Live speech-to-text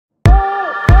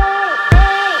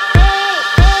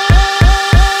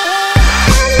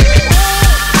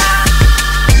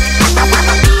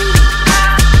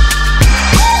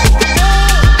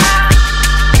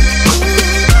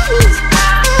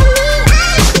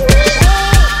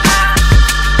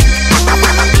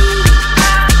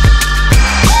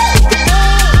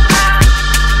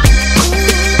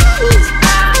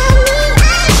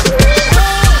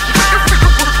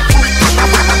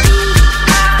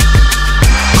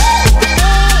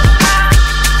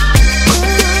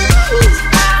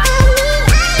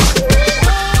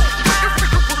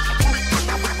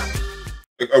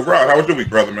how was your week,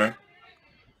 brother, man?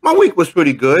 My week was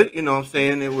pretty good. You know what I'm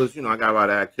saying? It was, I got a lot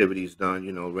of activities done,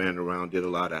 ran around, did a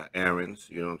lot of errands,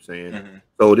 you know what I'm saying? Mm-hmm.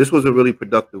 So this was a really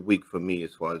productive week for me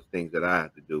as far as things that I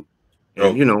had to do.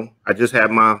 And, I just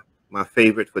had my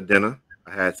favorite for dinner.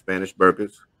 I had Spanish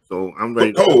burgers. So I'm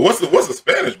ready. What's a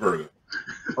Spanish burger?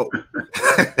 Oh.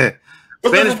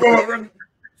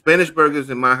 Spanish burgers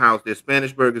in my house. There's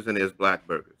Spanish burgers and there's black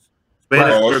burgers.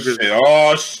 Burgers.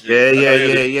 Shit.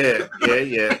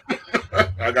 Yeah.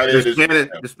 I got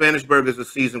the Spanish burgers are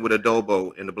seasoned with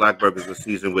adobo, and the black burgers are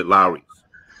seasoned with Lowry's.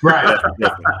 Right.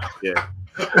 Yeah.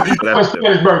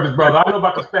 Spanish burgers, brother. I know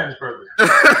about the Spanish burgers.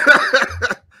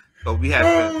 So we had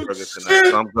Spanish burgers tonight,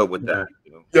 so I'm good with that.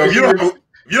 Yo, you don't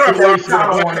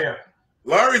have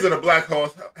Lowry's in a black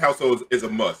household is a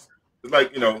must. It's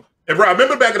like, and Rob,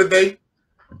 remember back in the day,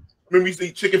 when we used to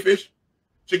eat chicken fish?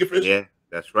 Yeah,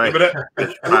 that's right. Remember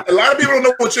that? A lot of people don't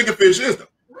know what chicken fish is, though.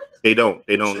 They don't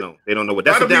know. They don't know what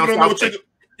that's. Down south.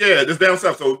 Yeah, it's down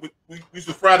south. So we used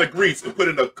to fry the grease and put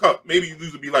it in a cup. Maybe it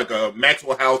used to be like a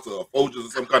Maxwell House or a Folgers or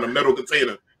some kind of metal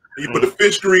container. And you put the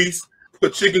fish grease,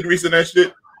 put chicken grease in that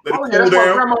shit, let it cool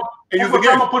down.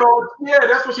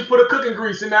 That's what she put a cooking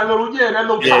grease in that little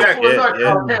exactly.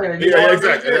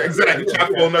 Chock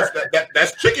full of nuts.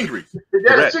 That's chicken grease.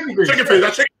 That's chicken grease. Chicken fish.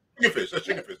 That's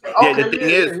chicken fish. Yeah, the thing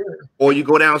is, or you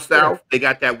go down south, they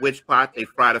got that witch pot. They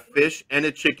fry the fish and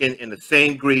the chicken in the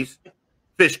same grease,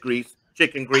 fish grease,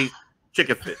 chicken grease,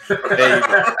 chicken fish. There you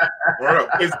go.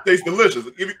 It tastes delicious.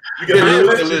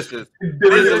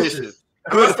 Delicious.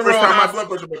 Cholesterol, high blood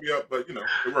pressure may be up, but it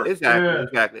works.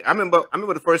 Exactly. I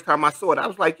remember the first time I saw it, I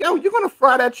was like, "Yo, you're gonna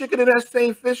fry that chicken in that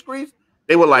same fish grease?"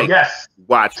 They were like, "Yes,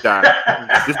 watch, guys,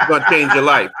 this is gonna change your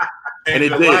life," and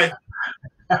it did.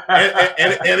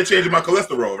 and it changed my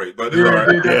cholesterol rate, but it's all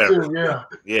right.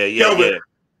 Yeah.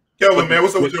 Kelvin, man,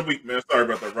 what's up with your week, man? Sorry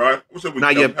about that, Rod. What's up with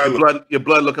now your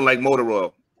blood looking like motor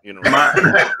oil,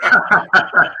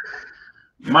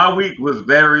 My week was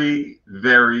very,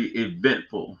 very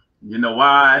eventful. You know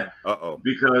why?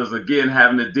 Because again,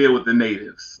 having to deal with the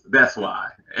natives. That's why.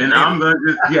 And I'm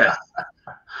gonna yes.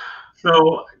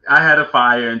 So I had a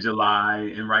fire in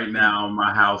July, and right now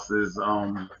my house is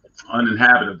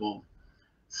uninhabitable.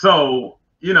 So,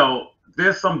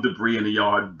 there's some debris in the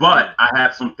yard, but I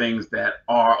have some things that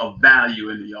are of value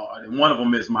in the yard. And one of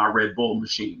them is my Red Bull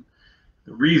machine.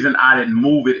 The reason I didn't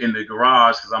move it in the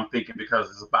garage, because I'm thinking because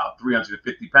it's about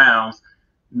 350 pounds,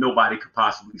 nobody could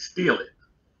possibly steal it.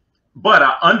 But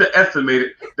I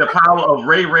underestimated the power of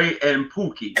Ray Ray and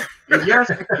Pookie. And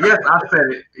yes, I said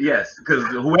it. Yes, because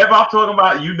whoever I'm talking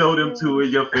about, you know them too in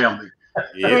your family.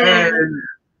 Yeah. And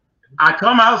I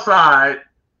come outside,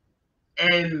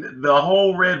 and the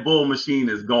whole Red Bull machine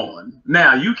is gone.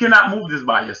 Now, you cannot move this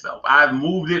by yourself. I've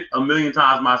moved it a million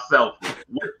times myself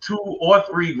with 2 or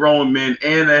 3 grown men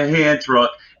and a hand truck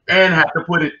and have to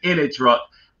put it in a truck.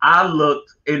 I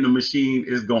looked and the machine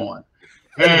is gone.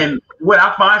 And what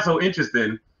I find so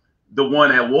interesting, the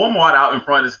one at Walmart out in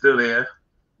front is still there.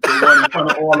 The one in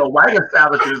front of all the white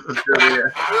establishments is still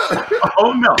there.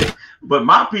 Oh, no. But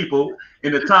my people,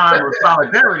 in the time of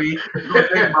solidarity, going to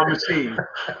take my machine.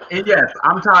 And yes,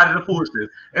 I'm tired of the foolishness.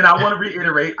 And I want to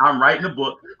reiterate, I'm writing a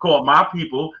book called My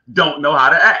People Don't Know How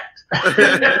to Act.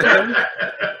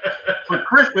 For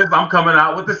Christmas, I'm coming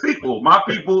out with the sequel. My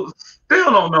people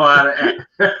still don't know how to act.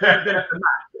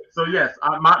 So yes,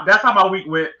 that's how my week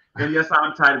went. And yes,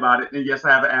 I'm tight about it. And yes,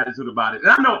 I have an attitude about it. And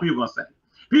I know what people are going to say.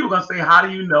 People are going to say, how do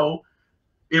you know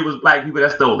it was black people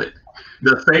that stole it?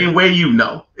 The same way you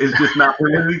know. It's just not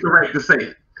politically correct to say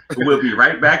it. We'll be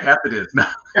right back after this.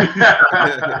 That's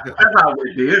how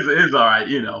it is. It's all right,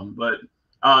 But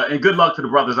and good luck to the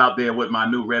brothers out there with my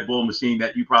new Red Bull machine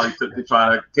that you probably took to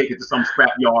try to take it to some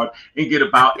scrap yard and get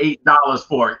about $8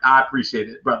 for it. I appreciate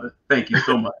it, brother. Thank you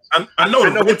so much. I know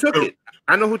who took it.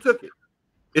 I know who took it.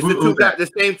 It's the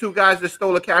same 2 guys that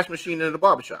stole a cash machine in the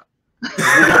barbershop. It's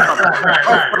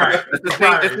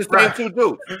the same 2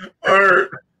 dudes.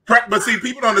 But see,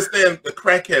 people don't understand the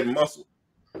crackhead muscle.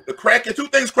 The crackhead, 2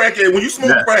 things crackhead. When you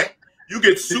smoke crack, you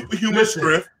get superhuman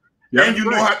strength, and you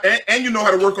know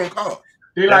how to work on cars.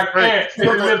 They're like ants. They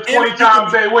live 20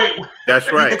 times they wait. That's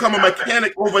right. You become a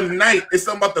mechanic overnight. It's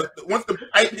something about once the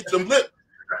pipe hits them lip.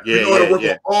 You know how to work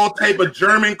on all type of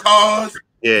German cars,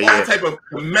 all type of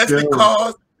domestic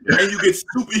cars, and you get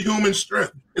superhuman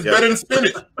strength. It's better than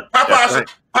spinach.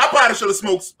 Popeye should have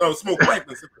smoked crack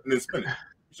than spinach.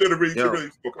 He should have really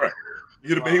smoked crack.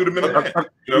 He would have been a man.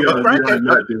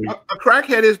 A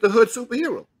crackhead is the hood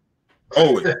superhero.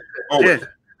 Always.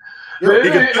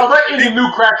 Any new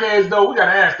crackheads though? We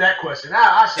gotta ask that question.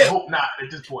 I should hope not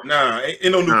at this point. Nah,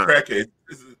 ain't no new crackheads.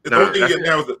 The only thing you get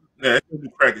Yeah, they can do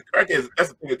crackheads. Crackheads, that's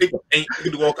the thing. They can paint. They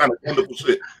can do all kind of wonderful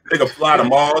shit. They can fly to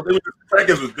Mars.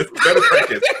 Crackheads was different, better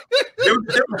crackheads.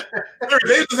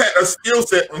 They just had a skill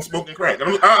set on smoking crack.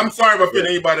 I'm sorry if I offended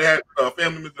anybody that had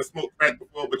family members that smoked crack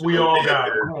before, but we all got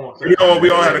it. We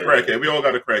all had a crackhead. We all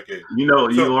got a crackhead. You know,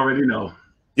 you already know.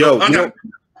 Yo,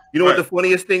 you know what the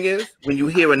funniest thing is? When you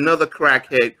hear another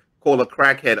crackhead call a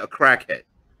crackhead a crackhead.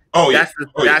 Oh, that's the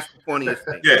funniest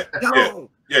thing. Yeah.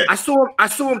 I saw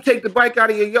him take the bike out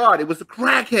of your yard. It was a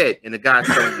crackhead, and the guy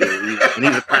telling you, and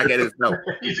he's a crackhead himself.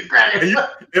 He's a crackhead. You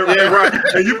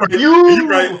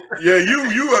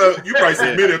probably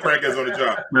seen many crackheads on the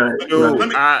job. Right.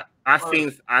 Dude, I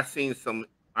seen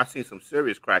some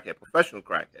serious crackhead, professional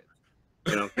crackheads.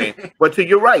 You know what I'm saying? But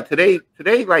you're right. Today,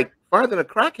 like finding a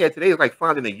crackhead today is like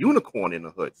finding a unicorn in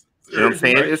the hood. You know what I'm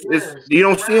saying? It's you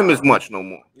don't see them as much no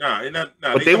more. Nah.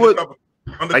 But they would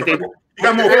like they. We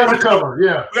got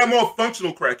more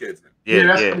functional crackheads. You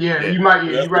might.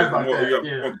 You're right about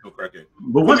that. Crackhead.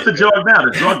 But what's the drug now?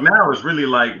 The drug now is really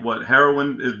like what?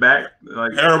 Heroin is back.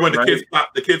 Like heroin. Right?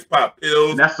 The kids pop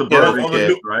pills. That's the suburban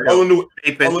kids, right? All the new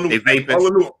vaping.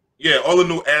 All the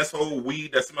new asshole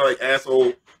weed that smell like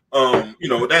asshole.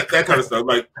 That kind of stuff.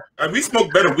 Like we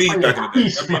smoked better weed back in the day.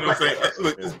 You know what I'm saying?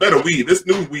 Look, it's better weed. This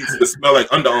new weed smell like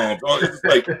underarms. It's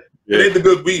like it ain't the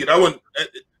good weed. I wouldn't.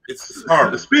 It's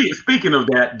hard. Speaking of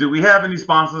that, do we have any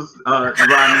sponsors? Rodney?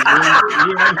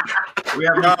 We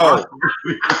have any sponsors?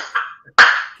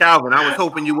 Calvin, I was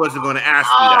hoping you wasn't going to ask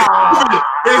me that.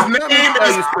 His name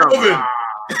is Calvin.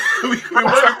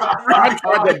 I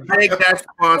tried to beg that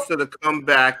sponsor to come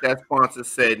back. That sponsor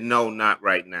said, no, not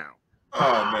right now.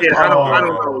 Oh, man. Yeah, I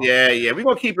don't know. Yeah. We're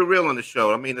going to keep it real on the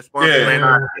show. I mean, the sponsor ran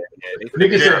out.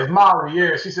 Nigga said Molly.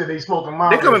 Yeah, she said they smoking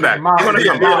Molly. They're coming back. Molly,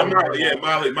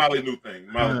 new thing.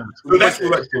 Molly. So that's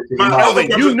like,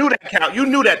 you knew that, Cal. You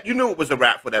knew it was a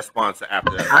wrap for that sponsor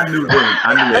after that. I knew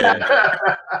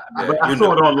that. But I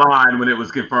saw it online when it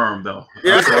was confirmed, though.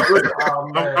 Yeah,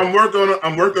 I'm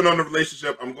working on the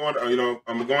relationship. I'm going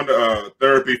to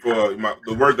therapy for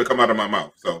the words that come out of my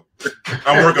mouth. So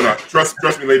I'm working on it. Trust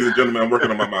me, ladies and gentlemen, I'm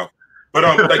working on my mouth. But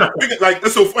like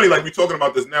it's so funny. Like we're talking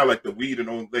about this now, like the weed and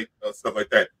all stuff like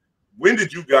that. When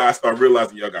did you guys start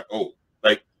realizing y'all got old?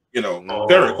 Like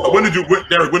Derek. When did you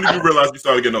realize you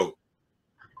started getting old?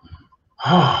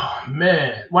 Oh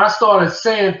man, when I started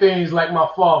saying things like my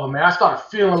father, man, I started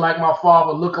feeling like my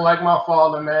father, looking like my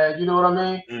father, man. You know what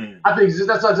I mean? I think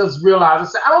that's what I just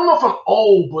realized. I don't know if I'm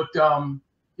old, but I'm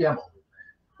old.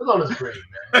 Look on this grade,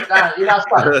 man. I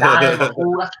started dying of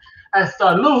old. I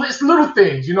started little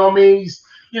things, you know what I mean?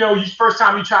 You first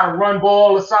time you try to run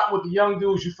ball or something with the young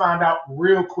dudes, you find out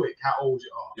real quick how old you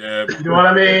are. Yeah, you know what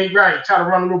I mean? Right? Try to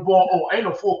run a little ball. Oh, ain't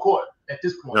no full court at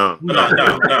this point. No. Ain't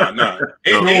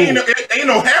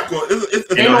no half court.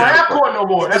 Ain't no half court no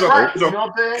more. That's right. You know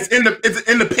what I'm saying? It's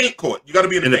in the paint court. You got to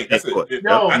be in the paint. That's it. I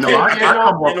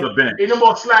come off the bench. Ain't no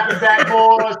more slapping back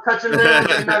balls, touching them,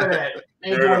 none of that.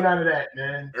 Ain't doing none of that,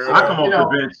 man. I come off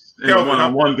the bench in a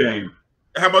one-on-one game.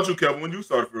 How about you, Kevin? When you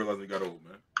started realizing you got old,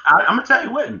 man? I'm gonna tell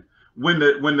you when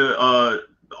the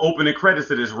opening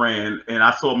credits of this ran and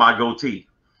I saw my goatee.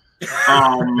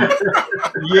 Cause let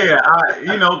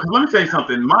me tell you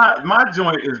something. My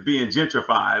joint is being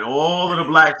gentrified. All of the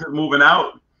blacks is moving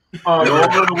out. All of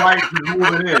the whites is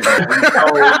moving in. So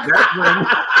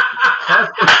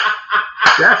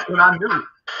that's when I knew.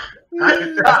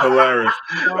 That's hilarious.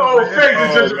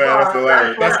 That's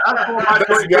hilarious.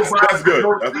 That's good.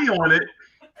 On it.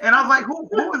 And I was like, who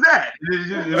was that?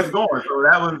 It was going. So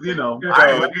that was,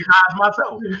 I recognized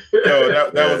myself.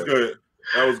 That was good.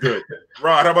 That was good.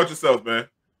 Rod, how about yourself, man?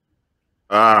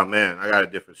 Man, I got a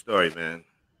different story, man.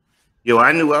 Yo,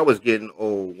 I knew I was getting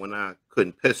old when I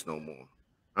couldn't piss no more.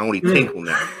 I only tinkle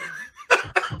now.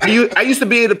 I used to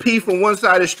be able to pee from one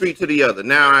side of the street to the other.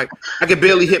 Now I can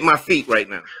barely hit my feet right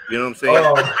now. You know what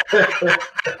I'm saying?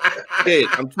 Hey,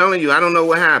 I'm telling you, I don't know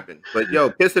what happened. But yo,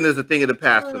 pissing is a thing of the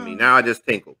past for me. Now I just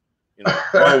tinkle.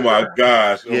 Oh my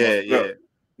gosh. Yeah.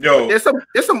 Yo, there's some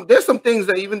things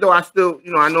that even though I still,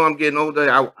 I know I'm getting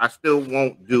older, I still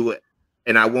won't do it,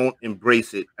 and I won't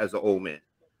embrace it as an old man.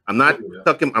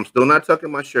 I'm still not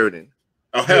tucking my shirt in.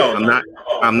 Oh hell!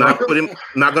 I'm not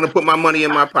gonna put my money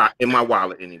in my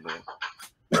wallet anymore.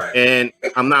 Right. And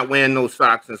I'm not wearing no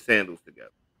socks and sandals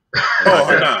together.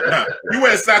 Nah. You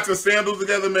wear socks and sandals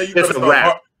together, man. You better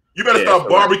start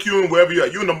barbecuing wherever you're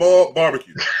at. You in the mall,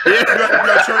 barbecue. Yeah. You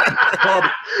got church,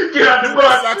 barbecue. Get out the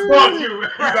barbecue. You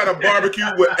got a barbecue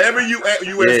wherever you at.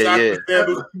 You wear socks and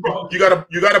sandals. You got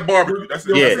a barbecue. That's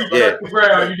it.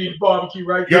 You need barbecue,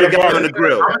 right? You got a barbecue on the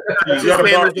grill. You got a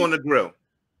barbecue on the grill.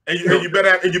 And you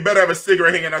better have a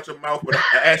cigarette hanging out your mouth with an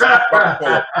ashy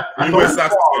butt. You wear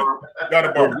socks.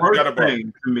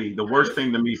 The worst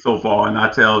thing to me so far, and I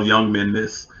tell young men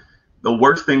this, the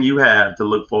worst thing you have to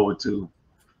look forward to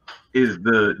is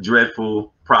the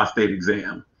dreadful prostate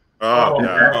exam. Oh,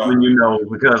 that's when you know,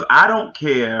 because I don't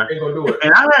care.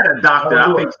 And I had a doctor,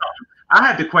 I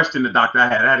had to question the doctor I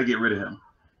had to get rid of him.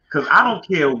 Because I don't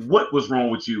care what was wrong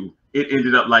with you, it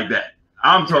ended up like that.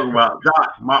 I'm talking about,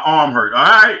 Doc, my arm hurt. All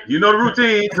right, you know the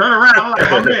routine. Turn around. I'm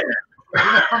like, oh man,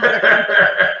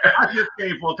 I just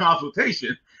came for a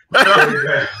consultation. Look,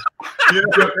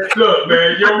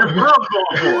 man, your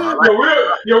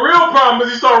real problem is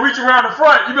you start reaching around the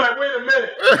front. You be like, wait a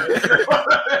minute.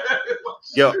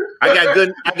 Yo, I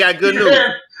got good news.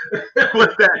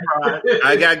 What's that, Brian?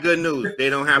 I got good news. They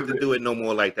don't have to do it no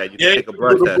more like that. You can take a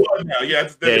blood test.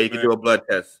 You can do a blood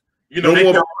test. You know,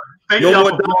 thank y'all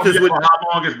for doctors with how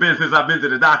long it's been since I've been to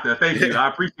the doctor. Thank you. I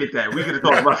appreciate that. We get to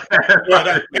talk about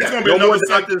that.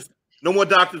 No more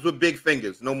doctors with big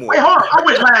fingers. No more. Wait, hold on. I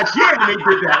went last year and they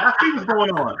did that. I see what's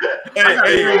going on.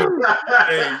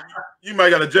 Hey, you might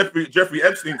got a Jeffrey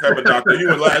Epstein type of doctor. You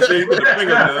went last year. You put the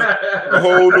finger in a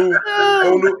whole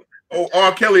new. Oh,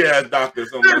 R. Kelly ass doctor.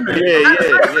 Yeah.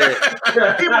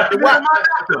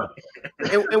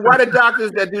 And why the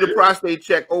doctors that do the prostate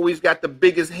check always got the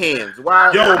biggest hands?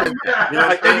 Why? Yo, they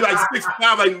be like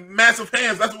 6'5", like massive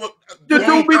hands. That's what. They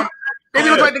look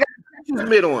like they got Texas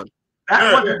mitt on.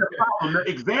 That wasn't the problem. The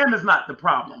exam is not the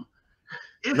problem.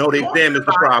 The exam is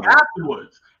the problem.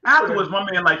 Afterwards, my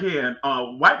man, like, here,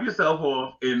 wipe yourself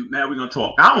off, and now we're gonna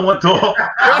talk. I don't want to talk.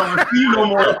 I don't want to see you no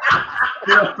more.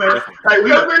 You know what I'm saying? Like,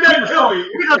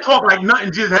 we're gonna talk like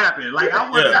nothing just happened. Like, I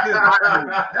want to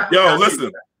just. Yo,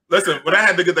 listen. When I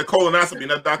had to get the colonoscopy,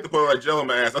 and that doctor put like gel in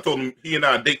my ass, I told him he and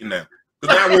I are dating now.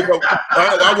 Because I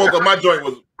woke up, my joint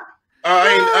was.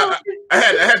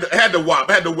 I had the wop.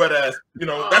 I had the wet ass. You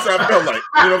know, that's how I felt like.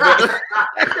 You know what I'm saying?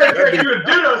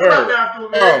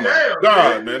 Oh my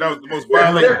God, man, that was the most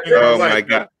violent thing. Oh my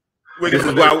God. This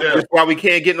is why we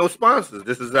can't get no sponsors.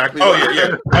 This is exactly. Oh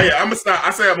yeah. I'm gonna stop. I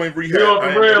say I'm gonna rehab.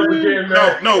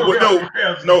 No.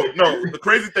 The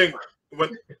crazy thing,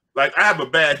 when like I have a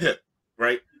bad hip,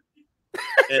 right?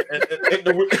 And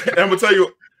I'm gonna tell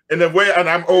you, and the way, and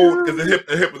I'm old because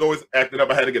the hip was always acting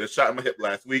up. I had to get a shot in my hip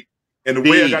last week. And the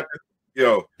way I got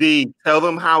this, tell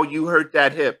them how you hurt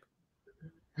that hip.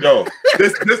 Yo,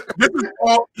 this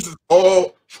is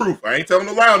all truth. I ain't telling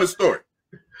no lie on this story.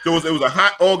 So it was a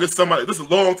hot August summer. This is a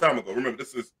long time ago. Remember,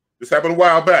 this happened a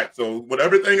while back. So with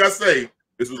everything I say,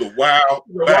 this was a while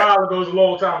back. It was a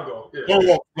long time ago.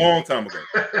 Yeah. Long time ago.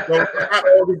 So hot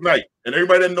August night, and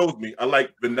everybody that knows me, I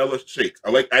like vanilla shakes. I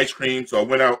like ice cream. So I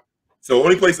went out. So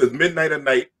only place is midnight at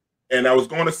night, and I was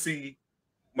going to see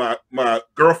my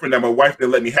girlfriend that my wife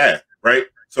didn't let me have, right?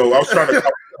 So I was trying to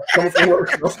come from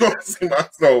work. I was going to see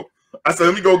so I said,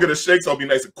 let me go get a shake so I'll be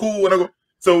nice and cool. And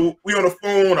so we on the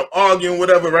phone, I'm arguing,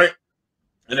 whatever, right?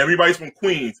 And everybody's from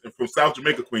Queens and from South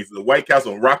Jamaica, Queens. There's a White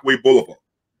Castle on Rockaway Boulevard.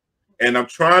 And I'm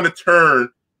trying to turn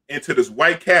into this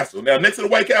White Castle. Now, next to the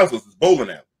White Castle is this bowling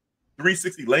alley.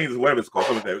 360 lanes or whatever it's called.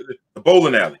 Something like that. The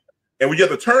bowling alley. And when you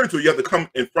have to turn to it, you have to come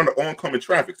in front of oncoming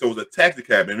traffic. So it was a taxi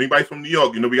cab. And anybody from New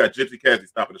York, you know, we got gypsy cabs. They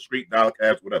stop at the street, dollar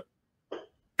cabs, whatever.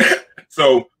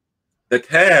 So the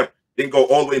cab didn't go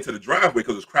all the way into the driveway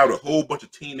because it was crowded, a whole bunch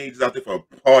of teenagers out there for a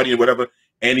party and whatever.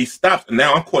 And he stops, and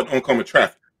now I'm caught in oncoming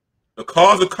traffic. The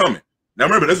cars are coming. Now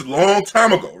remember, this is a long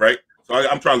time ago, right? So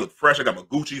I'm trying to look fresh. I got my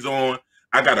Gucci's on.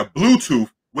 I got a Bluetooth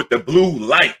with the blue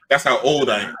light. That's how old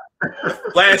I am. The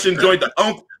flashing joint, the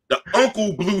uncle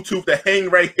Bluetooth that hang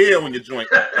right here on your joint.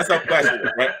 That's how flashing it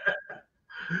is, right?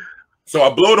 So I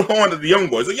blow the horn to the young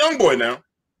boy. It's a young boy now.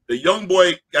 The young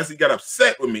boy, guess he got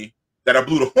upset with me that I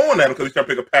blew the horn at him because he's trying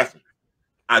to pick a passenger.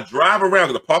 I drive around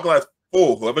because the parking lot's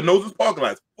full. Whoever knows this parking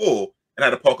lot's full, and I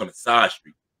had to park on the side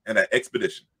street and that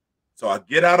Expedition. So I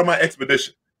get out of my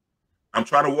Expedition. I'm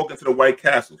trying to walk into the White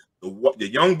Castles. The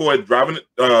young boy driving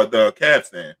the cab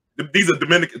stand. These are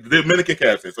Dominican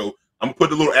cab stands. So I'm gonna put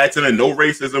the little accent in, no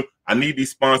racism. I need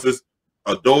these sponsors,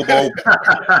 Adobo,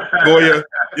 Goya,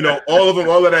 you know, all of them,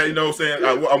 all of that, you know what I'm saying?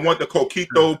 I want the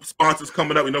Coquito sponsors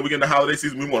coming up. You know, we get in the holiday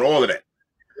season, we want all of that.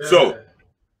 Yeah. So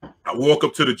I walk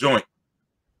up to the joint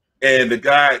and the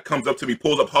guy comes up to me,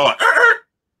 pulls up hard.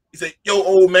 He said, yo,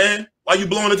 old man, why you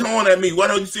blowing the horn at me? Why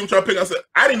don't you see him trying to pick up? I said,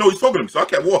 I didn't know he was talking to me, so I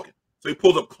kept walking. So he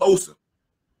pulls up closer.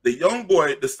 The young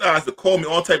boy decides to call me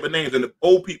all type of names, and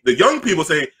the young people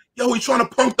say, yo, he's trying to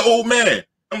punk the old man.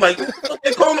 I'm like,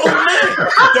 they call him old man. So, you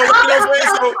know what I'm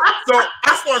saying? So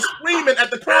I start screaming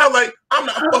at the crowd like, I'm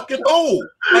not fucking old.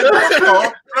 Like,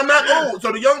 I'm not old.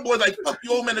 So the young boy's like, fuck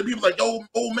you, old man. And people like, yo,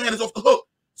 old man is off the hook.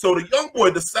 So the young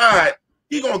boy decide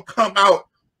he gonna come out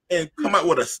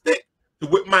with a stick to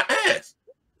whip my ass.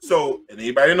 So, and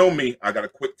anybody know me, I got a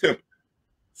quick temper.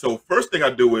 So first thing I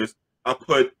do is I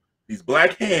put these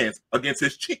black hands against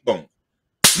his cheekbones.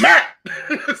 Smack!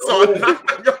 So I knock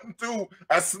the young dude,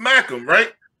 I smack him,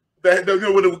 right? With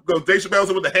the Dave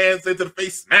Chappelle with the hands into the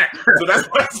face, smack. So that's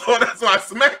why I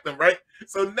smacked him, right?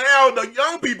 So now the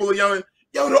young people are yelling,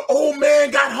 yo, the old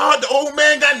man got hard, the old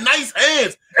man got nice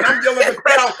hands. And I'm yelling at the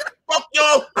crowd, fuck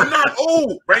y'all, I'm not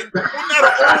old, right? I'm not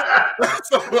old.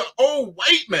 So an old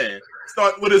white man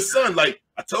start with his son, like,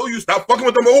 I told you, stop fucking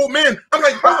with them old men. I'm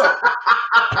like, brother.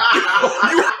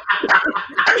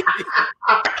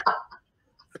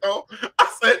 So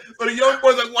I said, so the young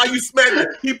boy's like, why you smacking?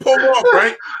 He pulled off,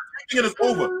 right? Thinking it's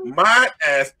over. My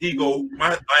ass feel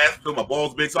my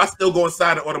balls big, so I still go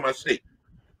inside and order my shake.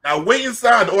 Now wait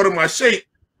inside to order my shake.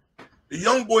 The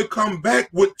young boy come back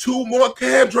with 2 more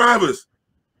cab drivers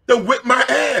to whip my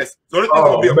ass. So this thing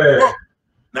gonna be a punk.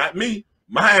 Not me.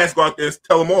 My ass go out there and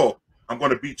tell them all, I'm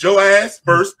gonna beat your ass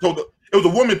first. It was a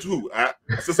woman too. I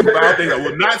said some foul things. I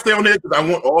will not stay on there because I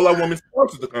want all our women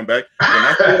sponsors to come back.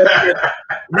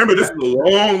 Remember, this is a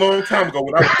long, long time ago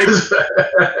when I was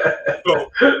 8.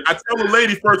 So I tell the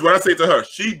lady first what I say to her.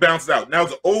 She bounces out. Now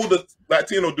it's an older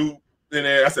Latino dude in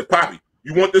there. I said, Poppy,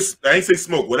 you want this? I ain't say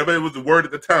smoke, whatever it was the word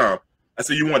at the time. I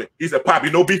said, you want it? He said, Poppy,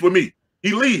 no beef with me.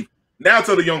 He leave. Now I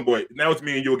tell the young boy, now it's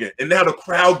me and you again. And now the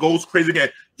crowd goes crazy again.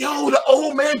 Yo, the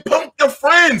old man punked your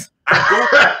friends. I go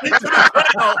back into the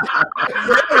crowd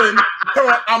yelling,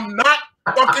 I'm not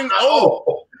fucking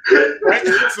old. Right?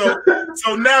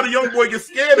 So now the young boy gets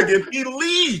scared again. He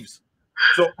leaves.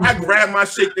 So I grab my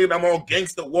shake and I'm all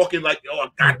gangster walking like, yo, I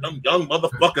got them young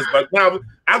motherfuckers. But now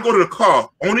I go to the car.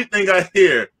 Only thing I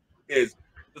hear is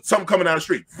something coming down the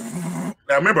street.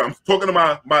 Now remember, I'm talking to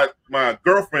my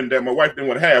girlfriend that my wife didn't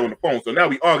want to have on the phone. So now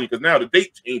we argue because now the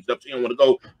date changed up. She didn't want to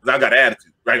go because I got an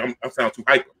attitude, right? I sound too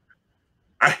hyper.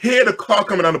 I hear the car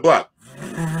coming down the block,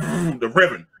 the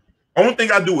revving. Only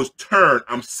thing I do is turn.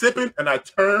 I'm sipping and I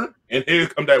turn, and here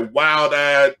comes that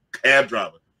wild-eyed cab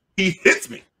driver. He hits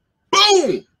me.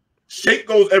 Boom! Shake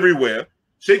goes everywhere.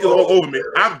 Shake is all over me.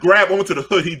 I grab onto the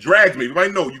hood. He drags me. You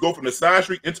might know, you go from the side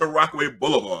street into Rockaway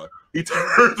Boulevard. He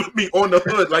turns with me on the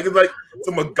hood like it's like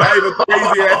some MacGyver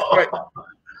crazy ass. Like,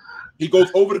 he goes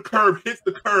over the curb, hits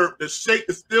the curb. The shake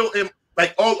is still in,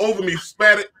 like all over me,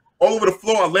 spattered all over the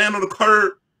floor. I land on the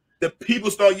curb. The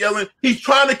people start yelling, he's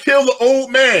trying to kill the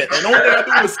old man. And the only thing I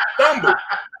do is stumble.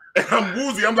 And I'm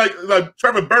woozy. I'm like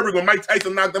Trevor Burberry when Mike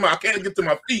Tyson knocked him out. I can't get to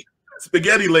my feet.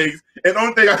 Spaghetti legs. And the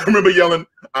only thing I can remember yelling,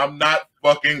 I'm not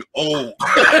fucking old.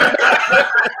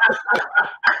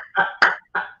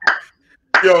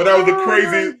 Yo, that was a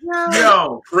crazy,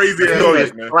 crazy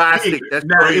ass man. Classic. That's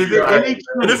now, crazy. Is it any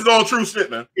truth? This is all true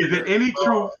shit, man. Is it any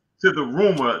truth to the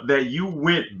rumor that you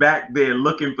went back there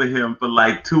looking for him for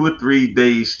like 2 or 3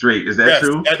 days straight? Is that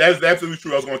true? That's absolutely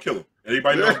true. I was going to kill him.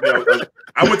 Anybody knows me?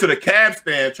 I went to the cab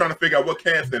stand trying to figure out what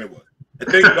cab stand it was. And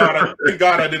thank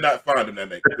God I did not find him that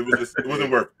night. It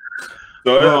wasn't worth it.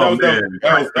 So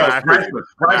that was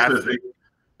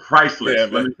priceless. Yeah,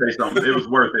 let me say something. It was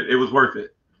worth it. It was worth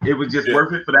it. It was just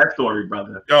worth it for that story,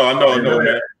 brother. Yo, I know,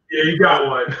 man. Yeah, you got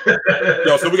one.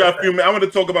 Yo, so we got a few. I want to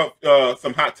talk about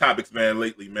some hot topics, man.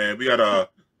 Lately, man, we got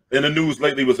in the news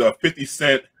lately was 50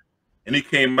 Cent, and he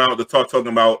came out to talking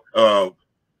about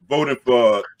voting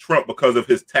for Trump because of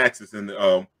his taxes. And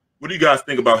what do you guys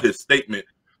think about his statement?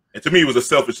 And to me, it was a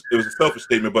selfish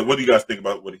statement. But what do you guys think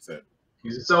about what he said?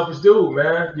 He's a selfish dude,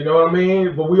 man. You know what I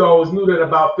mean? But we always knew that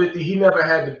about 50. He never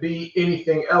had to be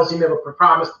anything else. He never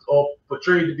promised or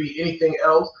portrayed to be anything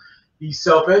else. He's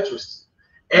self-interested.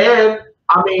 And,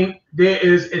 I mean,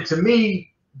 to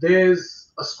me,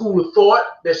 there's a school of thought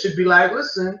that should be like,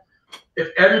 listen, if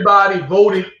everybody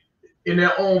voted in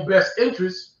their own best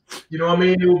interest, you know what I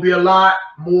mean, it will be a lot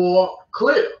more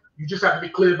clear. You just have to be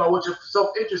clear about what your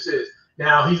self-interest is.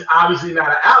 Now, he's obviously not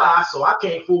an ally, so I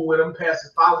can't fool with him past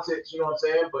his politics, you know what I'm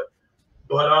saying? But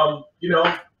you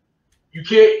know, you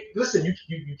can't, listen,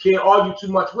 you can't argue too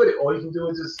much with it. All you can do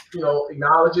is just, you know,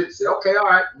 acknowledge it, say, okay, all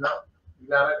right, no,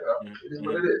 it is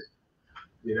what it is,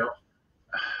 you know?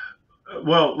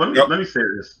 Well, let me say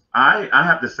this. I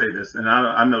have to say this, and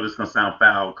I know this is going to sound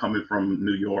foul coming from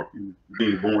New York and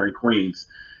being born in Queens.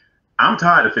 I'm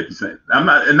tired of 50 Cent. I'm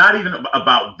not even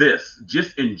about this,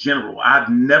 just in general. I've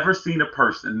never seen a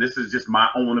person, this is just my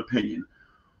own opinion,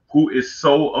 who is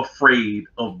so afraid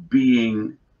of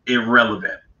being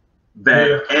irrelevant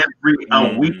that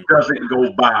every week doesn't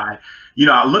go by. You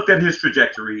know, I looked at his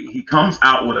trajectory. He comes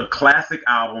out with a classic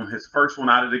album, his first one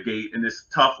out of the gate, and it's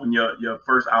tough when your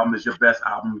first album is your best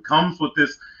album. He comes with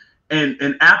this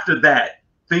And after that,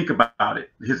 think about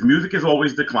it. His music has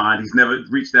always declined. He's never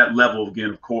reached that level again,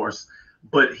 of course.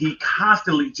 But he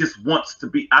constantly just wants to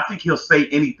be. I think he'll say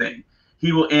anything.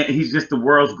 He will. He's just the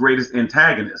world's greatest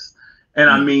antagonist. And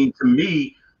I mean, to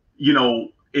me, you know,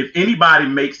 if anybody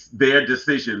makes their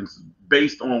decisions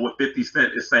based on what 50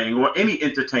 Cent is saying, or any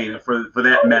entertainer for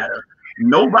that matter,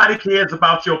 nobody cares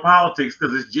about your politics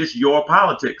because it's just your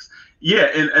politics. Yeah,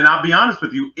 and I'll be honest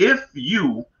with you, if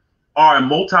you are a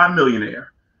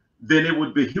multimillionaire, then it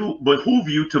would behoove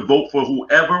you to vote for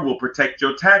whoever will protect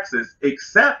your taxes,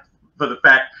 except for the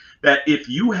fact that if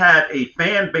you have a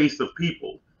fan base of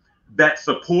people that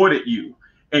supported you,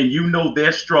 and you know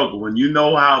their struggle, and you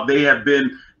know how they have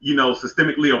been, you know,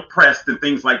 systemically oppressed and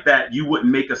things like that, you wouldn't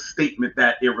make a statement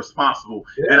that irresponsible.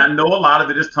 Yeah. And I know a lot of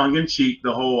it is tongue in cheek,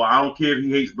 the whole, I don't care if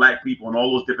he hates black people and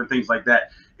all those different things like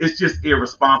that. It's just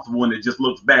irresponsible and it just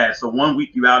looks bad. So one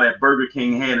week you're out at Burger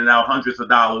King handing out hundreds of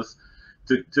dollars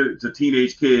to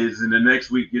teenage kids, and the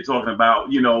next week you're talking about,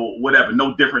 you know, whatever,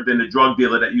 no different than the drug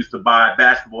dealer that used to buy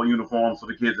basketball uniforms for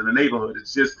the kids in the neighborhood.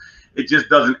 It just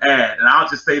doesn't add. And I'll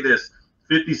just say this,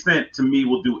 50 Cent to me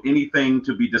will do anything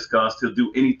to be discussed. He'll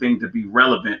do anything to be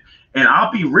relevant. And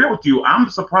I'll be real with you, I'm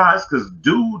surprised because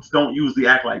dudes don't usually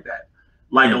act like that.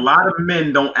 Like a lot of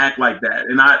men don't act like that.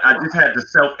 And I just had to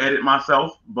self-edit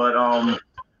myself. But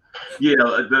yeah,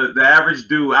 the average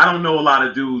dude, I don't know a lot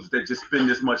of dudes that just spend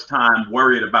this much time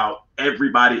worried about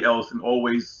everybody else and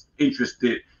always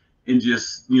interested in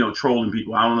just, you know, trolling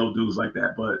people. I don't know dudes like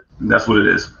that, but that's what it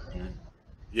is.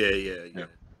 Yeah.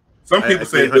 Some people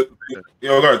say, that, you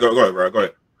know, go ahead, bro. Go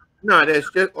ahead. No, that's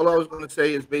just all I was going to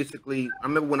say is basically, I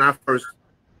remember when I first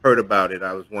heard about it,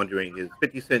 I was wondering, is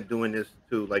 50 Cent doing this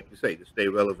to, like you say, to stay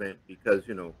relevant? Because,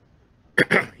 you know,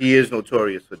 he is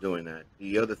notorious for doing that.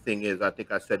 The other thing is, I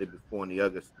think I said it before in the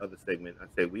other segment, I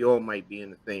said we all might be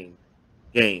in the same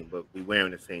game, but we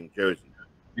wearing the same jersey.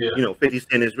 Yeah. You know, 50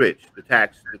 Cent is rich. The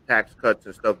tax cuts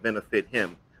and stuff benefit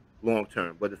him long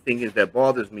term. But the thing is that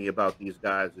bothers me about these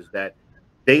guys is that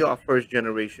they are first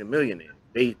generation millionaires.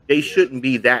 They shouldn't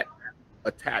be that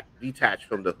detached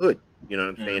from the hood. You know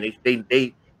what I'm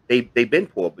saying? They've been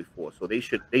poor before, so they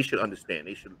should understand.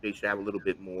 They should have a little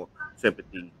bit more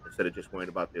sympathy instead of just worrying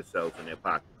about themselves and their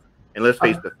pockets. And let's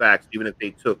face the facts. Even if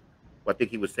they took, well, I think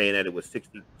he was saying that it was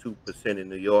 62% in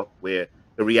New York, where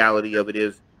the reality of it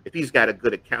is, if he's got a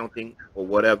good accounting or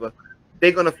whatever,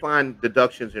 they're gonna find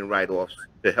deductions and write-offs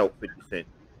to help 50 Cent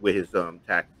with his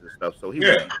taxes and stuff. So he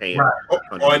won't be paying.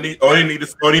 All he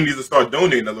needs to start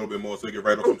donating a little bit more so he can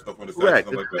write off some stuff on the side. Right.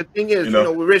 The thing is, you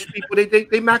know, with rich people, they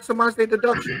maximize their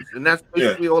deductions, and that's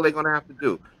basically all they're gonna have to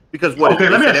do. Because what? Okay,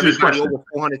 let me ask you everybody over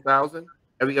 400,000.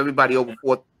 Everybody over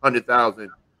 400,000.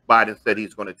 Biden said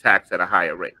he's going to tax at a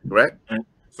higher rate. Correct?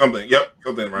 Something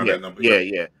around that number.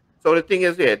 Yeah. So the thing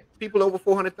is, people over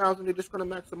 400,000, they're just going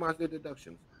to maximize their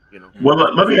deductions. You know. Well,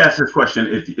 let me ask this question: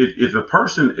 if a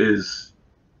person is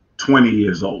 20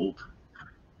 years old,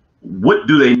 what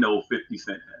do they know 50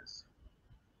 Cent has?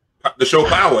 The show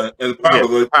Power and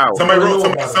Power. Yeah, Power.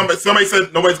 Somebody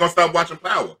said nobody's gonna stop watching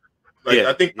Power. Like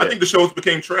I think the shows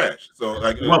became trash. So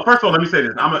like, well, first of all, let me say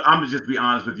this. I'm gonna just be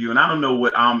honest with you, and I don't know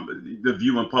what the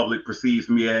viewing public perceives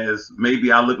me as.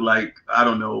 Maybe I look like, I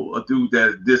don't know, a dude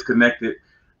that's disconnected.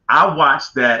 I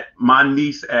watched that. My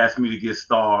niece asked me to get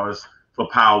stars for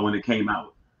Power when it came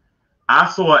out. I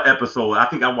saw an episode. I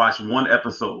think I watched one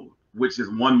episode, which is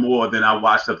one more than I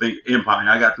watched, I think, Empire.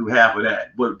 I got through half of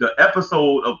that. But the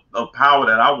episode of Power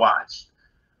that I watched,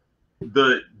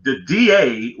 the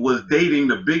DA was dating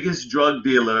the biggest drug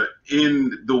dealer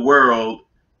in the world,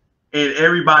 and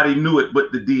everybody knew it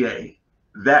but the DA.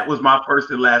 That was my first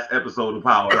and last episode of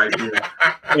Power right there.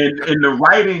 and the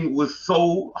writing was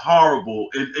so horrible.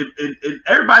 And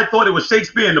everybody thought it was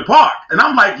Shakespeare in the Park. And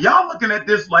I'm like, y'all looking at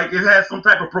this like it has some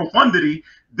type of profundity.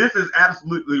 This is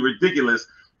absolutely ridiculous.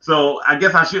 So I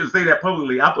guess I shouldn't say that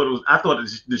publicly. I thought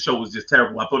the show was just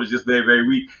terrible. I thought it was just very, very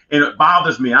weak. And it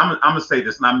bothers me. I'm gonna say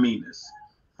this, and I mean this.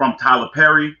 From Tyler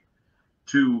Perry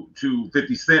to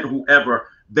 50 Cent, whoever,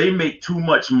 they make too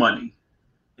much money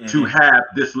to have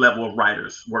this level of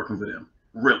writers working for them.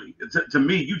 Really, to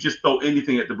me, you just throw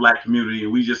anything at the black community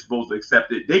and we just supposed to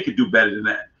accept it. They could do better than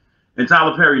that. And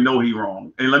Tyler Perry know he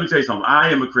wrong. And let me tell you something. I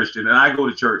am a Christian and I go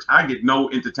to church. I get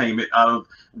no entertainment out of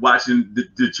watching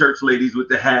the church ladies with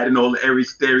the hat and all every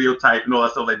stereotype and all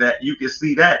that stuff like that. You can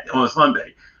see that on a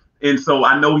Sunday. And so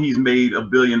I know he's made $1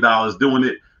 billion doing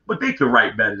it, but they could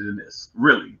write better than this.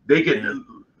 Really, they get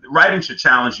writing should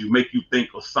challenge you, make you think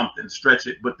of something, stretch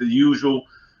it. But the usual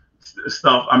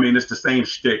stuff, I mean, it's the same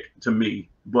shtick to me.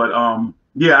 But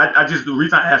yeah, I just, the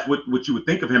reason I asked what you would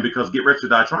think of him, because Get Rich or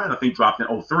Die Trying, I think, dropped in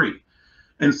 2003.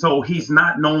 And so he's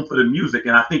not known for the music.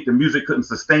 And I think the music couldn't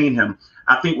sustain him.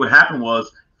 I think what happened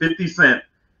was 50 Cent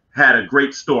had a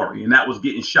great story, and that was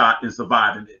getting shot and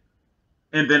surviving it.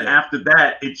 And then after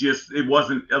that, it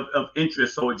wasn't of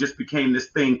interest. So it just became this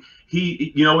thing.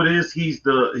 You know what it is? He's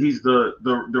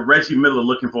the Reggie Miller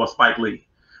looking for a Spike Lee.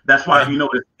 That's why, if you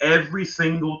notice, every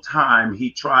single time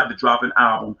he tried to drop an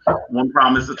album, One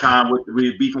Promise at a Time, we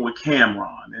were beefing with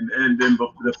Cameron, and then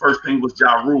the first thing was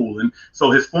Ja Rule, and so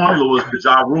his formula was the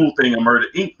Ja Rule thing and Murder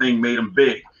Inc. thing made him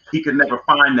big. He could never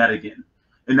find that again,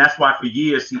 and that's why for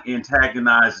years he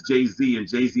antagonized Jay-Z, and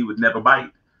Jay-Z would never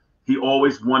bite. He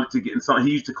always wanted to get in something.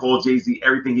 He used to call Jay-Z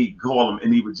everything he could call him,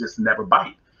 and he would just never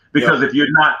bite. Because if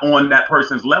you're not on that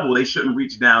person's level, they shouldn't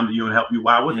reach down to you and help you.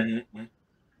 Why would they?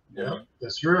 Yeah,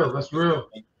 that's real. That's real.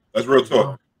 That's real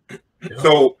talk. Yeah.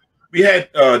 So we had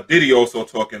Diddy also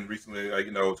talking recently, like,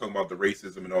 talking about the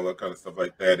racism and all that kind of stuff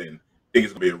like that, and think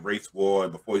it's gonna be a race war.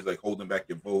 And before he's like holding back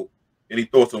your vote. Any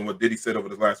thoughts on what Diddy said over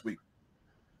this last week?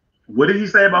 What did he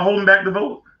say about holding back the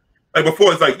vote? Like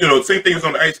before, it's like same thing as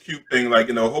on the Ice Cube thing, like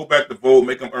hold back the vote,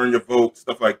 make them earn your vote,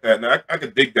 stuff like that. Now I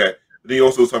could dig that. But then he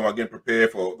also was talking about getting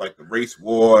prepared for like the race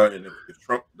war, and if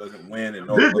Trump doesn't win, and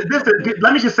all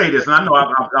let me just say this, and I know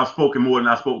I've spoken more than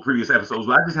I spoke previous episodes,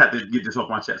 but I just have to get this off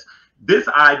my chest. This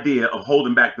idea of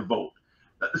holding back the vote.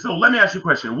 So let me ask you a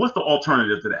question: what's the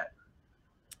alternative to that?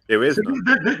 There is.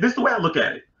 This is the way I look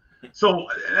at it. So,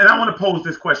 and I want to pose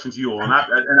this question to you all,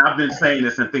 and I've been saying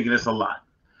this and thinking this a lot.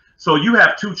 So you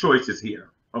have two choices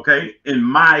here, okay? In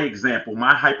my example,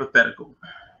 my hypothetical,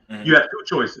 you have two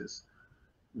choices.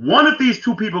 One of these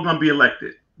two people are going to be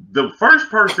elected. The first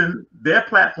person, their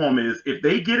platform is, if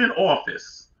they get in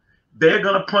office, they're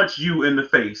going to punch you in the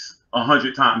face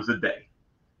 100 times a day.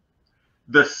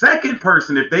 The second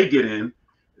person, if they get in,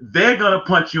 they're going to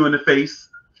punch you in the face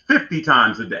 50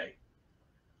 times a day.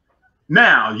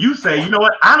 Now, you say, you know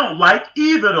what? I don't like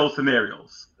either of those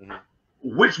scenarios.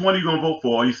 Which one are you going to vote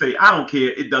for? You say, I don't care.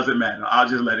 It doesn't matter. I'll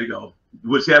just let it go.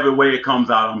 Whichever way it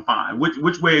comes out, I'm fine.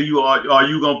 Which way are you going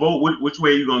to vote? Which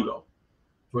way are you going to go?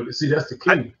 But see, that's the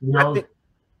key. You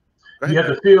have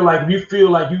to feel like, if you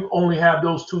feel like you only have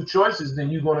those two choices,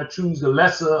 then you're going to choose the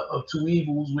lesser of two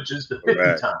evils, which is the 50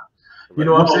 times. You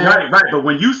know what I'm saying? Right. But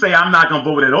when you say I'm not going to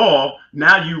vote at all,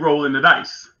 now you rolling the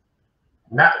dice.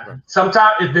 Now,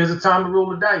 sometimes if there's a time to roll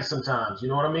the dice, sometimes, you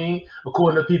know what I mean?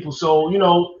 According to people. So,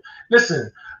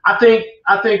 listen, I think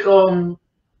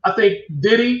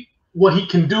Diddy, what he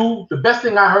can do, the best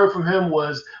thing I heard from him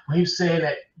was when he was saying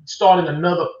that starting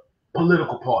another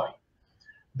political party.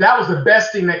 That was the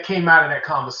best thing that came out of that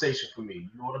conversation for me. You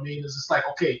know what I mean? It's just like,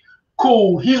 okay,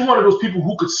 cool. He's one of those people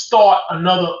who could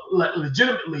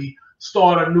legitimately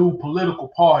start a new political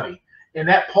party. And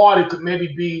that party could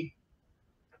maybe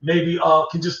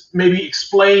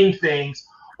explain things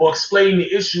or explain the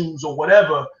issues or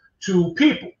whatever to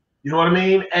people. You know what I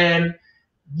mean? And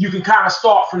you can kind of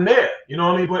start from there. You know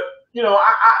what I mean? But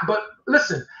but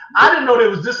listen, I didn't know there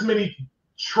was this many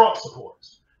Trump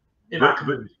supporters in our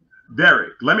community.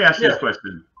 Derek, let me ask you this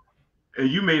question, and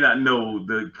you may not know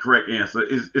the correct answer.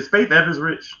 Is Faith Evans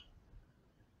rich?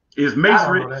 Is Mace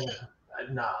rich?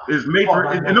 Nah. Is Mace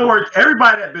rich? In other words,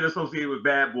 everybody that's been associated with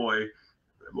Bad Boy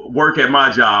work at my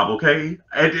job. Okay.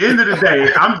 At the end of the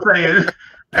day, I'm saying.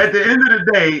 At the end of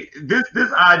the day,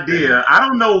 this idea, I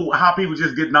don't know how people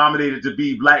just get nominated to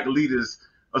be black leaders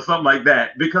or something like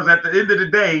that. Because at the end of the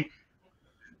day,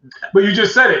 but you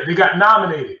just said it, they got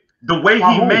nominated. The way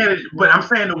he managed, but I'm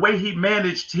saying the way he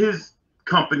managed his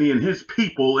company and his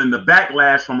people and the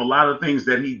backlash from a lot of things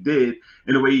that he did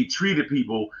and the way he treated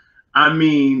people, I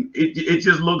mean, it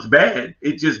just looks bad.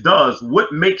 It just does.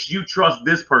 What makes you trust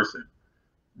this person?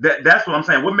 That's what I'm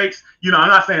saying. What makes, I'm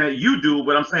not saying that you do,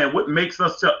 but I'm saying what makes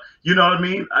us, you know what I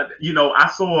mean? I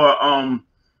saw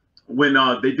when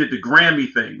they did the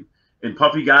Grammy thing and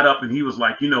Puffy got up and he was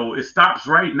like, it stops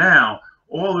right now.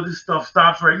 All of this stuff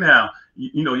stops right now.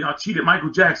 Y'all cheated Michael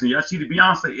Jackson. Y'all cheated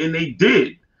Beyonce. And they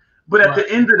did. But at the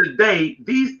end of the day,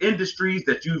 these industries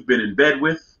that you've been in bed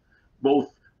with,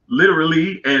 both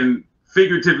literally and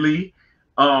figuratively,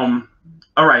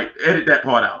 all right, edit that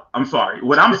part out. I'm sorry.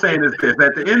 What I'm saying is this.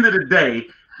 At the end of the day,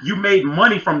 you made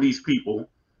money from these people,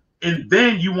 and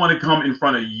then you want to come in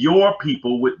front of your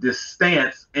people with this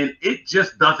stance, and it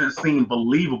just doesn't seem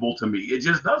believable to me. It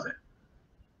just doesn't.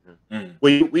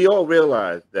 We all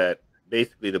realize that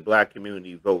basically the black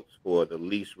community votes for the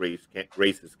least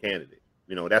racist candidate.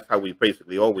 That's how we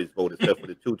basically always vote, except for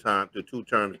the two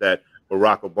terms that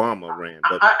Barack Obama ran.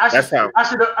 But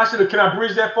can I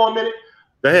bridge that for a minute?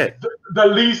 Go ahead. The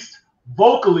least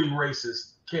vocally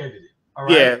racist candidate. All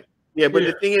right? Yeah. Yeah, but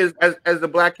the thing is, as the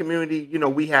black community, you know,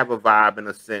 we have a vibe in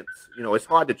a sense. You know, it's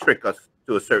hard to trick us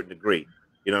to a certain degree.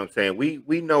 You know what I'm saying?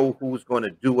 We know who's going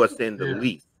to do us in the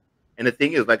least. And the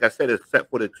thing is, like I said, except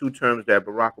for the 2 terms that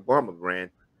Barack Obama ran,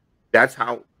 that's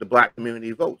how the black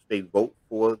community votes. They vote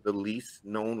for the least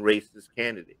known racist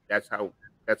candidate. That's how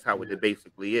it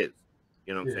basically is.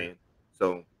 You know what I'm saying?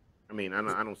 So, I mean, I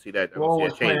don't see that. I don't see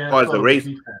a change. As far as the race,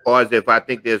 as far as if I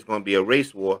think there's going to be a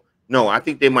race war, no, I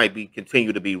think there might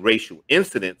continue to be racial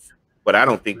incidents, but I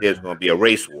don't think there's going to be a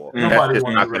race war. That's just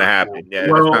not going to happen. Yeah,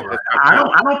 well,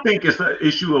 I don't think it's an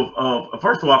issue of.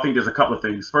 First of all, I think there's a couple of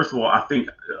things. First of all, I think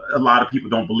a lot of people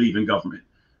don't believe in government,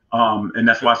 and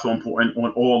that's why it's so important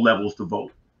on all levels to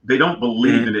vote. They don't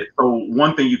believe in it. So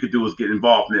one thing you could do is get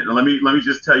involved in it. And let me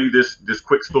just tell you this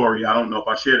quick story. I don't know if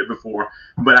I shared it before,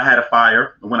 but I had a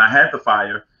fire. When I had the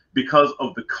fire, because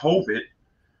of the COVID,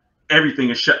 everything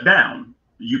is shut down.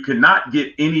 You cannot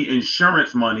get any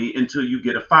insurance money until you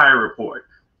get a fire report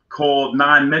called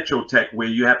non-Metro Tech, where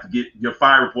you have to get your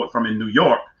fire report from in New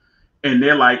York. And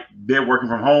they're working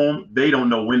from home. They don't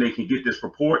know when they can get this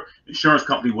report. Insurance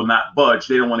company will not budge.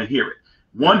 They don't want to hear it.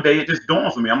 One day it just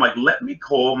dawns on me. I'm like, let me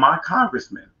call my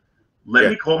congressman. Let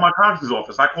me call my congressman's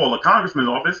office. I call the congressman's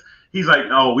office. He's like,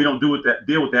 oh, we don't deal with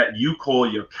that. You call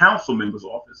your council member's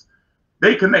office.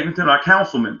 They connect me to my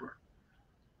council member.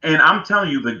 And I'm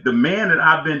telling you, the man that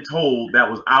I've been told that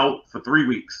was out for 3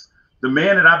 weeks, the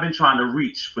man that I've been trying to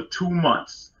reach for 2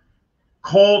 months,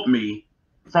 called me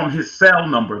from his cell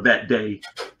number that day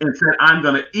and said, I'm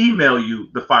going to email you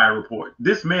the fire report.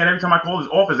 This man, every time I call his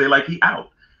office, they like, he out.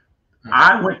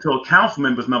 I went to a council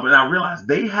member's number and I realized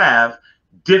they have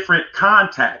different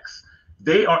contacts.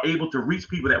 They are able to reach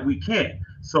people that we can't.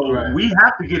 So we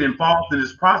have to get involved in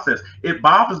this process. It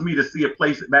bothers me to see a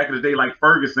place back in the day like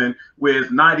Ferguson, where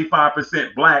it's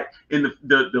 95% black and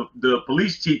the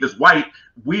police chief is white.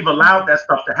 We've allowed that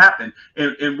stuff to happen.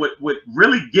 And what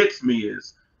really gets me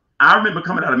is, I remember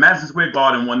coming out of Madison Square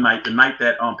Garden one night, the night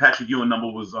that Patrick Ewing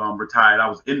number was retired. I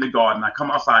was in the garden. I come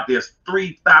outside. There's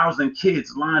 3,000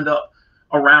 kids lined up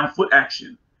around Foot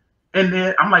Action. And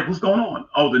then I'm like, what's going on?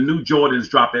 Oh, the new Jordans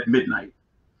drop at midnight.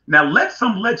 Now let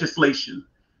some legislation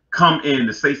come in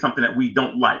to say something that we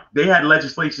don't like. They had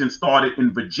legislation started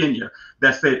in Virginia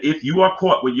that said if you are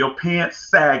caught with your pants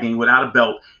sagging without a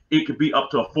belt, it could be up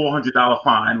to a $400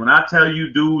 fine. When I tell you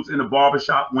dudes in the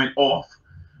barbershop went off,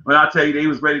 when I tell you they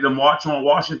was ready to march on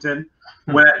Washington,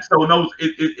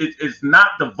 it's not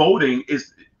the voting,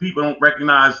 it's people don't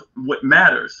recognize what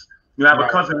matters. You know, I have a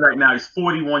cousin right now, he's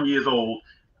 41 years old,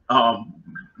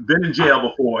 been in jail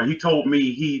before. He told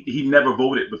me he never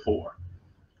voted before.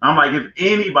 I'm like, if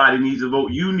anybody needs to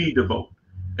vote, you need to vote.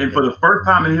 And for the first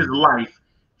time in his life,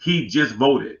 he just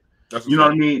voted. You know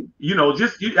what I mean? You know, I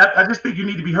just think you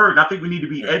need to be heard. And I think we need to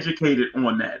be educated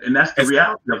on that. And that's the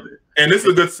reality of it. And this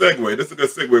is a good segue. This is a good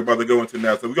segue we're about to go into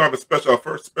now. So we're going to have our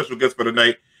first special guest for the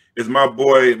night is my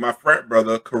boy, my frat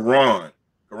brother, Karan.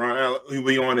 Karan, he'll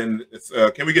be on in,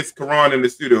 can we get Karan in the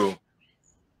studio?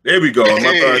 There we go. Hey.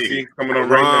 My brother, he's coming on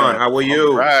right now. How are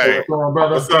you? Right. What's going on,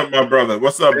 brother? What's up, my brother?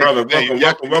 What's up, brother?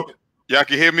 Welcome. Y'all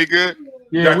can hear me good?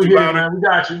 Yeah, we hear you, man. We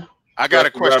got you. I got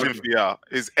a question for y'all.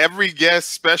 Is every guest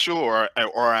special, or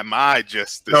am I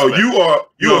just no? Special?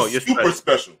 You're super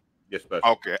special. You're special.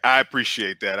 Okay, I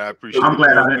appreciate that. I'm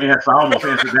glad I didn't answer. I almost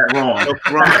answered that wrong.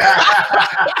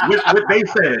 what they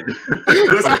said.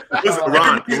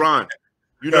 Listen, Ron.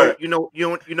 You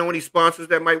know any sponsors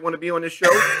that might want to be on this show?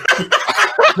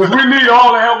 We need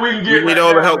all the help we can get. We need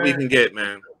all the help we can get,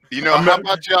 man. You know, how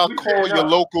about y'all call your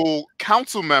local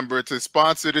council member to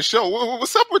sponsor the show?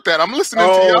 What's up with that? I'm listening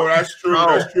to y'all. Oh, that's true.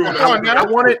 That's true.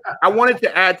 I wanted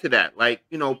to add to that. Like,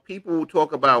 you know, people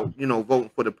talk about, you know,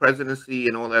 voting for the presidency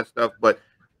and all that stuff, but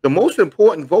the most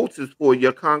important votes is for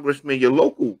your congressmen, your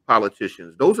local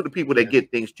politicians. Those are the people that get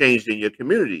things changed in your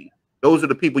community. Those are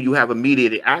the people you have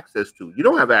immediate access to. You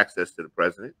don't have access to the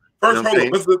president. First, hold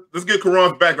on. Let's get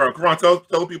Karan's background. Karan, tell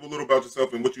people a little about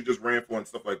yourself and what you just ran for and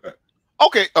stuff like that.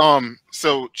 Okay,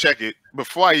 so check it.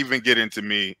 Before I even get into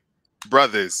me,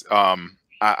 brothers,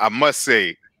 I must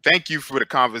say thank you for the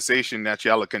conversation that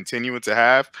y'all are continuing to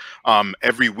have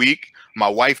every week. My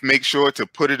wife makes sure to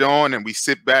put it on and we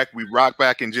sit back, we rock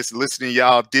back and just listen to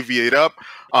y'all divvy it up.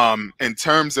 In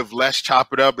terms of let's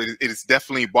chop it up, it is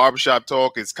definitely barbershop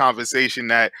talk. It's conversation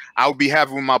that I would be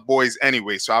having with my boys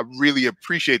anyway. So I really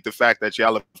appreciate the fact that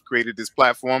y'all have created this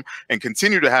platform and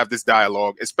continue to have this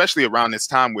dialogue, especially around this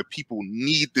time where people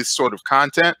need this sort of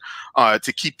content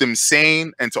to keep them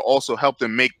sane and to also help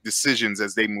them make decisions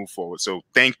as they move forward. So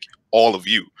thank all of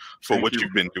you for what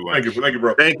you've been doing. Thank you,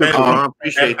 bro. Thank you, Karan.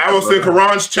 Appreciate I will send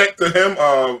Karan's check to him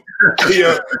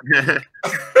via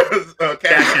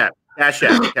Cash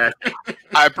App.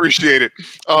 I appreciate it.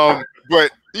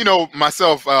 But you know,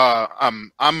 myself,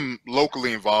 I'm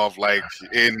locally involved, like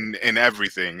in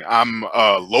everything. I'm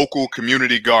a local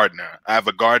community gardener. I have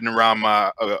a garden around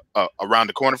my around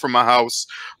the corner from my house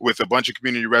with a bunch of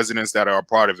community residents that are a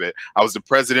part of it. I was the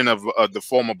president of the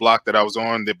former block that I was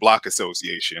on, the block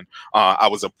association. I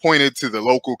was appointed to the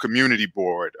local community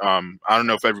board. I don't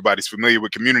know if everybody's familiar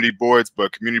with community boards,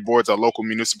 but community boards are local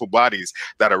municipal bodies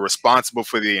that are responsible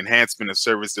for the enhancement of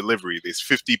service delivery. There's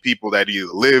 50 people that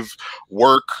either live,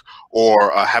 work,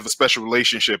 or have a special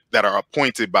relationship that are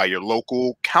appointed by your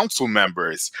local council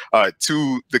members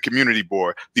to the community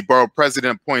board. The borough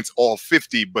president appoints all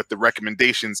 50, but the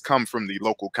recommendations come from the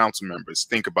local council members.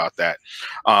 Think about that.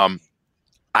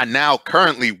 I now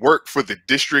currently work for the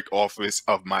district office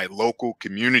of my local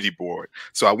community board.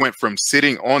 So I went from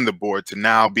sitting on the board to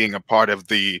now being a part of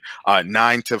the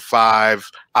 9 to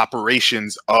 5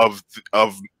 operations of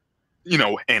you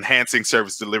know, enhancing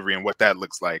service delivery and what that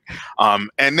looks like.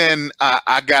 And then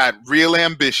I got real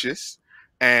ambitious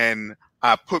and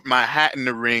I put my hat in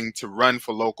the ring to run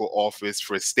for local office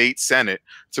for state senate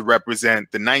to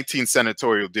represent the 19th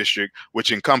senatorial district,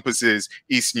 which encompasses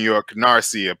East New York,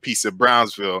 Canarsie, a piece of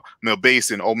Brownsville, Mill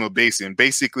Basin, Old Mill Basin,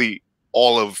 basically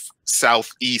all of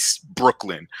Southeast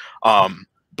Brooklyn,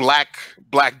 black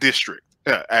district.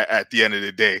 At the end of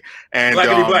the day, and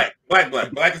black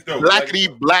is dope. Black,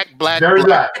 very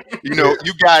black. You know,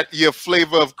 you got your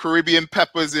flavor of Caribbean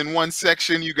peppers in one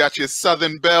section. You got your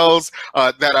Southern belles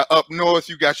that are up north.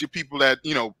 You got your people that,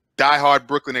 you know, diehard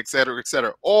Brooklyn, et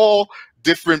cetera, all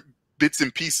different bits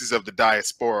and pieces of the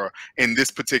diaspora in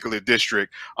this particular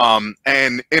district. And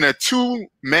in a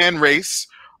 2-man race,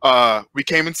 we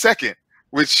came in second,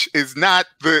 which is not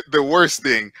the worst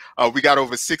thing. We got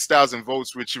over 6,000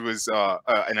 votes, which was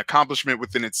an accomplishment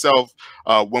within itself.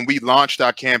 When we launched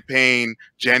our campaign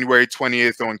January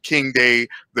 20th on King Day,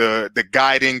 the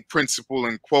guiding principle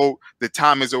and quote, "The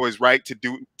time is always right to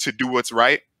do what's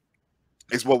right,"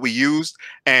 is what we used.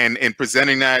 And in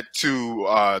presenting that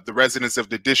to the residents of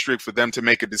the district for them to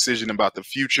make a decision about the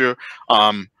future,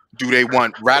 do they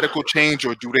want radical change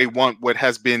or do they want what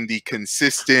has been the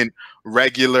consistent,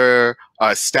 regular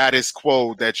status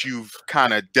quo that you've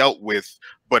kind of dealt with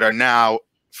but are now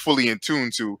fully in tune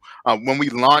to? When we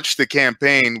launched the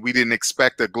campaign, we didn't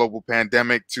expect a global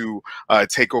pandemic to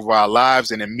take over our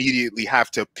lives and immediately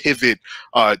have to pivot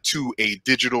to a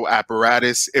digital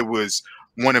apparatus. It was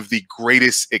one of the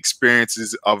greatest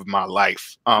experiences of my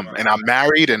life. And I'm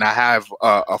married and I have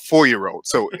a 4-year-old.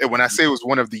 So when I say it was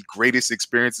one of the greatest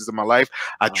experiences of my life,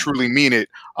 I truly mean it,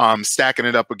 stacking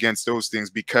it up against those things,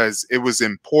 because it was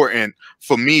important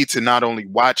for me to not only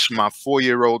watch my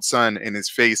 4-year-old son in his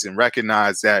face and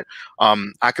recognize that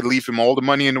I could leave him all the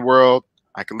money in the world.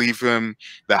 I could leave him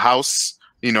the house,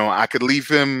 you know, I could leave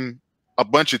him a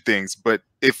bunch of things, but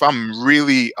if I'm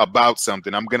really about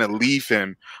something, I'm going to leave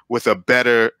him with a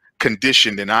better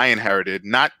condition than I inherited,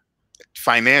 not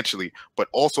financially, but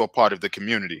also a part of the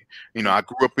community. You know, I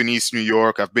grew up in East New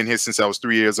York. I've been here since I was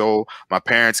 3 years old. My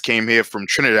parents came here from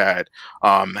Trinidad,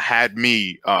 had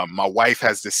me. My wife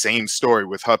has the same story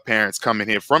with her parents coming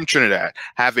here from Trinidad,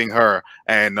 having her,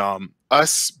 and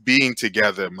us being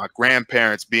together, my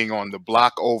grandparents being on the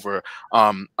block over,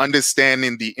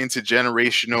 understanding the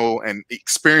intergenerational and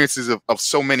experiences of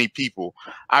so many people.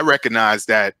 I recognize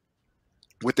that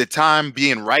with the time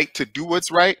being right to do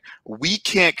what's right, we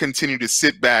can't continue to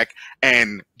sit back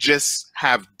and just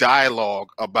have dialogue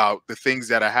about the things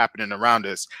that are happening around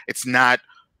us. It's not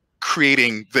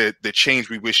creating the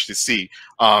change we wish to see.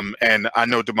 And I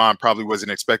know Damon probably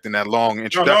wasn't expecting that long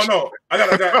introduction. No. I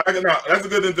got no, that's a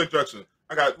good introduction.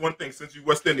 I got one thing. Since you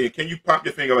West Indian, can you pop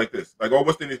your finger like this? Like all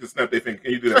West Indians can snap their finger.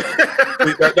 Can you do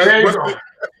that? There you go.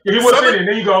 He was Indian.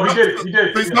 There you go. He did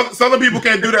it. Yeah. Southern people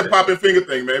can't do that popping finger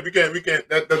thing, man. We can't.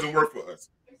 That doesn't work for us.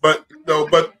 But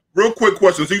real quick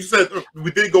question. So you said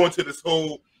we did go into this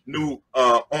whole new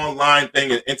online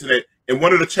thing and internet, and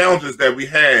one of the challenges that we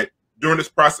had during this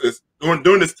process,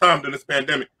 during this time, during this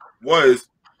pandemic, was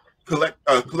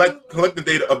collecting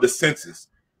data of the census.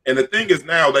 And the thing is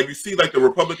now, like you see, like the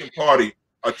Republican Party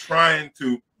are trying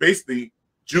to basically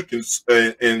juke and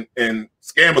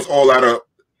scam us all out of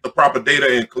the proper data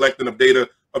and collecting of data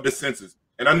of the census.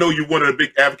 And I know you're one of the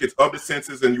big advocates of the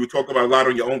census, and you talk about a lot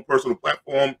on your own personal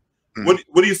platform. Mm-hmm.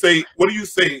 What do you say? What do you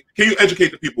say? Can you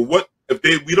educate the people? What if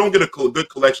we don't get a good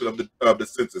collection of the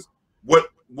census?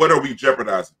 What are we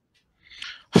jeopardizing?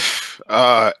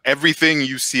 everything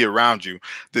you see around you.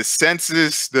 The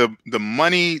census, the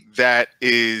money that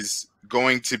is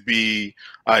going to be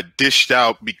dished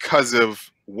out because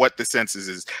of what the census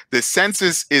is. The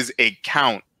census is a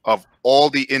count of all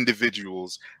the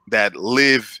individuals that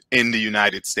live in the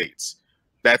United States.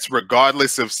 That's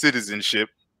regardless of citizenship,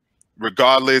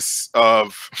 regardless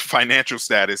of financial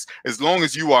status. As long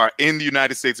as you are in the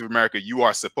United States of America, you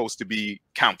are supposed to be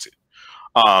counted.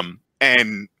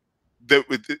 And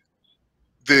the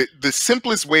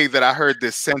simplest way that I heard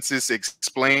this census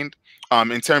explained,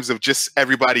 in terms of just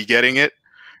everybody getting it,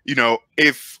 you know,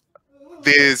 if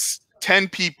there's 10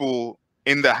 people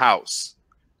in the house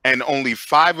and only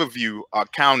 5 of you are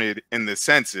counted in the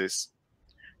census,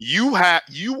 you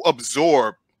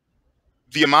absorb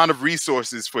the amount of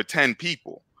resources for 10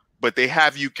 people, but they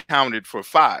have you counted for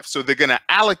 5. So they're going to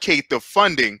allocate the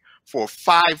funding for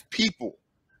 5 people,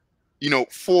 you know,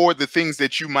 for the things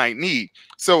that you might need.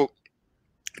 So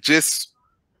just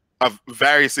of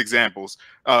various examples,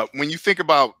 when you think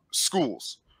about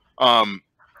schools,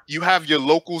 you have your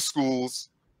local schools.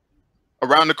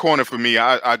 Around the corner for me,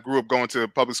 I grew up going to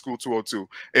public school 202.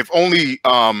 If only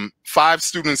 5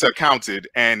 students are counted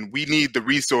and we need the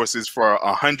resources for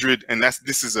 100, and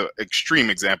this is an extreme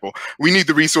example, we need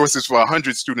the resources for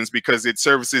 100 students because it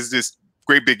services this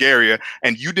great big area,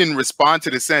 and you didn't respond to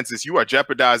the census, you are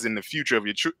jeopardizing the future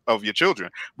of your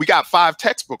children. We got 5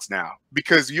 textbooks now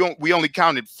because we only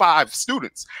counted 5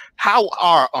 students. How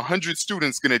are 100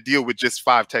 students going to deal with just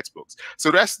 5 textbooks?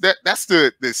 So that's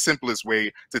the simplest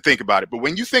way to think about it. But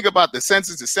when you think about the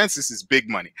census is big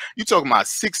money. You're talking about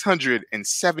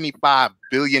 $675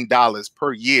 billion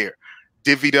per year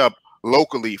divvied up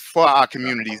locally for our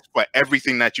communities for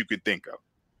everything that you could think of.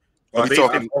 Well,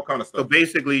 all kind of stuff. So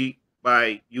basically,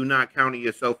 by you not counting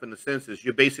yourself in the census,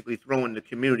 you're basically throwing the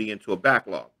community into a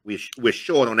backlog. We're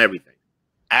short on everything.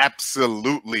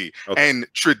 Absolutely. Okay. And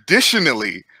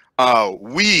traditionally,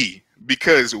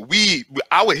 because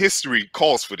our history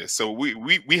calls for this, so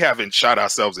we haven't shot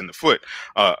ourselves in the foot.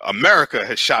 America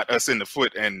has shot us in the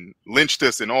foot and lynched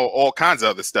us and all kinds of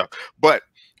other stuff. But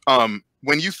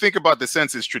when you think about the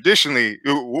census traditionally,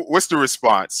 what's the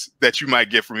response that you might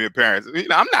get from your parents? You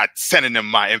know, I'm not sending them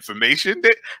my information.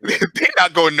 They're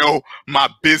not going to know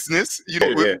my business. You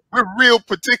know, we're real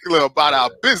particular about our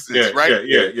business, right?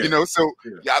 You know, so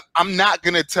I'm not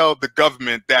going to tell the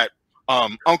government that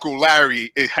Uncle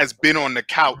Larry has been on the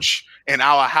couch in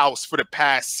our house for the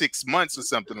past 6 months or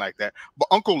something like that. But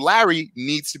Uncle Larry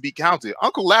needs to be counted.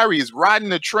 Uncle Larry is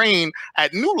riding a train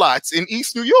at New Lots in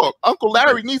East New York. Uncle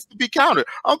Larry needs to be counted.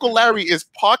 Uncle Larry is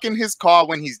parking his car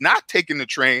when he's not taking the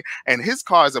train, and his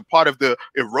car is a part of the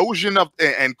erosion of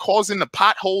and causing the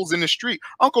potholes in the street.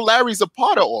 Uncle Larry's a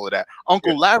part of all of that.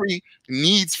 Uncle Larry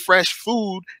needs fresh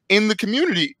food in the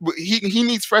community. He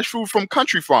needs fresh food from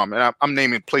Country Farm, and I'm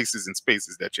naming places and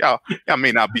spaces that y'all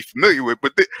may not be familiar with,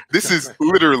 but this is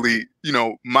literally, you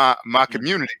know, my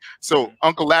community. So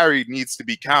Uncle Larry needs to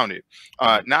be counted.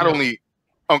 Not only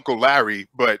Uncle Larry,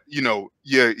 but you know,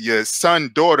 your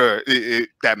son, daughter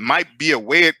that might be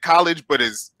away at college but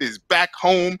is back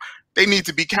home, they need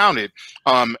to be counted.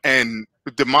 And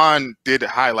Damon did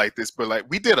highlight this, but like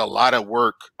we did a lot of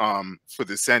work for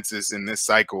the census in this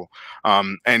cycle,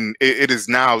 and it is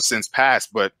now since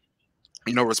passed. But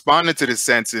you know, responding to the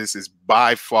census is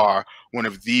by far one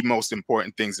of the most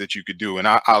important things that you could do. And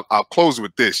I'll close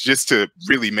with this just to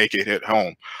really make it hit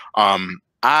home.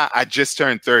 I just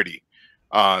turned 30.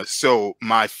 So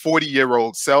my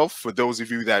 40-year-old self, for those of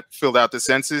you that filled out the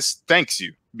census, thanks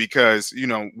you. Because, you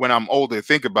know, when I'm older,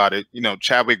 think about it, you know,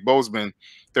 Chadwick Boseman,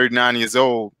 39 years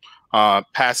old,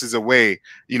 passes away.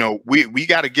 You know, we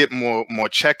got to get more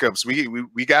checkups.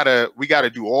 We gotta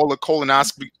do all the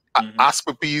colonoscopies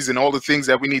and all the things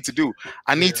that we need to do.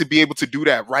 I need to be able to do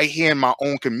that right here in my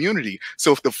own community.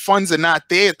 So if the funds are not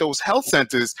there at those health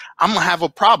centers, I'm gonna have a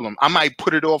problem. I might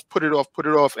put it off,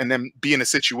 and then be in a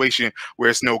situation where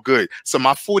it's no good. So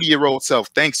my 40-year-old self,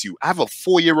 thanks you. I have a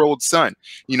 4-year-old son.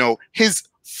 You know, his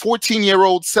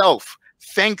 14-year-old self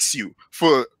thanks you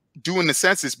for doing the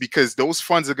census, because those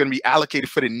funds are going to be allocated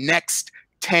for the next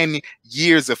 10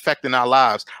 years affecting our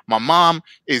lives. My mom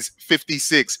is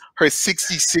 56. Her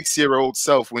 66-year-old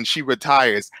self, when she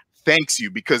retires, thanks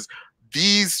you, because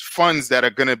these funds that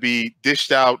are going to be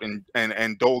dished out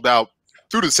and doled out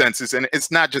through the census, and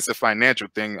it's not just a financial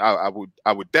thing. I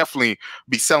would definitely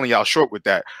be selling y'all short with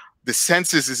that. The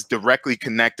census is directly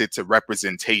connected to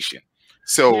representation.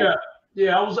 So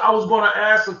Yeah, I was going to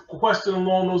ask a question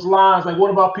along those lines. Like,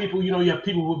 what about people? You know, you have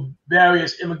people with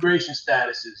various immigration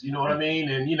statuses. You know what I mean?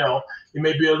 And you know, you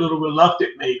may be a little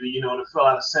reluctant, maybe, you know, to fill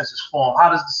out a census form. How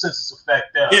does the census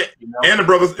affect them? Yeah, you know? And the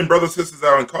brothers and sisters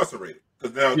are incarcerated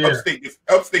because now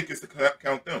upstate gets to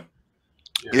count them.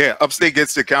 Yeah, upstate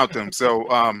gets to count them. So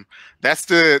that's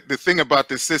the thing about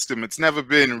this system. It's never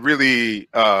been really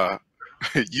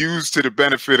used to the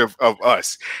benefit of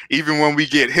us. Even when we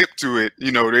get hip to it,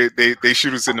 you know, they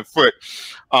shoot us in the foot.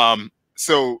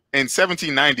 So in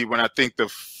 1790, when I think the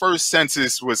first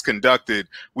census was conducted,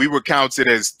 we were counted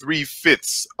as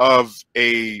 3/5 of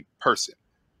a person.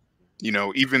 You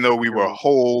know, even though we were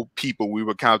whole people, we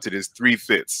were counted as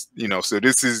 3/5. You know, so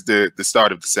this is the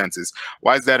start of the census.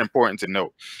 Why is that important to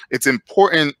note? It's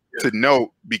important to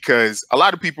note because a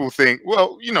lot of people think,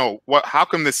 well, you know, what? How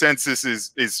come the census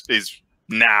is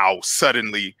now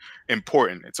suddenly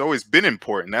important? It's always been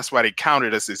important. That's why they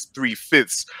counted us as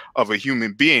 3/5 of a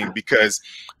human being, because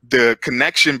the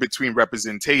connection between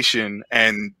representation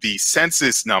and the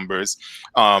census numbers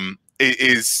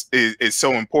is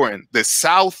so important. The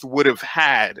South would have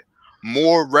had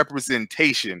more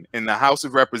representation in the House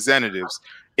of Representatives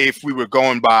if we were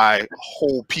going by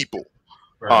whole people.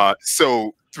 Right.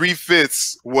 So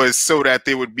 3/5 was so that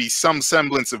there would be some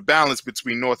semblance of balance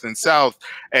between North and South,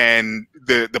 and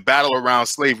the battle around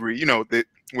slavery. You know,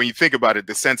 when you think about it,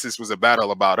 the census was a battle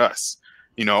about us.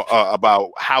 You know,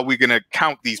 about how we're going to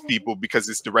count these people because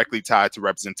it's directly tied to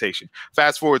representation.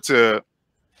 Fast forward to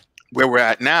where we're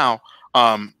at now.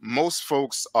 Most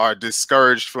folks are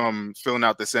discouraged from filling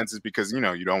out the census because, you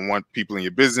know, you don't want people in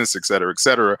your business, et cetera, et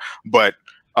cetera. But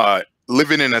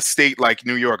living in a state like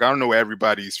New York, I don't know where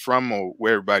everybody's from or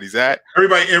where everybody's at.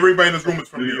 Everybody in this room is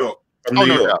from New York. Oh,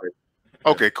 no doubt.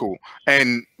 Okay, cool.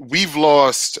 And we've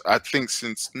lost, I think,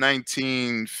 since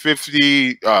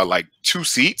 1950, like 2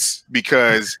 seats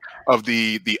because of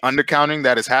the undercounting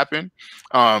that has happened.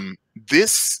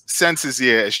 This census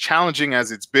year, as challenging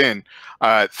as it's been,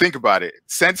 think about it.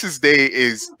 Census Day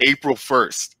is April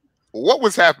 1st. What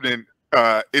was happening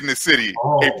in the city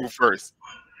April 1st?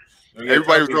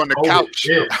 Everybody was on the couch.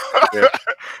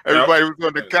 Everybody was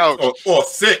on the couch. Or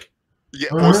sick. Yeah,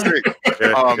 or sick.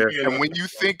 And when you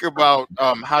think about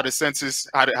how the census,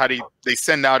 how they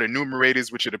send out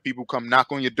enumerators, which are the people come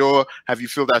knock on your door, have you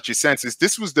filled out your census?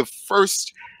 This was the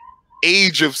first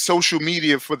age of social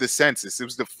media for the census. It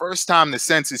was the first time the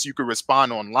census you could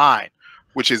respond online,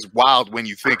 which is wild when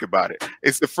you think about it.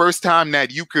 It's the first time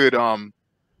that you could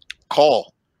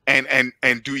call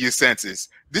and do your census.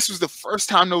 This was the first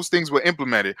time those things were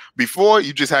implemented. Before,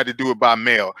 you just had to do it by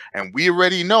mail, and we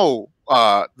already know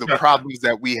the problems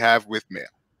that we have with mail.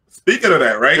 Speaking of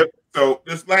that, right? Yep. So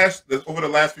over the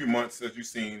last few months, as you've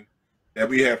seen, that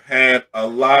we have had a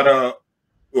lot of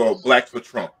blacks for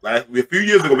Trump. A few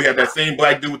years ago, we had that same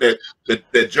black dude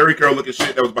that Jerry Curl looking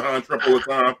shit that was behind Trump all the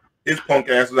time. His punk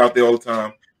ass was out there all the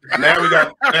time. Now we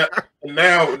got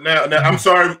now. I'm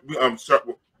sorry.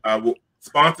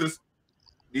 Sponsors.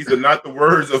 These are not the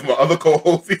words of my other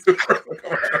co-hosts.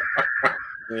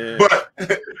 But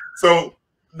so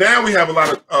now we have a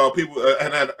lot of people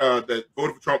that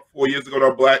voted for Trump 4 years ago that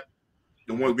are black.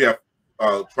 The ones we have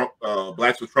Trump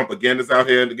blacks with Trump again is out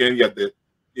here, and again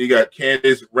you got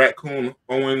Candace Raccoon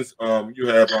Owens. You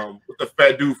have what's the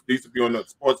fat dude who used to be on the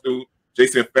sports dude,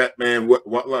 Jason Fatman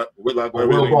Whitlock. Whitlock.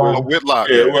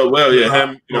 Yeah,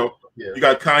 him. You know, you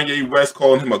got Kanye West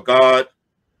calling him a god.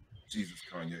 Jesus,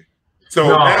 Kanye. So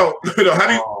now,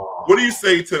 what do you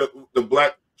say to the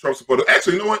black Trump supporters?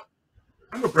 Actually, you know what?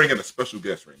 I'm gonna bring in a special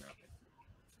guest right now.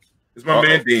 It's my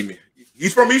man Damien.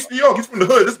 He's from East New York. He's from the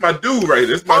hood. This is my dude right here.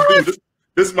 This is my dude.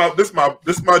 This is my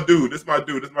dude. This is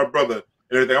my brother and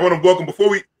everything. I want to welcome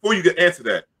before you get answer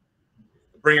that.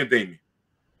 Bring in Damien.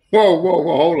 Whoa,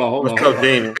 hold on. What's up,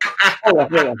 Damien?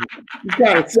 Hold on. You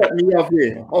gotta set me up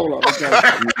here. Hold on.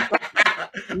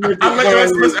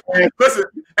 Listen,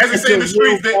 as they say in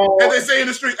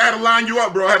the streets, I had to line you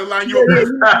up, bro. I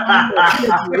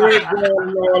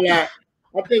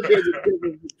think there's a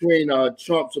difference between a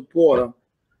Trump supporter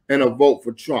and a vote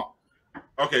for Trump.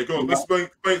 Okay, go. Let's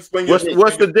explain. What's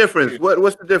the difference?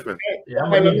 What's the difference?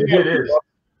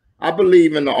 I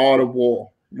believe in the art of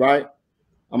war, right?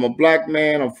 I'm a black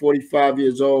man. I'm 45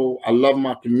 years old. I love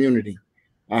my community.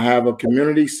 I have a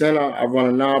community center. I run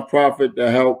a nonprofit to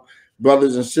help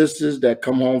brothers and sisters that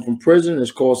come home from prison.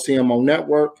 It's called CMO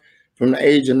Network. From the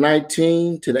age of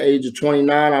 19 to the age of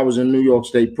 29, I was in New York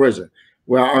State Prison,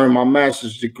 where I earned my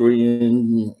master's degree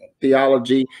in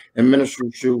theology and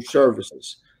ministerial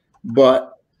services.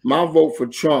 But my vote for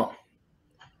Trump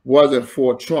wasn't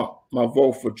for Trump. My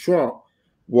vote for Trump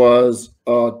was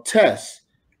a test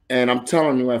And I'm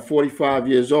telling you, at 45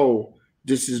 years old,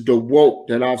 this is the woke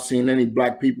that I've seen any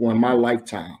black people in my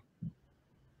lifetime.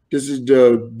 This is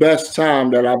the best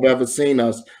time that I've ever seen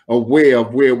us aware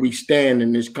of where we stand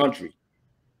in this country.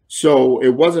 So it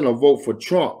wasn't a vote for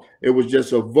Trump. It was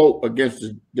just a vote against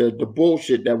the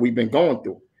bullshit that we've been going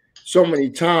through. So many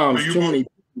times, too many.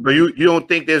 But you don't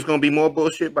think there's going to be more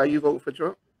bullshit by you voting for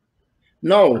Trump?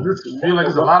 No. I feel like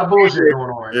there's a lot of bullshit going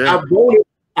on right now.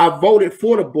 I voted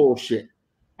for the bullshit.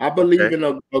 I believe in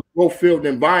a growth-filled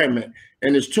environment,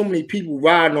 and there's too many people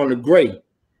riding on the gray.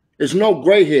 There's no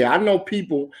gray here. I know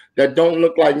people that don't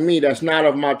look like me, that's not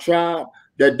of my tribe,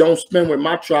 that don't spend with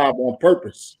my tribe on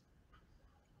purpose.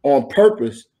 On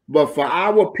purpose. But for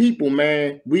our people,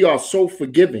 man, we are so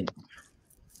forgiving.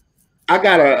 I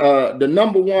got the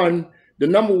number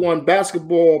one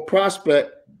basketball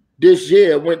prospect this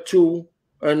year went to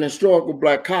an historical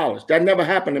black college. That never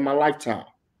happened in my lifetime.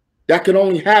 That could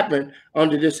only happen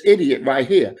under this idiot right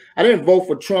here. I didn't vote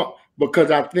for Trump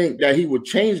because I think that he would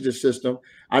change the system.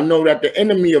 I know that the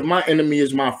enemy of my enemy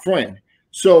is my friend.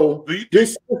 So do you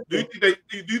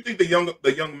think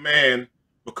the young man,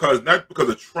 not because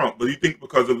of Trump, but do you think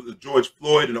because of the George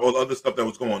Floyd and all the other stuff that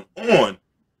was going on,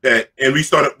 and we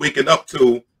started waking up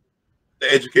to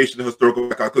the education of historical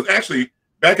black college? Because actually,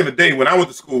 back in the day when I went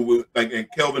to school, and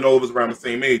Kelvin O was around the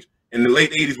same age, in the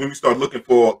late 80s when we started looking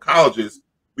for colleges,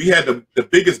 we had the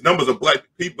biggest numbers of black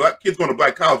kids going to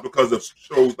black college because of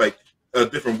shows like A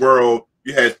Different World.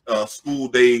 You had School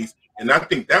Days, and I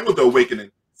think that was the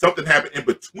awakening. Something happened in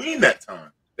between that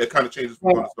time that kind of changes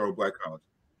from going to start black college.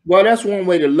 Well, that's one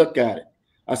way to look at it.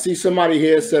 I see somebody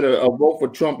here said a vote for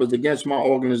Trump is against my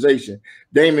organization.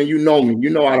 Damon, you know me. You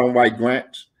know I don't write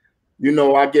grants. You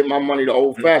know I get my money the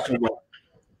old-fashioned way.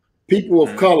 People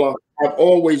of color have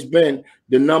always been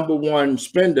the #1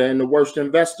 spender and the worst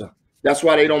investor. That's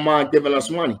why they don't mind giving us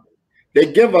money.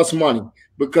 They give us money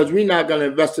because we're not going to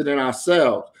invest it in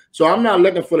ourselves. So I'm not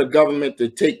looking for the government to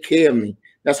take care of me.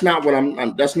 That's not what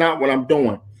I'm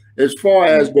doing. As far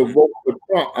as the vote for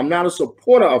Trump, I'm not a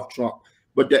supporter of Trump,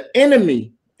 but the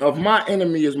enemy of my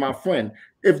enemy is my friend.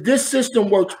 If this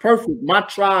system works perfect, my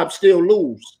tribe still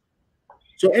lose.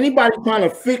 So anybody trying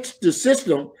to fix the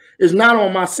system is not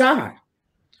on my side.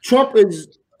 Trump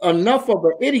is enough of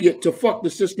an idiot to fuck the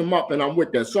system up, and I'm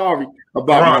with that. Sorry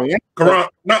about Karan.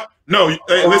 No.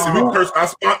 Hey, listen, we curse.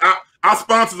 Our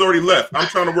sponsors already left. I'm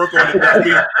trying to work on it next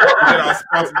week to get our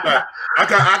sponsors back. I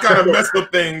kind of messed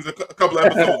up things a couple of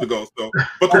episodes ago. So,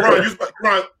 but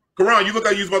Karan, you look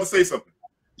like you was about to say something.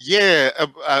 Yeah,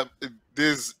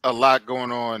 there's a lot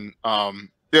going on.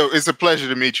 It's a pleasure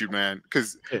to meet you, man.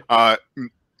 Because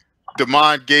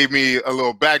Damon gave me a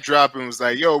little backdrop and was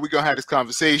like, "Yo, we're gonna have this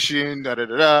conversation." Da da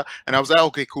da da. And I was like,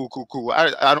 "Okay, cool.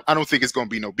 I don't think it's gonna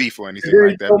be no beef or anything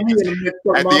like that."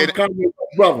 At the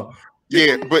end,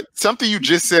 yeah, but something you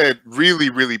just said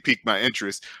really piqued my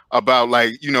interest about,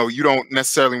 like, you don't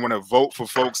necessarily want to vote for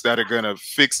folks that are going to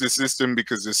fix the system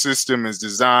because the system is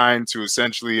designed to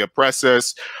essentially oppress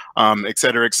us, et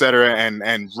cetera,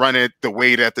 and run it the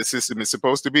way that the system is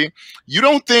supposed to be. You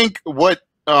don't think what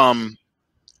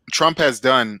Trump has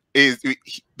done is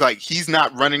like he's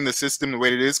not running the system the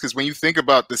way it is? Because when you think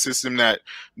about the system that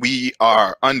we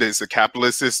are under, it's a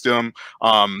capitalist system.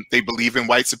 They believe in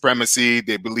white supremacy.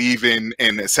 They believe in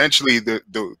essentially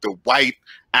the white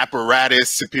apparatus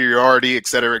superiority, et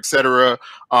cetera, et cetera.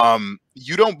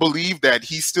 You don't believe that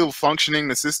he's still functioning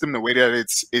the system the way that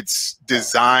it's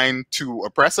designed to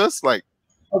oppress us? Like,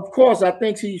 of course, I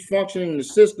think he's functioning the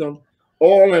system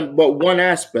all in but one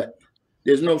aspect.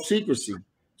 There's no secrecy.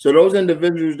 So those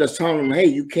individuals that's telling him, hey,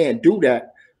 you can't do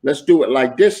that, let's do it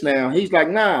like this now. He's like,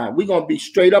 nah, we're going to be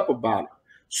straight up about it.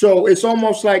 So it's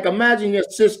almost like, imagine your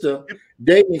sister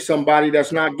dating somebody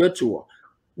that's not good to her.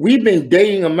 We've been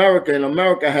dating America, and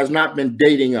America has not been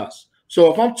dating us.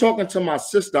 So if I'm talking to my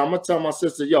sister, I'm going to tell my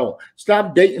sister, yo,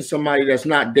 stop dating somebody that's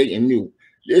not dating you.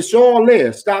 It's all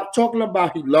there. Stop talking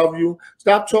about he love you.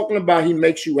 Stop talking about he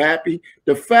makes you happy.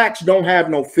 The facts don't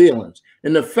have no feelings.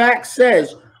 And the fact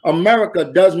says, America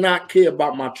does not care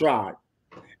about my tribe.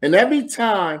 And every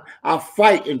time I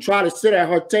fight and try to sit at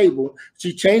her table,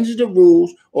 she changes the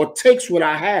rules or takes what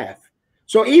I have.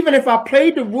 So even if I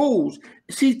played the rules,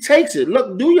 she takes it.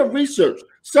 Look, do your research.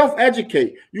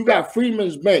 Self-educate. You got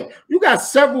Freedmen's Bank. You got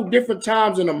several different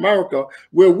times in America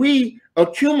where we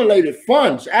accumulated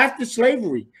funds after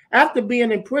slavery, after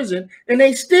being in prison, and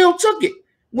they still took it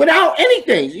without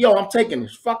anything. Yo, I'm taking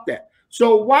this. Fuck that.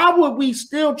 So why would we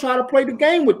still try to play the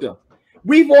game with them?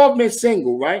 We've all been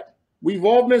single, right? We've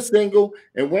all been single,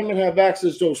 and women have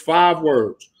access to those 5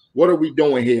 words. What are we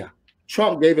doing here?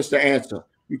 Trump gave us the answer.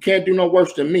 You can't do no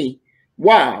worse than me.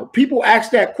 Why? People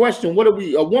ask that question. What are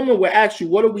we? A woman will ask you,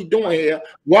 "What are we doing here?"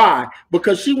 Why?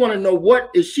 Because she want to know what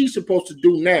is she supposed to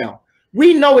do now.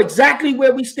 We know exactly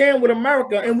where we stand with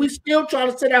America, and we still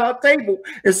trying to sit at her table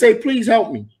and say, "Please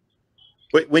help me."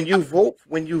 But when you vote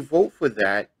for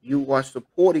that, you are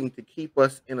supporting to keep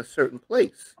us in a certain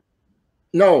place.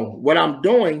 No, what I'm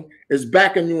doing is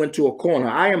backing you into a corner.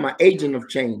 I am an agent of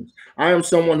change. I am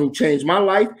someone who changed my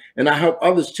life, and I help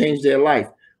others change their life.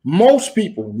 Most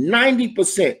people,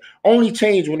 90%, only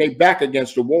change when they back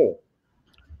against the wall.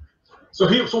 So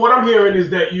what I'm hearing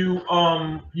is that you're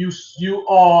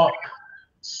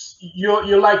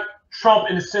like Trump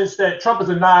in the sense that Trump is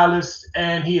a nihilist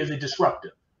and he is a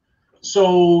disruptor.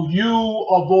 So you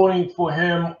are voting for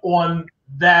him on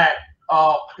that,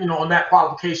 on that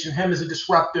qualification, him as a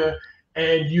disruptor,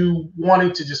 and you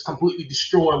wanting to just completely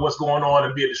destroy what's going on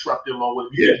and be a disruptor along with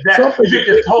it. You think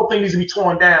this whole thing needs to be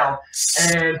torn down,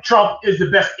 and Trump is the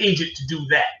best agent to do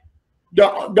that.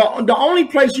 The only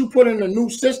place you put in a new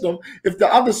system if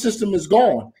the other system is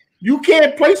gone. You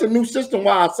can't place a new system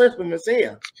while our system is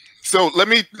here. So let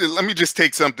me just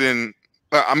take something.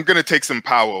 I'm going to take some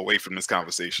power away from this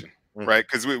conversation, right?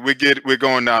 Because we're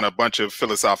going down a bunch of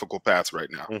philosophical paths right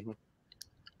now.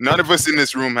 None of us in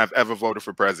this room have ever voted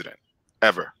for president,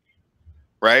 ever,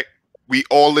 right? We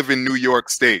all live in New York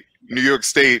State. New York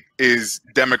State is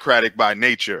democratic by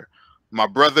nature. My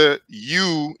brother,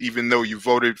 you, even though you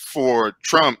voted for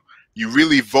Trump, you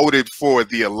really voted for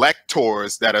the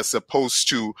electors that are supposed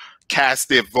to cast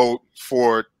their vote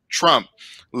for Trump.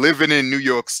 Living in New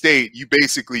York State, you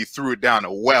basically threw it down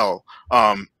a well.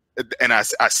 And I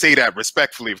say that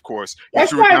respectfully, of course. You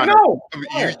threw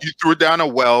it down a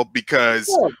well because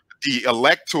the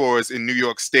electors in New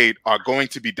York State are going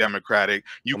to be Democratic.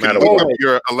 You can look up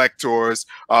your electors.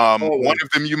 One of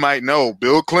them you might know,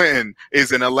 Bill Clinton,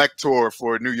 is an elector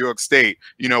for New York State,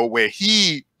 where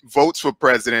he votes for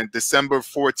president. December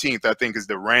 14th, I think, is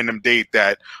the random date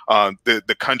that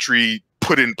the country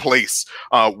put in place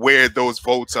where those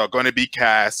votes are going to be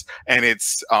cast. And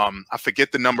it's, I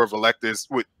forget the number of electors,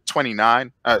 with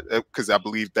 29, because I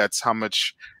believe that's how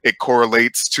much it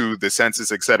correlates to the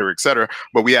census, et cetera, et cetera.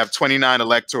 But we have 29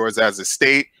 electors as a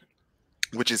state,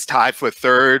 which is tied for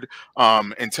third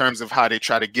in terms of how they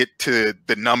try to get to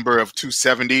the number of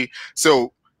 270.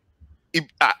 So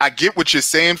I get what you're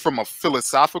saying from a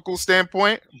philosophical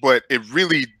standpoint, but it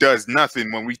really does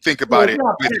nothing when we think about it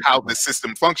with how the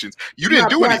system functions. You didn't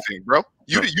do anything, bro.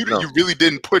 You really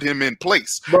didn't put him in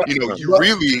place. You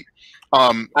really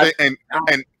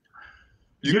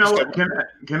you know what?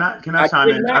 Can I chime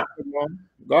in?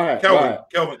 Go ahead, Kelvin.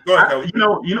 Go ahead.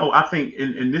 I think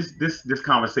in this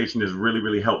conversation has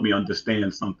really helped me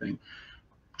understand something.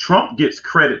 Trump gets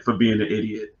credit for being an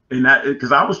idiot. And that,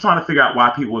 because I was trying to figure out why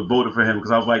people would vote for him,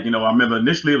 because I was like, I remember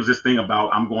initially it was this thing about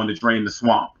I'm going to drain the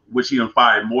swamp, which he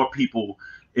fired more people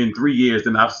in 3 years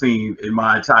than I've seen in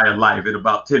my entire life in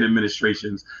about 10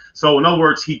 administrations. So in other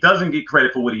words, he doesn't get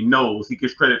credit for what he knows. He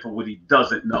gets credit for what he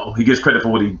doesn't know. He gets credit for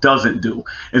what he doesn't do.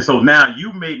 And so now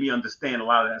you made me understand a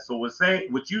lot of that. So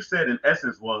what you said in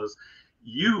essence was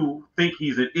you think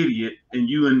he's an idiot, and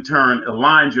you in turn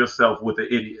aligned yourself with the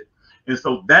idiot. And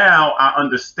so now I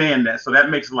understand that. So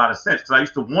that makes a lot of sense. Because I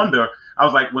used to wonder, I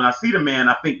was like, when I see the man,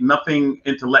 I think nothing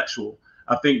intellectual.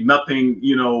 I think nothing,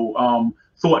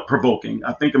 thought provoking.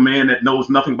 I think a man that knows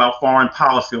nothing about foreign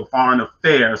policy or foreign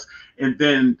affairs. And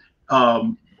then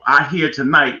I hear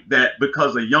tonight that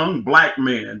because a young black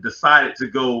man decided to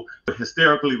go to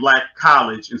hysterically black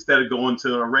college instead of going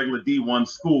to a regular D1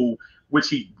 school, which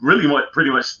he really pretty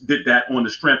much did that on the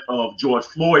strength of George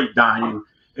Floyd dying,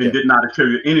 and did not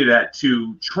attribute any of that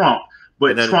to Trump,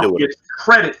 but Trump gets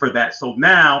credit for that. So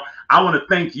now I want to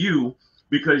thank you,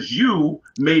 because you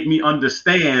made me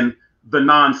understand the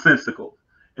nonsensical.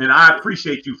 And I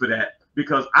appreciate you for that,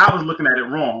 because I was looking at it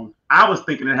wrong. I was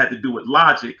thinking it had to do with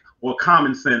logic or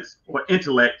common sense or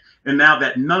intellect. And now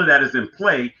that none of that is in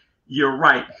play, you're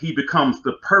right. He becomes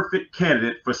the perfect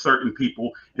candidate for certain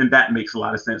people. And that makes a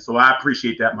lot of sense. So I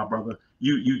appreciate that, my brother.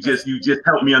 You just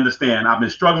helped me understand. I've been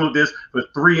struggling with this for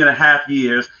 3.5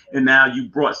 years, and now you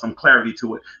brought some clarity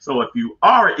to it. So if you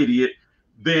are an idiot,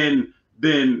 then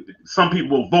some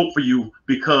people will vote for you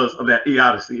because of that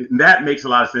idiocy. And that makes a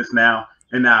lot of sense now,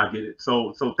 and now I get it.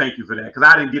 So thank you for that, because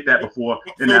I didn't get that before,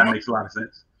 and that makes a lot of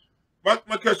sense.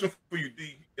 My question for you,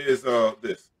 D, is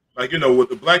this. With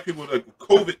the black people, like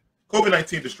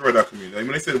COVID-19 destroyed our community.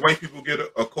 When they said white people get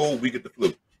a cold, we get the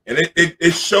flu. And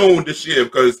it's shown this year,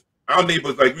 because our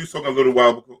neighbors, like we were talking a little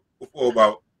while before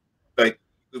about, like,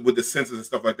 with the census and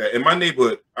stuff like that. In my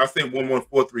neighborhood, I say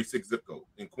 11436 zip code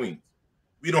in Queens.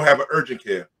 We don't have an urgent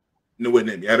care nowhere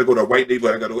near me. I had to go to a white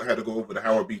neighborhood. I had to go over to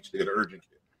Howard Beach to get an urgent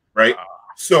care, right?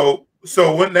 So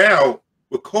what now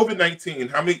with COVID-19?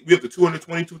 How many? We have the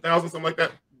 222,000, something like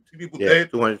that. People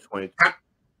dead. 220.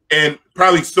 And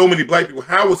probably so many black people.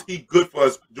 How was he good for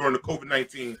us during the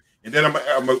COVID-19? And then I'm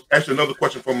gonna ask you another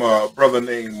question from a brother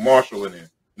named Marshall in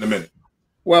a minute.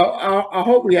 Well, I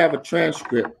hope we have a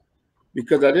transcript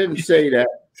because I didn't say that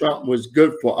Trump was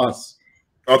good for us.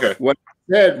 Okay. What I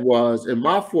said was, in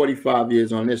my 45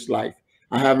 years on this life,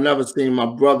 I have never seen my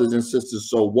brothers and sisters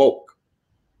so woke.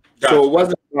 Gotcha. So it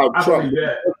wasn't about Trump.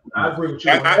 I agree with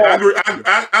you. I agree.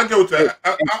 I go to that.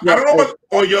 I don't know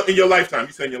about in your lifetime.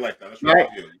 You said in your lifetime. That's right.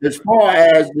 As far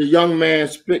as the young man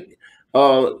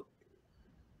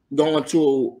going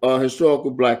to a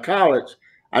historical black college,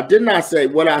 I did not say.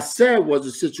 What I said was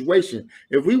a situation.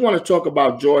 If we want to talk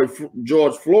about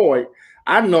George Floyd,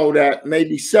 I know that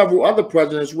maybe several other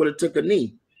presidents would have took a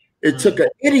knee. It took an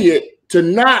idiot to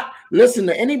not listen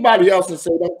to anybody else and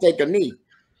say, don't take a knee.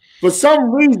 For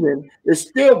some reason, there's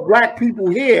still black people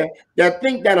here that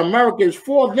think that America is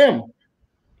for them.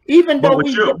 Even though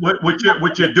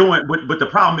what you're doing, but the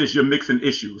problem is you're mixing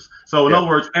issues. So in other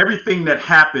words, everything that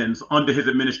happens under his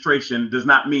administration does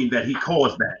not mean that he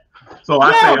caused that. So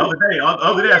I say other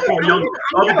day I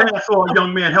saw a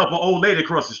young man help an old lady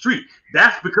across the street.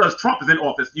 That's because Trump is in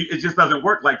office. It just doesn't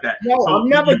work like that. No, so I'm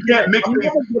never giving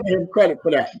him credit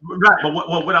for that. Right, but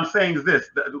what I'm saying is this.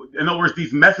 In other words,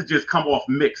 these messages come off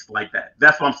mixed like that.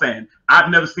 That's what I'm saying. I've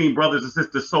never seen brothers and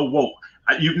sisters so woke.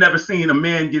 You've never seen a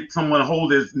man get someone to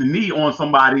hold his knee on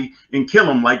somebody and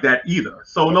kill him like that either.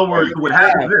 So in other words, what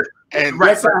happens is this. And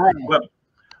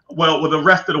well, the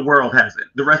rest of the world has it.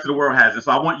 The rest of the world has it.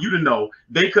 So I want you to know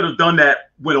they could have done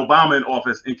that with Obama in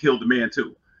office and killed the man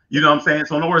too. You know what I'm saying?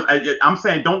 So in other words, I'm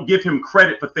saying don't give him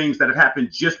credit for things that have happened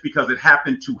just because it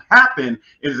happened to happen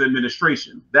in his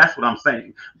administration. That's what I'm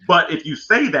saying. But if you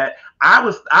say that, in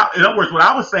other words, what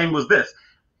I was saying was this.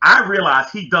 I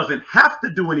realize he doesn't have to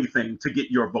do anything to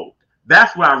get your vote.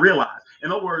 That's what I realized.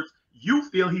 In other words, you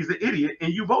feel he's an idiot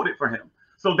and you voted for him.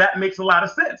 So that makes a lot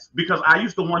of sense because I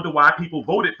used to wonder why people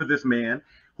voted for this man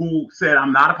who said,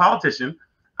 I'm not a politician.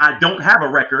 I don't have a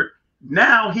record.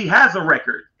 Now he has a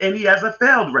record and he has a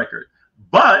failed record.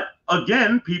 But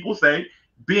again, people say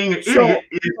being an idiot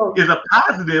is a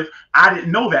positive. I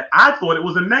didn't know that. I thought it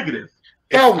was a negative.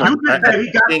 You just said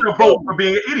he got to vote for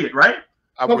being an idiot, right?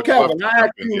 So Kelvin, I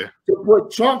asked you to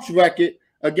put Trump's record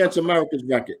against America's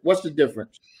record. What's the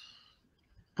difference?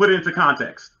 Put it into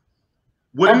context.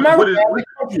 What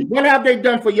have they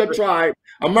done for your tribe,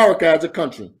 America as a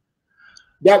country?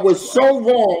 That was so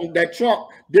wrong that Trump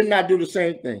did not do the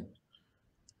same thing.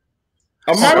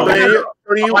 America.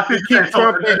 In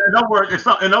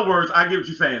other words, I get what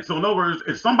you're saying. So in other words,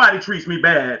 if somebody treats me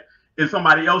bad and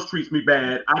somebody else treats me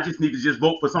bad, I just need to just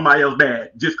vote for somebody else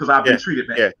bad just because I've been treated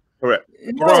bad. Yeah. Correct.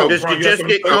 No, just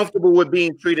get comfortable with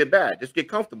being treated bad. Just get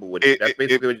comfortable with it. That's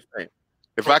basically what you're saying.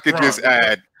 If I could just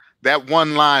add, that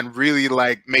one line really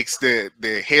like makes the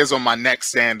hairs on my neck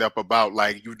stand up about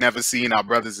like you've never seen our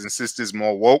brothers and sisters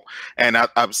more woke. And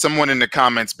someone in the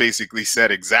comments basically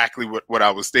said exactly what I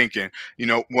was thinking. You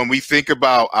know, when we think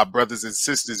about our brothers and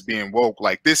sisters being woke,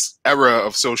 like this era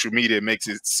of social media makes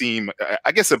it seem,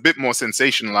 I guess, a bit more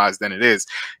sensationalized than it is.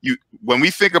 When we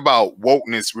think about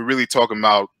wokeness, we're really talking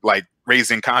about like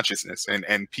raising consciousness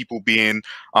and people being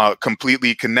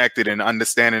completely connected and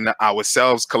understanding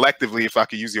ourselves collectively, if I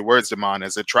could use your words, Damon,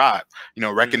 as a tribe, you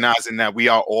know, recognizing that we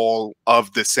are all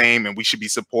of the same and we should be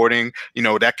supporting, you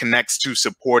know, that connects to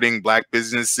supporting Black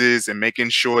businesses and making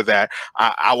sure that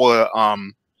our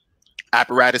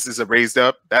apparatuses are raised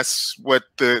up. That's what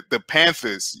the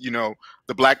Panthers, you know,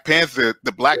 the Black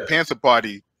Panther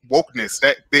Party wokeness,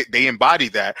 that they embody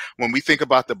that. When we think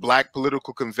about the Black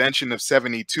Political Convention of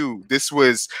 '72, this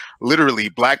was literally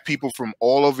Black people from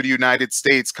all over the United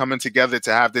States coming together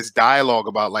to have this dialogue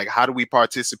about like, how do we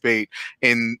participate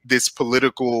in this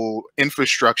political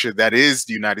infrastructure that is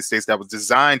the United States that was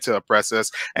designed to oppress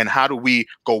us, and how do we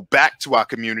go back to our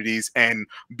communities and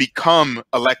become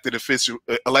elected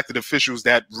officials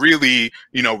that really,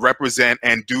 you know, represent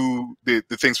and do the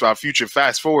things for our future.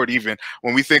 Fast forward, even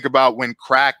when we think about when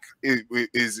crack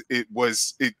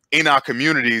was in our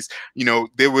communities, you know,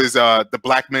 there was the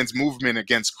Black men's movement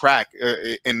against crack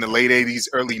in the late 80s,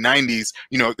 early 90s,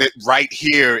 you know, that right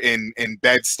here in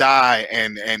Bed-Stuy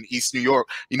and East New York,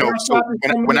 you know. So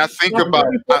when I think about,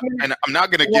 and I'm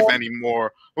not going to give any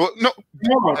more. Well, no,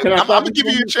 I'm going to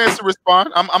give you a chance to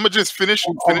respond. I'm going to just finish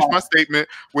my statement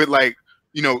with like,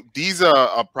 you know, these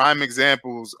are prime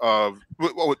examples of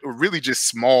really just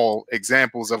small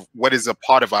examples of what is a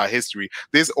part of our history.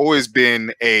 There's always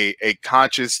been a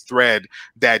conscious thread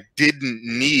that didn't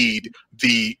need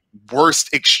the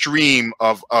worst extreme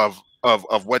of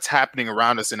what's happening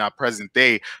around us in our present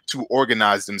day to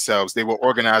organize themselves. They were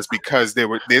organized because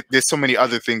there's so many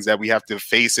other things that we have to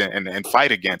face and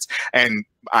fight against. And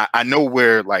I know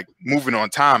we're like moving on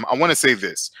time. I want to say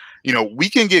this. You know, we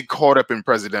can get caught up in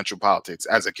presidential politics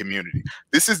as a community.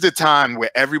 This is the time where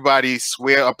everybody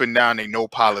swear up and down they know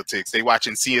politics. They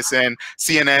watching CNN,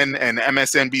 and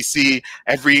MSNBC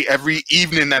every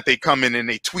evening that they come in, and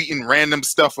they tweeting random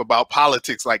stuff about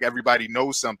politics like everybody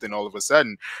knows something all of a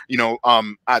sudden. You know,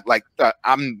 I'm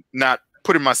not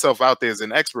putting myself out there as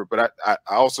an expert, but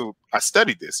I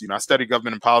studied this. You know, I studied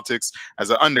government and politics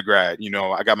as an undergrad. You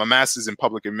know, I got my master's in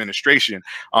public administration.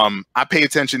 I pay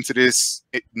attention to this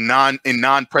in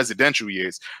non-presidential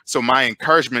years. So my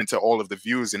encouragement to all of the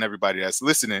viewers and everybody that's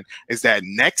listening is that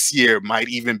next year might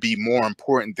even be more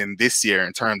important than this year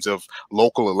in terms of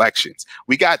local elections.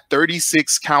 We got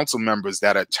 36 council members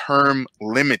that are term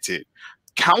limited.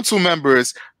 Council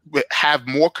members have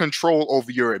more control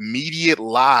over your immediate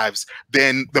lives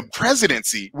than the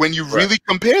presidency when you really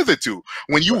compare the two.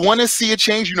 When you want to see a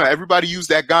change, you know, everybody use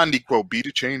that Gandhi quote, be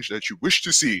the change that you wish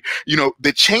to see. You know,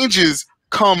 the changes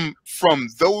come from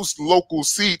those local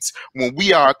seats when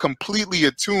we are completely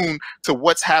attuned to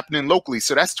what's happening locally.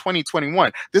 So that's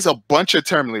 2021. There's a bunch of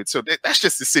term limits. So that's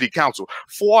just the city council.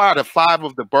 4 out of 5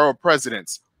 of the borough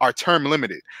presidents are term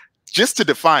limited. Just to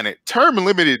define it, term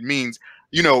limited means,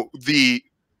 you know,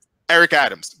 Eric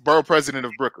Adams, borough president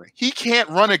of Brooklyn, he can't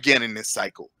run again in this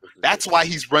cycle. That's why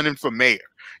he's running for mayor.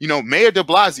 You know, Mayor de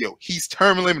Blasio, he's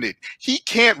term limited. He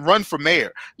can't run for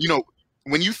mayor. You know,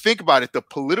 when you think about it, the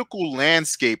political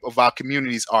landscape of our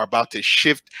communities are about to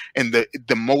shift in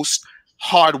the most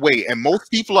hard way. And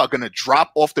most people are going to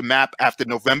drop off the map after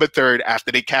November 3rd,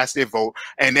 after they cast their vote,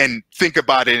 and then think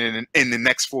about it in the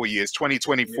next 4 years,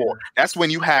 2024. Yeah. That's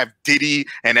when you have Diddy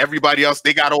and everybody else.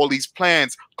 They got all these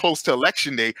plans close to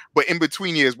election day, but in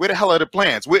between years, where the hell are the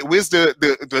plans? Where's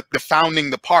the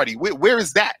founding the party? Where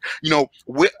is that? You know,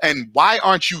 and why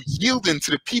aren't you yielding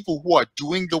to the people who are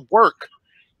doing the work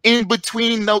in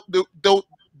between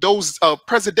those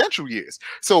presidential years?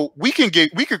 So we could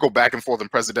go back and forth in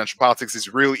presidential politics.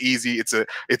 It's real easy.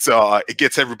 It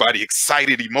gets everybody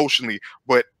excited emotionally,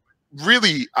 but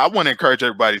really I want to encourage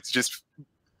everybody to just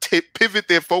pivot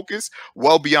their focus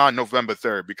well beyond November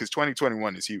 3rd, because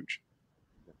 2021 is huge.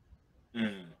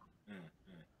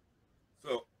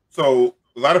 So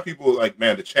a lot of people like,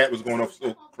 man, the chat was going off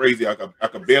so crazy. I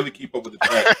could barely keep up with the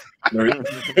chat.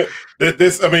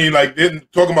 I mean, like,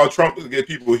 talking about Trump to get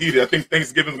people heated. I think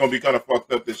Thanksgiving's gonna be kind of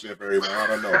fucked up this year for everyone. I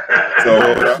don't know.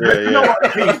 So you know what?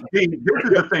 This is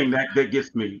the thing that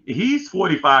gets me. He's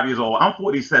 45 years old. I'm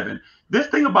 47. This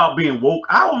thing about being woke,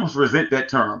 I almost resent that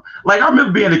term. Like, I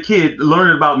remember being a kid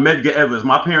learning about Medgar Evers,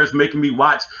 my parents making me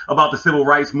watch about the Civil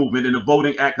Rights Movement and the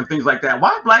Voting Act and things like that.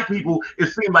 Why black people, it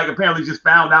seemed like apparently just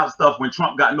found out stuff when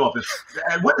Trump got in office.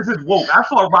 What is this woke? I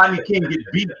saw Rodney King get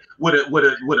beat with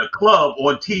a club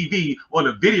on TV on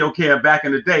a video cam back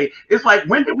in the day. It's like,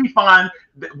 when did we find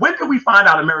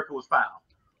out America was foul?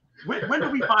 When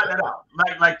did we find that out?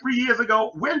 Like 3 years ago?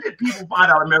 When did people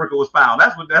find out America was foul?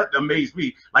 That amazed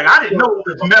me. Like, I didn't know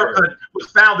America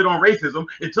was founded on racism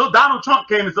until Donald Trump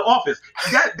came into office.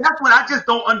 That's what I just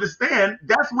don't understand.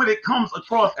 That's what it comes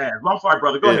across as. I'm sorry,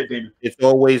 brother. Go ahead, Damien. It's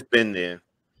always been there.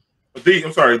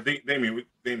 I'm sorry, Damien. What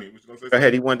you gonna say? Go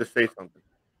ahead. He wanted to say something.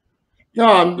 No,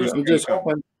 I'm just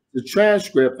hoping the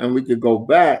transcript and we could go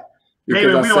back.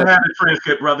 David, we don't have the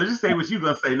transcript, brother. Just say what you're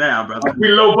gonna say now, brother. We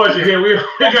low budget here. We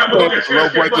got low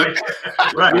budget.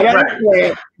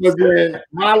 Right. Was in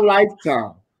my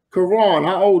lifetime. Karan,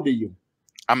 how old are you?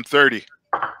 I'm 30.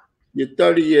 You're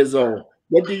 30 years old.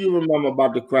 What do you remember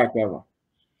about the crack era?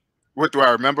 What do I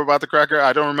remember about the crack era?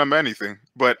 I don't remember anything,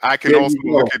 but I can also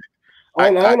look at.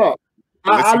 Hold on.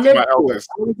 I lived my elders.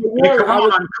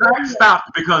 Crack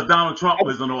stopped because Donald Trump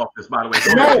was in office, by the way.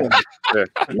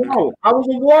 No, I was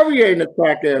a warrior in the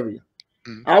crack area.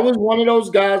 I was one of those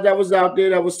guys that was out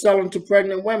there that was selling to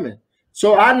pregnant women.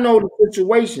 So I know the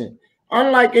situation.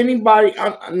 Unlike anybody,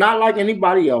 not like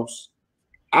anybody else,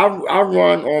 I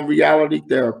run on reality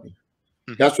therapy.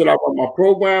 That's what I run my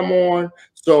program on.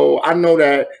 So I know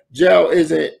that jail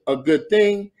isn't a good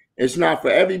thing. It's not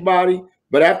for everybody.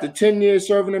 But after 10 years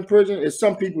serving in prison, it's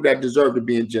some people that deserve to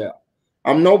be in jail.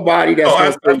 I'm nobody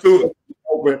that's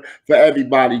open for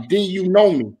everybody. D, you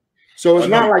know me. So it's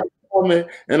not like I'm coming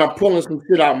and I'm pulling some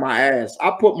shit out my ass.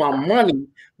 I put my money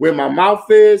Where my mouth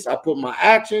is, I put my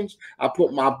actions, I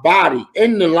put my body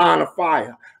in the line of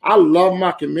fire. I love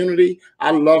my community.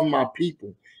 I love my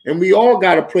people. And we all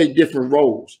got to play different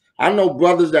roles. I know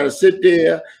brothers that'll sit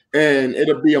there and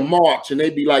it'll be a march and they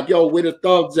be like, yo, where the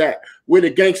thugs at? Where the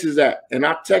gangsters at? And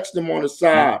I text them on the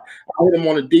side. I hit them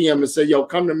on the DM and say, yo,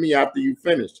 come to me after you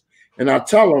finish. And I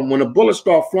tell them, when the bullets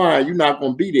start flying, you're not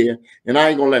going to be there, and I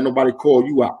ain't going to let nobody call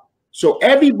you out. So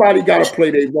everybody got to play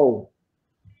their role.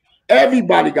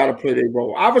 Everybody got to play their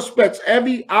role. I respect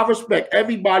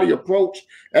everybody approach.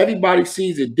 Everybody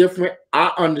sees it different.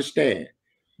 I understand.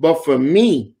 But for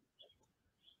me,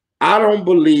 I don't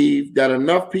believe that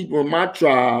enough people in my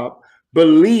tribe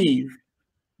believe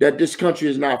that this country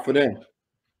is not for them.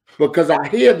 Because I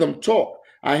hear them talk.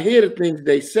 I hear the things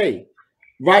they say.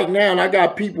 Right now, and I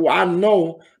got people I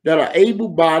know that are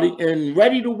able-bodied and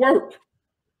ready to work,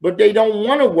 but they don't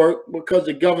want to work because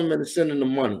the government is sending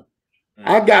them money.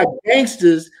 I got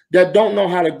gangsters that don't know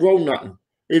how to grow nothing.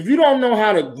 If you don't know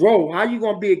how to grow, how you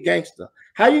going to be a gangster?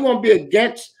 How you going to be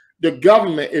against the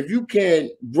government if you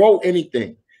can't grow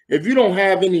anything? If you don't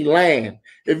have any land?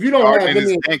 If you don't have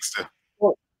any gangster.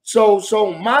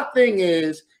 So my thing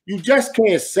is, you just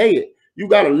can't say it. You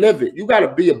got to live it. You got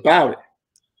to be about it.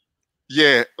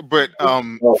 Yeah, but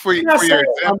for your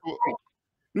example,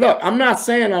 look, I'm not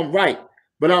saying I'm right,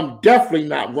 but I'm definitely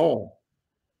not wrong.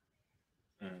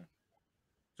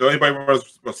 So anybody want to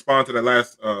respond to that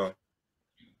last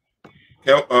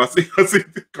see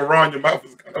Karan, your mouth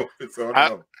is kind of open, so I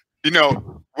don't know. You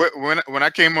know, when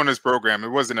I came on this program, it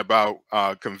wasn't about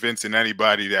convincing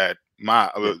anybody that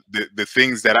the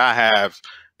things that I have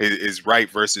is right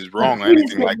versus wrong or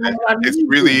anything like that. It's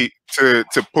really to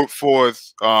put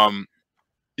forth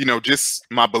you know, just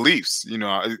my beliefs. You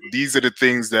know, these are the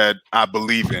things that I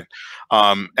believe in.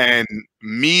 And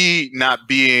me not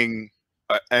being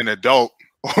an adult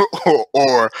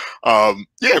or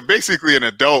yeah, basically an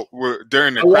adult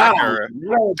during the crack era.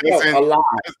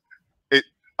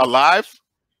 Alive?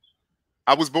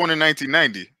 I was born in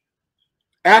 1990.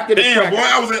 After the Damn, boy,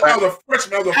 I was a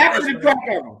freshman. After the crack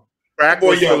era. Crack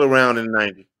was still around in the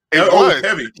 90s. It was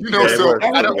heavy, you know. Yeah, so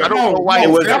I don't know why it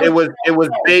was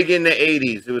big in the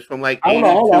 80s. It was from like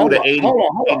 82 to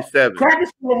 87. Crack is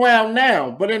still around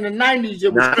now, but in the 90s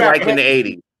it was not like in the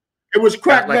 80s. It was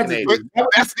crack like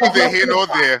that's neither here nor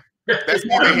there. That's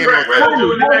neither here nor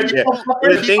there.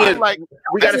 The thing is, like,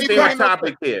 we got to stay on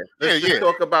topic here. Let's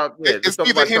talk about it's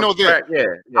neither here nor there.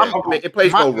 It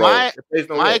plays no role.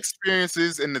 My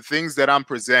experiences and the things that I'm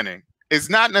presenting is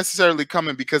not necessarily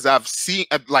coming because I've seen,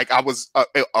 like, I was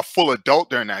a full adult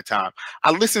during that time.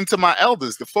 I listened to my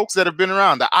elders, the folks that have been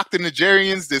around, the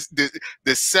octogenarians,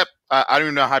 I don't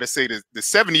even know how to say this, the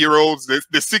 70-year-olds, the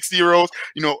 60-year-olds.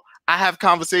 You know, I have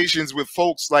conversations with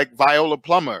folks like Viola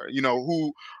Plummer, you know,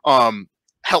 who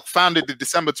helped founded the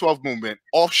December 12th movement.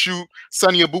 Offshoot,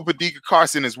 Sonny Abupadika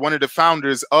Carson is one of the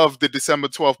founders of the December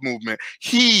 12th movement.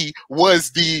 He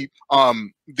was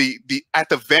at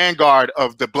the vanguard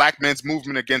of the black men's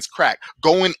movement against crack,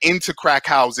 going into crack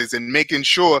houses and making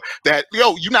sure that,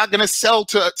 yo, you're not gonna sell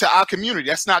to our community.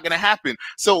 That's not gonna happen.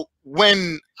 So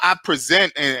when I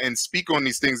present and speak on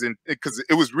these things, and because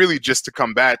it was really just to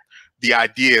combat the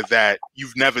idea that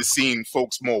you've never seen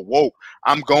folks more woke,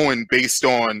 I'm going based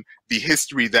on the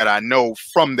history that I know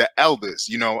from the elders.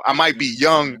 You know, I might be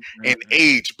young in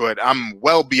age, but I'm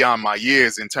well beyond my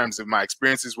years in terms of my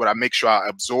experiences, what I make sure I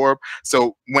absorb.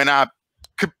 So when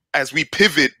as we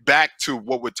pivot back to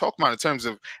what we're talking about in terms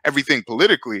of everything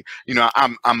politically, you know,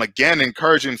 I'm again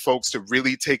encouraging folks to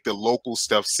really take the local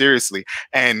stuff seriously.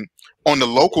 And on the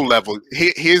local level,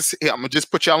 I'm gonna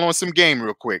just put y'all on some game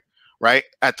real quick. Right?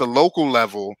 At the local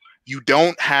level, you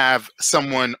don't have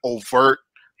someone overt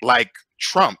like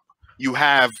Trump. You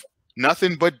have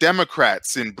nothing but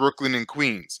Democrats in Brooklyn and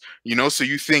Queens, you know, so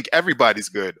you think everybody's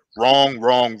good. Wrong,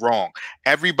 wrong, wrong.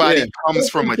 Everybody comes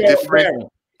from a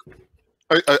different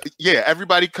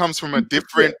everybody comes from a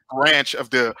different branch of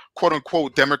the quote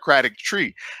unquote Democratic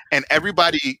tree. And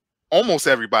almost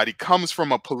everybody comes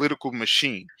from a political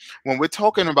machine. When we're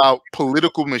talking about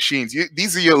political machines,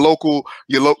 these are your local,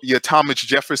 your Thomas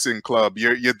Jefferson club,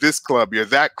 your this club, your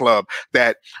that club,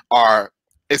 that are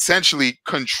essentially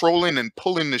controlling and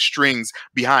pulling the strings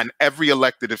behind every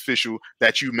elected official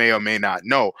that you may or may not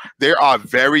know. There are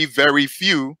very, very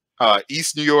few.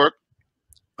 East New York,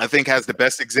 I think, has the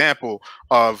best example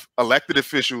of elected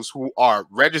officials who are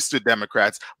registered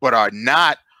Democrats, but are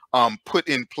not put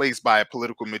in place by a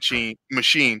political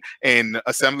machine. And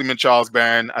Assemblyman Charles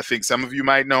Barron, I think some of you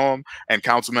might know him, and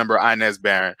Councilmember Inez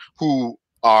Barron, who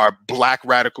are black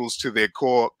radicals to their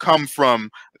core, come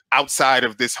from outside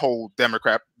of this whole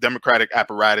democratic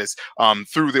apparatus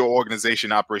through the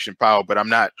organization Operation Power, but I'm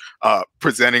not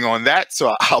presenting on that,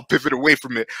 so I'll pivot away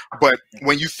from it. But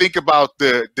when you think about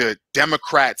the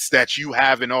Democrats that you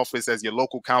have in office as your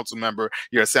local council member,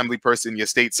 your assembly person, your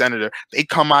state senator, they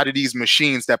come out of these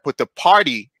machines that put the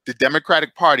party, the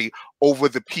Democratic Party, over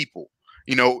the people.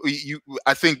 You know,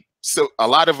 I think so. A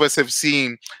lot of us have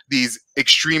seen these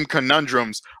extreme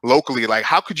conundrums locally. Like,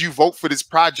 how could you vote for this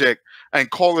project and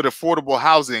call it affordable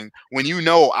housing when you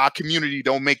know our community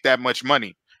don't make that much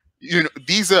money? You know,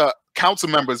 these are council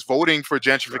members voting for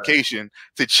gentrification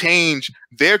to change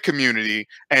their community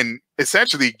and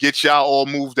essentially get y'all all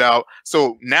moved out.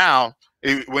 So now,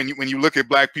 when you look at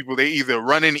black people, they either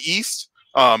running east,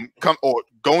 come or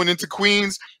going into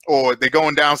Queens, or they're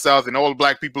going down south, and all the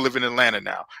black people live in Atlanta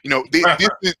now. You know,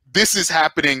 this is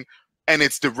happening, and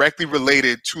it's directly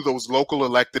related to those local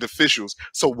elected officials.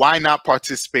 So why not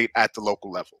participate at the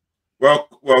local level? Well,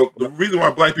 the reason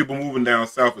why black people moving down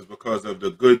south is because of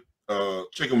the good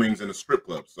chicken wings in the strip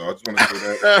club. So I just want to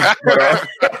say that.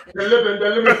 The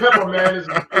lemon pepper, man,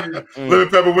 lemon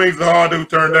pepper wings are hard to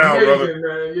turn down, amazing,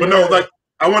 brother. Yeah. But no, like,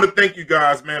 I want to thank you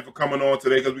guys, man, for coming on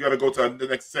today, because we got to go to the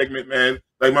next segment, man.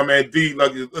 Like my man D,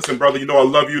 like, listen, brother, you know I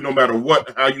love you no matter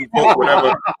what, how you vote,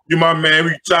 whatever. You my man.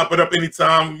 We chop it up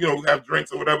anytime, you know, we have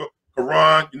drinks or whatever.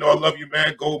 Karan, you know I love you,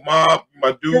 man. Gold Mob,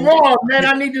 my dude. Come on, man.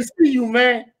 I need to see you,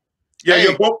 man. Yeah,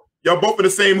 hey. Y'all both in the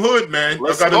same hood, man.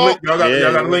 Y'all got to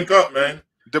link up, man.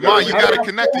 Demar, you got to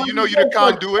connect it. You know you the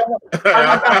conduit.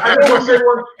 I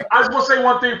just want to say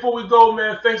one thing before we go,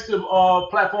 man. Thanks to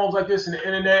platforms like this and the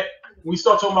internet, we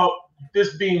start talking about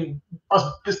this being us,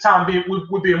 this time being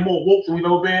we're being more woke than we've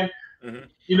ever been. Mm-hmm.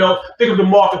 You know, think of the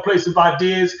marketplace of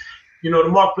ideas. You know, the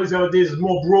marketplace of ideas is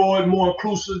more broad, more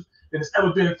inclusive than it's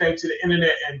ever been, thanks to the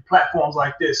internet and platforms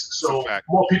like this. So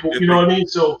more people, you know what I mean?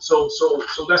 So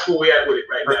that's where we're at with it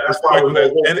right now. That's why we're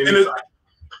more woke.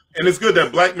 And it's good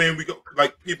that black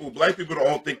people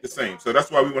don't think the same. So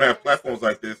that's why we want to have platforms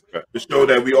like this to show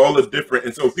that we all are different.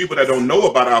 And so people that don't know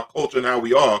about our culture and how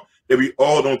we are, that we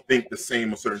all don't think the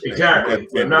same or certain things. Exactly.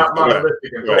 And I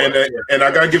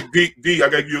gotta give D, I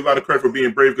gotta give you a lot of credit for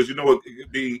being brave, because you know it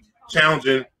could be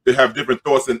challenging to have different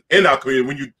thoughts in our community.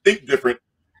 When you think different,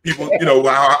 people, you know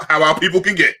how our people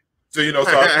can get. So you know,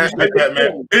 so I appreciate that,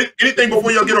 man. Anything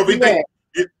before y'all get over, anything.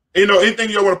 You know, anything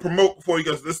y'all want to promote before you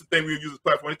guys? This is the thing we use this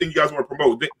platform. Anything you guys want to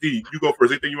promote? D, you go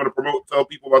first. Anything you want to promote? Tell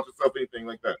people about yourself. Anything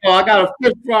like that? Oh, I got a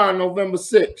fish fry on November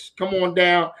 6th. Come on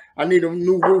down. I need a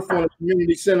new roof on the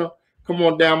community center. Come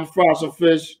on down. I'm fry some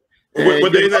fish.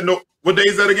 What day is that? No, what day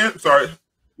is that again? Sorry.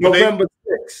 November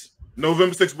 6th.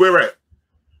 November 6th. Where at?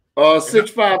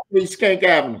 653 Skank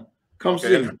Avenue. Come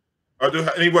see me.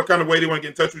 What kind of way they want to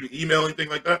get in touch with you? Email, anything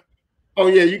like that? Oh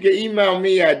yeah, you can email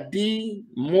me at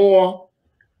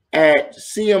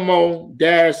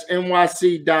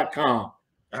dmoore@cmo-nyc.com.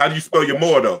 How do you spell your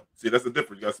more though? See, that's the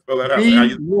difference. You gotta spell that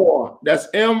out. Moore. That's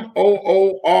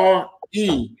MOORE,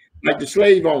 like the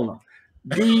slave owner.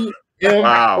 DMOORE.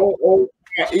 Wow.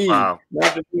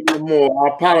 Not the people more. I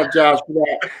apologize for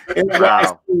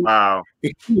that. Wow.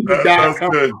 That's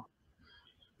good.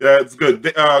 Yeah, it's good.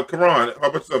 Karan, how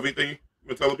about yourself? Anything you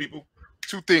want to tell the people?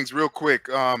 Two things real quick.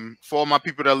 For all my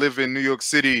people that live in New York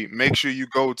City, make sure you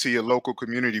go to your local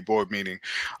community board meeting.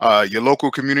 Your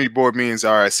local community board meetings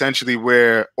are essentially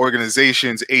where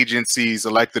organizations, agencies,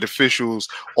 elected officials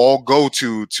all go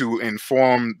to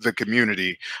inform the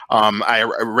community. I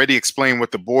already explained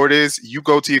what the board is. You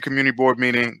go to your community board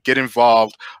meeting, get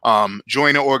involved,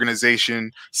 join an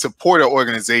organization, support an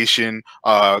organization,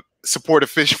 support a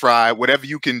fish fry, whatever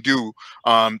you can do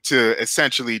to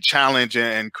essentially challenge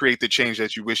and create the change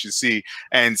that you wish to see.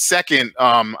 And second,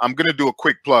 I'm going to do a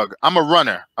quick plug. I'm a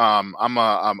runner. I'm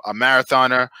a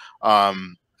marathoner. I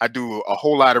do a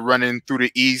whole lot of running through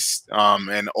the East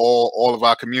and all of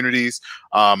our communities.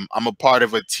 I'm a part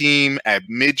of a team at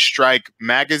Mid-Strike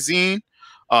Magazine,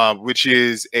 which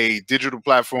is a digital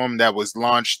platform that was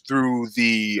launched through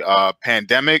the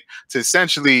pandemic to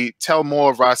essentially tell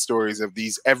more of our stories of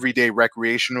these everyday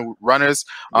recreational runners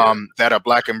that are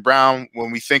Black and brown.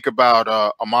 When we think about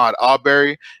Ahmaud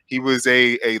Arbery, he was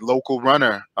a local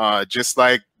runner, just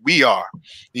like we are,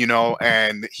 you know,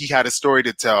 and he had a story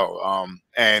to tell.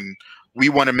 And we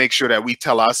want to make sure that we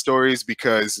tell our stories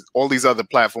because all these other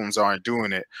platforms aren't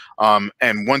doing it.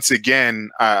 And once again,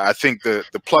 I think the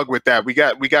plug with that, we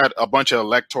got a bunch of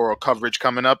electoral coverage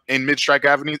coming up in Mid-Strike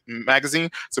Magazine,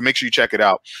 so make sure you check it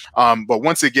out. But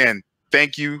once again,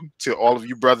 thank you to all of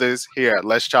you brothers here at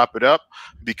Let's Chop It Up,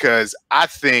 because I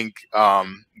think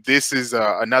this is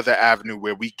another avenue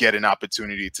where we get an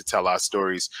opportunity to tell our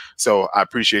stories. So I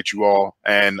appreciate you all,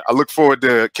 and I look forward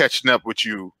to catching up with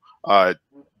you,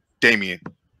 Damien.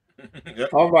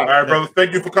 Yep. All right, brothers.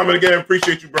 Thank you for coming again.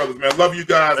 Appreciate you, brothers, man. Love you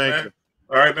guys, man.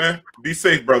 All right, man. Be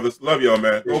safe, brothers. Love y'all,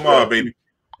 man. Go mob, baby.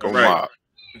 Go mob.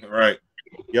 All right.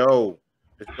 Yo.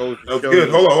 That's good.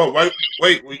 Hold on.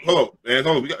 Wait. Hold on. Man,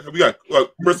 hold on. We got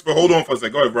Christopher, hold on for a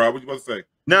second. Go ahead, bro. What you about to say?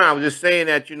 No, I was just saying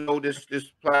that, you know, this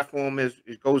platform it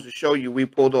goes to show you we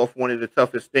pulled off one of the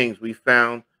toughest things. We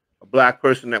found a black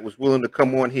person that was willing to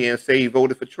come on here and say he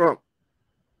voted for Trump.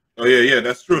 Oh, yeah,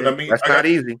 that's true. I mean, that's not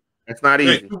easy. It's not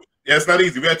easy. Yeah, it's not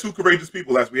easy. We had two courageous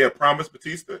people last. We had Promise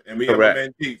Batista and we had my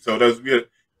man D. So we had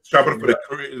Chop It Up for the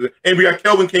career. And we got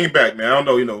Kelvin came back, man. I don't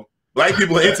know, you know. Black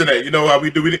people on internet, you know how we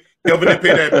do. Kelvin didn't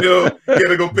pay that bill. He had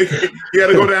to go he had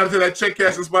to go down to that check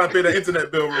cashing spot and pay that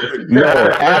internet bill real quick. No,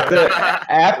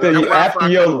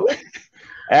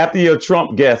 after your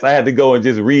Trump guest, I had to go and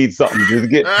just read something, just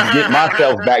get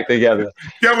myself back together.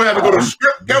 Kelvin had to go to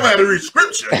script. Kelvin had to read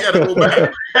scripture. He had to go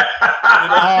back.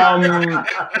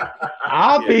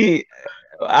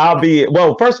 I'll be.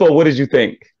 Well, first of all, what did you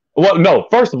think? Well, no.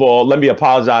 First of all, let me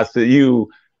apologize to you,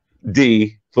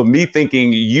 D, for me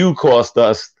thinking you cost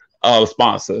us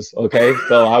sponsors. Okay,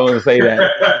 so I want to say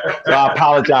that. So I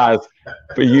apologize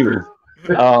for you.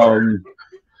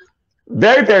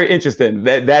 Very, very interesting.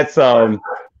 That's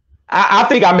I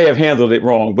think I may have handled it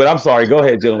wrong, but I'm sorry. Go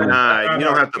ahead, gentlemen. Nah, you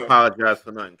don't have to apologize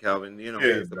for nothing, Kelvin. You know,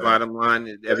 the bottom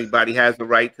line, everybody has the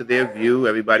right to their view.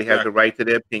 Everybody has the right to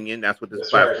their opinion. That's what this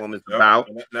platform is about.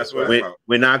 That's what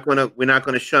we're not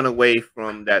gonna shun away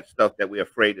from that stuff that we're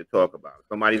afraid to talk about.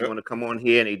 Somebody's gonna come on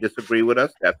here and they disagree with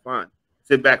us. That's fine.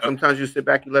 Sit back. Sometimes you sit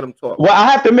back, you let them talk. Well, I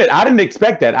have to admit, I didn't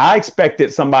expect that. I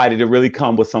expected somebody to really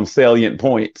come with some salient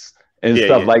points and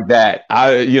stuff like that.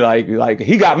 Like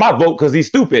he got my vote because he's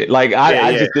stupid. Like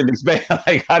I just didn't expect.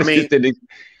 Like just didn't.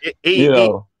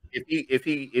 If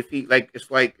he like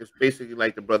it's basically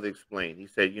like the brother explained. He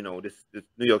said, you know, this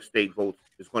New York State vote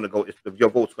is going to go. Your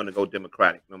vote's going to go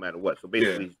Democratic no matter what. So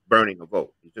basically, he's burning a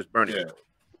vote. He's just burning a vote.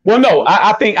 Well, no,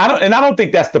 I don't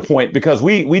think that's the point, because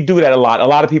we do that a lot. A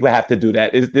lot of people have to do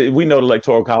that. We know the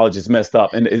Electoral College is messed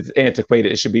up and it's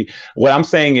antiquated. It should be. What I'm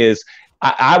saying is,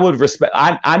 I would respect.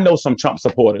 I know some Trump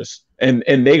supporters, and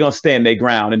they're gonna stand their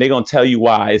ground, and they're gonna tell you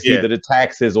why. It's either the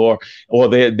taxes or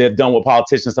they're done with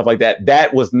politicians and stuff like that.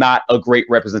 That was not a great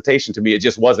representation to me. It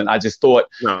just wasn't. I just thought,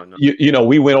 you know,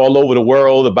 we went all over the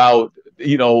world about,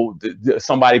 you know,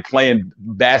 somebody playing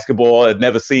basketball. I'd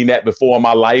never seen that before in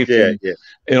my life. And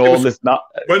all this. But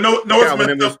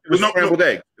it's scrambled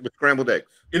eggs. It was scrambled eggs.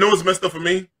 You know what's messed up for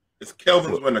me? It's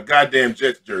Kelvin's wearing a goddamn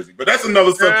Jets jersey, but that's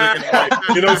another subject.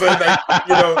 You know what I'm saying? Like,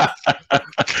 you know,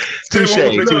 touche,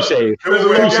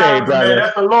 brother.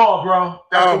 That's the law, bro.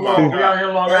 That's the law. We out here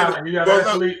Long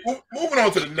Island. Moving on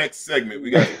to the next segment,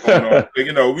 we got going on.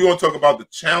 You know, we want to talk about the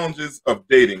challenges of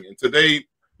dating, and today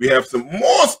we have some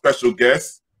more special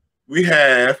guests. We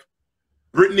have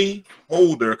Brittany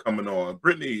Holder coming on.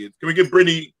 Brittany, can we get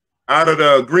Brittany out of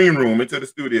the green room into the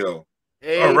studio?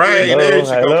 Hey, all right, there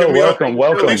she go.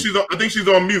 Welcome. I think she's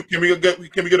on mute. Can we get her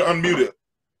unmuted?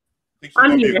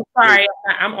 Unmuted. Sorry,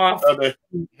 I'm off.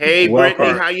 Hey,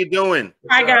 Brittany, how you doing?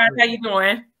 Hi guys, how you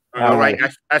doing? All right.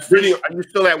 Brittany, are you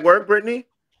still at work, Brittany?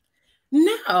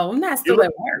 No, I'm not still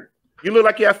at work. You look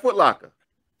like you're at Foot Locker.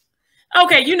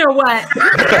 Okay, you know what?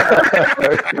 I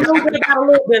got a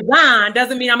little design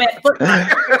doesn't mean I'm at Foot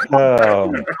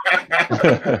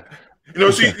Locker. You know,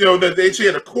 she had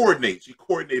to coordinate. She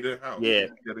coordinated her house. Yeah,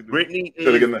 Brittany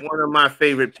is one of my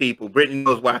favorite people. Brittany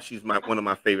knows why she's one of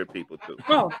my favorite people too.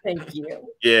 Oh, thank you.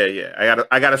 Yeah.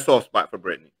 I got a soft spot for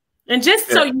Brittany. And just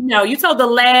so you know, you told the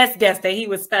last guest that he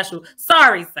was special.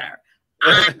 Sorry, sir.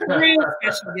 I'm a real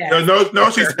special guest. No,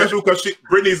 she's special because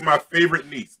Brittany's my favorite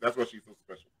niece. That's why she's so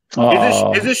special.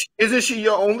 Isn't she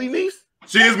your only niece?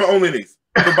 She is my only niece.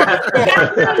 You got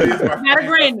a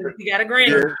grandniece. You got a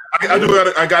grandniece.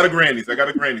 Yeah, I got a grandniece. I got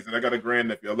a grandniece, and I got a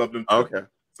grandnephew. I love them too. Okay.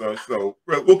 So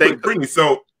we'll put Brittany.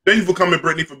 So thank you for coming,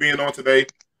 Brittany, for being on today.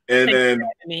 And then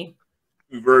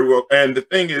very well. And the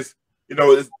thing is, you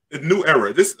know, it's a new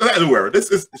era. This is not a new era. This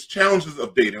is challenges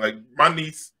of dating. Like my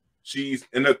niece, she's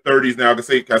in her 30s now.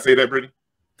 Can I say that, Brittany?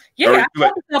 Yeah,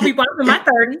 I tell people I'm in my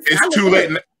 30s. It's too late.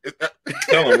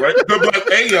 Tell them, right? Good black.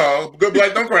 Hey, y'all. Good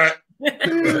black. Don't cry.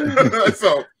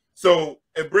 So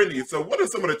and Brittany, so what are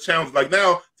some of the challenges? Like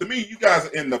now, to me, you guys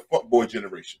are in the fuckboy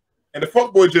generation, and the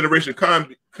fuckboy generation kind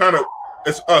of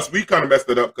it's us. We kind of messed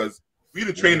it up because we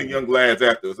done training young lads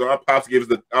after. So our pops gave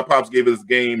us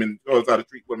game and told us how to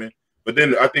treat women. But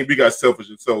then I think we got selfish.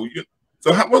 And so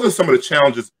what are some of the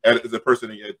challenges as a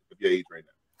person of your age right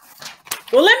now?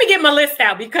 Well, let me get my list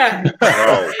out because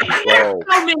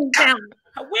so many challenges.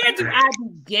 Where do I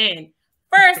begin?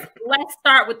 First, let's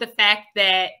start with the fact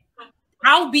that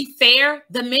I'll be fair.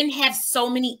 The men have so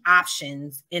many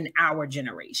options in our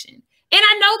generation. And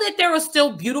I know that there were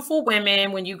still beautiful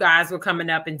women when you guys were coming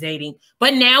up and dating,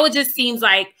 but now it just seems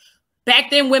like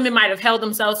back then women might have held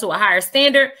themselves to a higher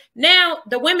standard. Now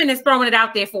the women is throwing it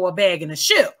out there for a bag and a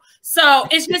shoe. So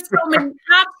it's just so many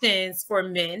options for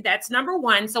men. That's number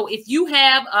one. So if you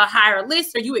have a higher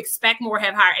list or you expect more,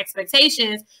 have higher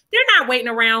expectations, they're not waiting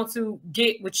around to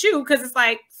get with you because it's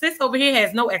like, sis over here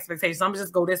has no expectations. I'm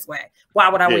just go this way. Why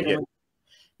would I wait? Yeah.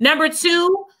 Number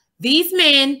two, these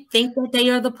men think that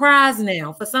they are the prize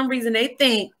now. For some reason, they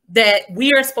think that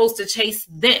we are supposed to chase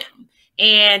them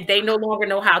and they no longer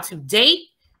know how to date.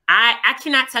 I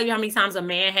cannot tell you how many times a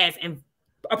man has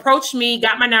approached me,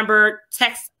 got my number,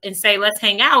 text and say, let's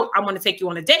hang out. I want to take you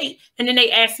on a date. And then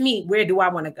they ask me, where do I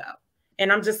want to go?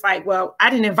 And I'm just like, well,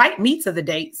 I didn't invite me to the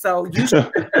date. So you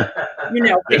should,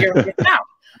 figure this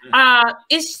out.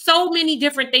 It's so many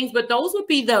different things, but those would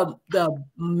be the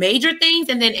major things.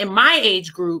 And then in my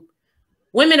age group,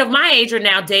 women of my age are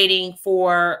now dating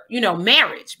for,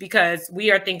 marriage because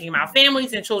we are thinking about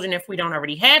families and children if we don't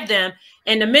already have them.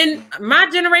 And the men, my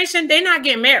generation, they're not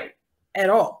getting married at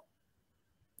all.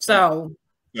 So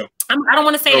I don't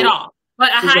want to say it all, but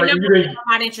a high number of people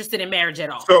are not interested in marriage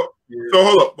at all. So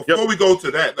hold up. Before we go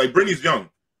to that, like Brittany's young,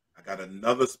 I got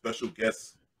another special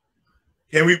guest.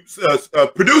 Can we,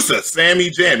 producer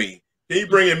Sammy Jammy, can you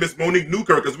bring in Miss Monique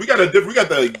Newkirk? Because we got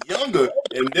the younger,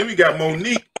 and then we got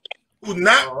Monique, who's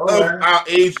not of our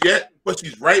age yet, but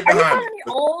she's right behind me.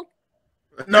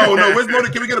 No. Where's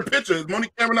Monique? Can we get a picture? Is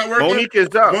Monique camera not working? Monique is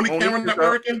up. Monique camera not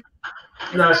working?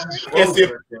 No, can't see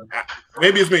it.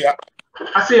 Maybe it's me.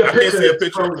 I see a picture. I can't see a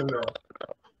picture. Frozen, though.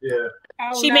 Yeah.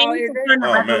 She made me turn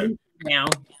man. Now.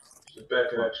 Bad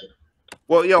connection.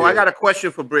 Well, I got a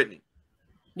question for Brittany.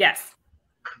 Yes.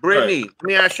 Brittany, let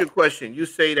me ask you a question. You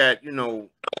say that,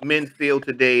 men feel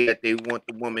today that they want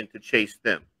the woman to chase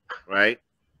them, right?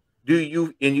 Do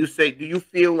you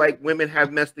feel like women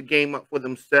have messed the game up for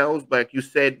themselves? Like you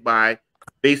said, by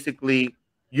basically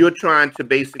you're trying to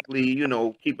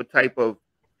keep a type of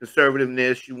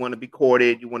conservativeness. You want to be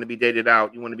courted. You want to be dated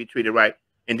out. You want to be treated right.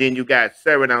 And then you got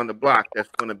Sarah down the block that's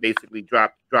going to basically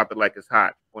drop it like it's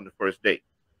hot on the first date.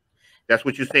 That's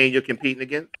what you're saying you're competing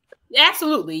against?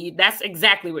 Absolutely. That's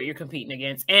exactly what you're competing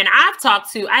against. And I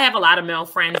have a lot of male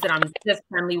friends that I'm just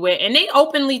friendly with, and they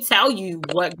openly tell you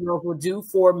what girls will do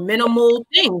for minimal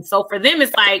things. So for them,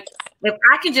 it's like, if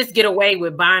I can just get away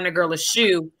with buying a girl a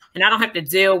shoe and I don't have to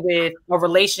deal with a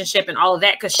relationship and all of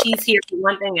that because she's here for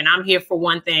one thing and I'm here for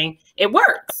one thing, it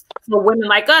works. So women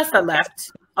like us are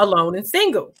left alone and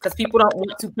single because people don't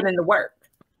want to put in the work,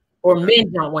 or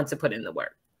men don't want to put in the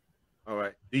work. All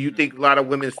right. Do you think a lot of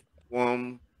women's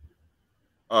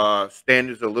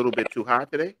standards are a little bit too high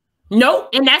today? Nope,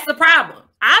 and that's the problem.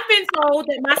 I've been told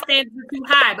that my standards are too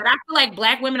high, but I feel like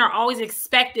Black women are always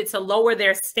expected to lower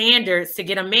their standards to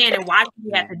get a man. And why do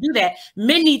we have to do that?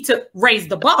 Men need to raise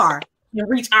the bar and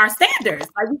reach our standards.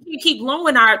 Like, we can't keep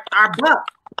lowering our buck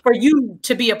for you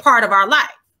to be a part of our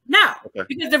life. No,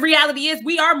 because the reality is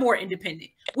we are more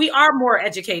independent. We are more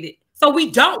educated. So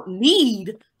we don't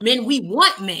need men. We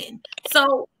want men.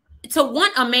 So to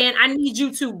want a man, I need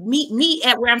you to meet me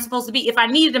at where I'm supposed to be. If I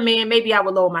needed a man, maybe I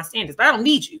would lower my standards, but I don't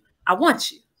need you. I want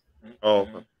you. Oh,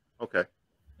 okay.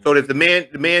 So if the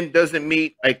man doesn't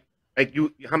meet like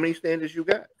you, how many standards you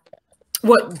got?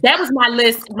 Well, that was my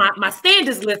list. My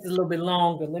standards list is a little bit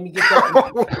longer. Let me get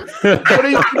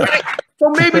that. So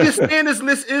maybe the standards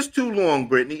list is too long,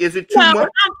 Brittany. Is it too much?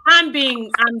 I'm being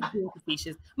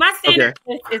facetious. My standards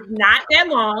list is not that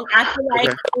long. I feel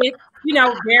like it's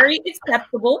very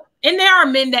acceptable. And there are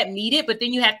men that meet it, but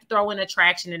then you have to throw in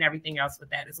attraction and everything else with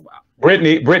that as well.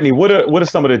 Brittany, what are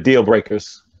some of the deal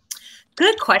breakers?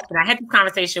 Good question. I had this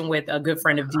conversation with a good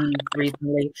friend of Dee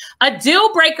recently. A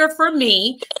deal breaker for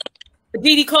me,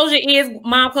 Dee, close your ears.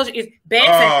 Mom, close your ears. Bad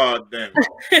sex. Oh, damn it.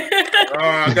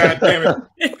 Oh, God damn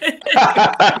it.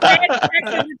 Bad sex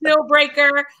is a deal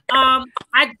breaker.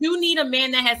 I do need a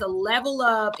man that has a level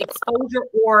of exposure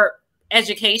or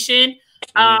education.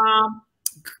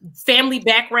 Family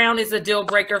background is a deal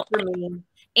breaker for me.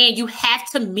 And you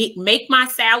have to make my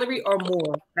salary or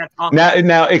more. That's all.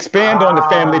 Now expand on the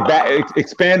family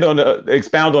expound on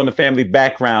the family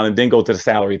background and then go to the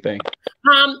salary thing.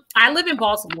 I live in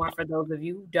Baltimore, for those of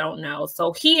you who don't know.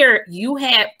 So here you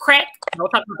have crack. I was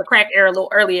talking about the crack era a little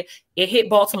earlier. It hit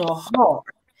Baltimore hard.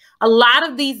 A lot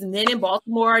of these men in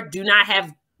Baltimore do not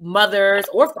have mothers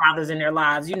or fathers in their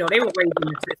lives. You know, they were raised in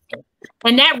the system.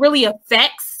 And that really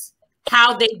affects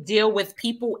how they deal with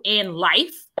people in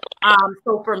life.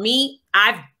 So for me,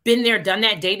 I've been there, done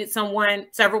that, dated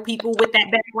several people with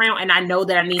that background. And I know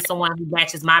that I need someone who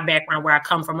matches my background, where I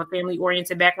come from, a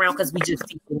family-oriented background, because we just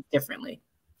see things differently.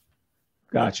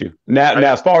 Got you. Now,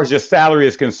 as far as your salary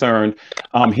is concerned,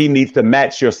 he needs to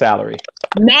match your salary.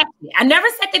 Match it. I never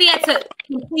said that he had to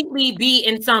completely be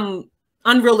in some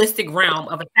unrealistic realm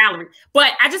of a salary,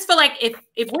 but I just feel like if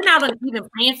we're not on an even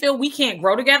playing field, we can't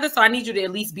grow together. So I need you to at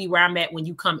least be where I'm at when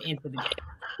you come into the game.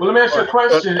 Well, let me ask you a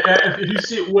question. If you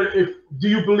see do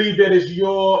you believe that it's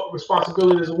your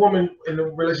responsibility as a woman in the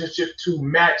relationship to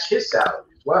match his salary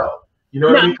as well? You know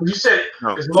what I mean? Because you said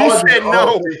it's more than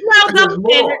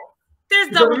There's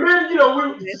double. Men, you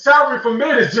know, salary for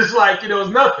men is just like, you know, it's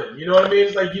nothing. You know what I mean?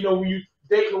 It's like, you know, when you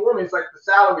date a woman, it's like the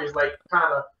salary is like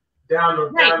kind of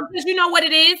down. Because you know what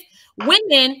it is?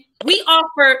 Women, we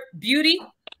offer beauty,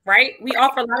 right? We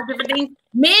offer a lot of different things.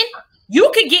 Men,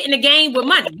 you could get in the game with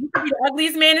money. You could be the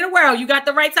ugliest man in the world. You got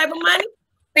the right type of money,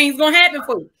 things gonna happen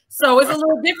for you. So it's a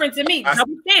little different to me.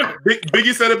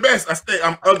 Biggie said it best.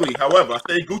 I'm ugly. However, I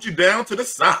stay Gucci down to the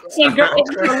socks.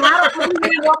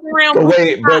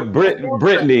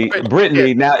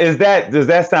 Brittany, now does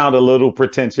that sound a little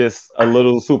pretentious, a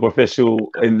little superficial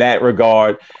in that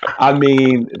regard? I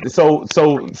mean, so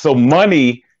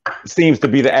money seems to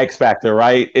be the X factor,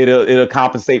 right? It'll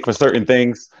compensate for certain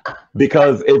things,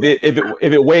 because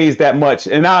if it weighs that much,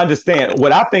 and I understand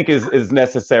what I think is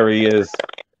necessary is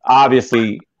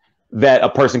obviously that a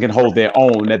person can hold their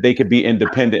own, that they could be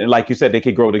independent, and like you said, they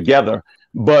could grow together.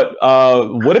 But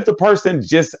what if the person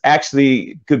just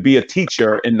actually could be a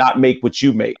teacher and not make what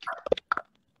you make?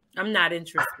 I'm not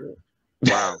interested.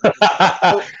 Wow. Let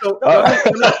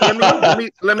me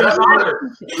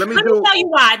tell you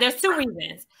why. There's two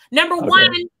reasons. Number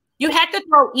one, you had to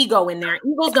throw ego in there.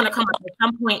 Ego's going to come up at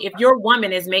some point. If your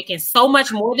woman is making so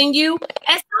much more than you,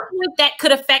 at some point that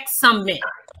could affect some men.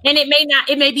 And it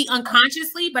may be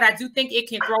unconsciously, but I do think it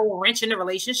can throw a wrench in the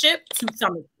relationship to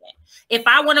some extent. If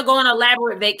I want to go on an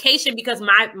elaborate vacation because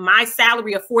my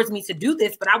salary affords me to do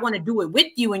this, but I want to do it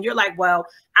with you, and you're like, well,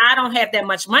 I don't have that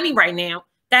much money right now,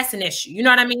 that's an issue. You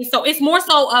know what I mean? So it's more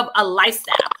so of a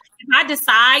lifestyle. If I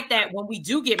decide that when we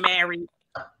do get married,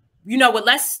 you know what,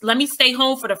 let me stay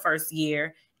home for the first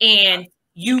year and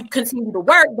you continue to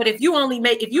work, but if you're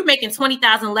making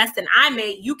 $20,000 less than I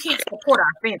made, you can't support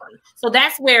our family. So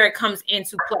that's where it comes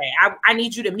into play. I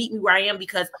need you to meet me where I am,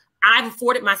 because I've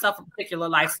afforded myself a particular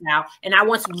lifestyle, and I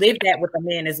want to live that with a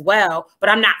man as well. But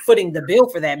I'm not footing the bill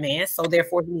for that man, so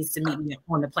therefore he needs to meet me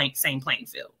on the same playing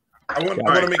field. I want to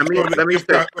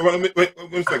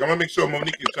make sure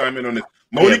Monique can chime in on this.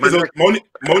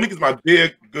 Monique is my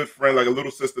dear good friend, like a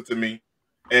little sister to me.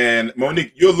 And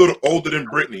Monique, you're a little older than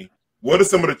Brittany. What are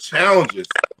some of the challenges?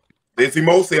 They see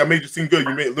Mo say, I made you seem good.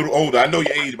 You made a little older. I know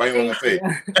your age, but I ain't gonna say it.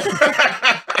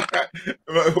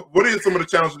 What are some of the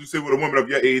challenges you see with a woman of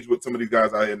your age with some of these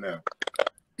guys out here now?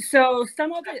 So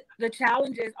some of the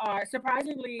challenges are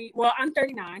surprisingly, well, I'm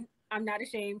 39. I'm not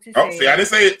ashamed to say. Oh, see, I didn't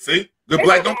say it. See? Good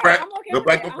black don't crack. Good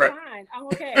black don't crack. I'm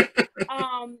okay.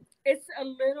 It's a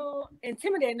little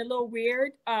intimidating, a little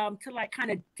weird to like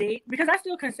kind of date, because I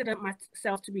still consider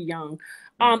myself to be young.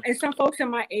 And some folks in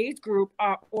my age group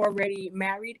are already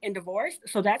married and divorced.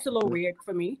 So that's a little weird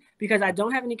for me, because I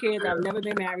don't have any kids. I've never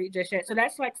been married just yet. So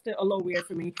that's like still a little weird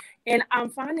for me. And I'm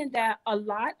finding that a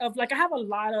lot of, like, I have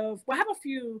a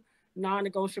few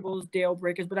non-negotiables, deal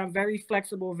breakers, but I'm very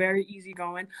flexible, very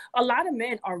easygoing. A lot of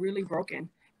men are really broken,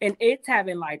 and it's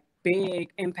having like big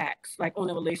impacts like on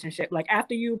a relationship. Like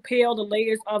after you peel the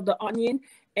layers of the onion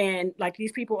and like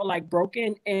these people are like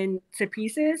broken into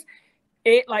pieces,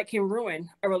 it like can ruin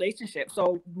a relationship.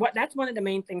 So that's one of the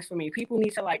main things for me. People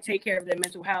need to like take care of their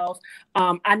mental health.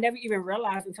 I never even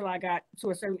realized until I got to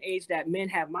a certain age that men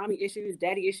have mommy issues,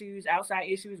 daddy issues, outside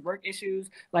issues, work issues,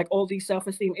 like all these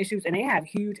self-esteem issues, and they have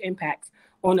huge impacts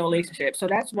on the relationship. So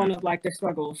that's one of like the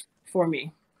struggles for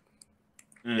me.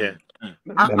 Yeah.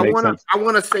 I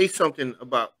want to say something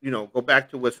about, go back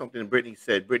to something Brittany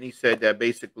said. Brittany said that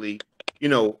basically,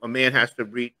 a man has to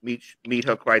meet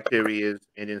her criteria,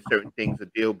 and then certain things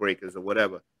are deal breakers or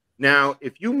whatever. Now,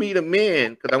 if you meet a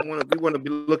man, because we want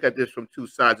to look at this from two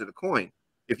sides of the coin.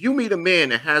 If you meet a man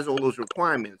that has all those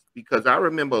requirements, because I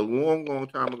remember a long, long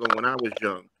time ago when I was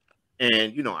young,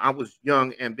 and I was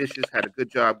young, ambitious, had a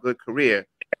good job, good career.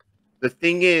 The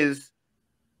thing is,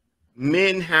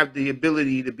 men have the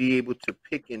ability to be able to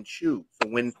pick and choose. So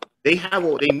when they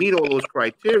meet all those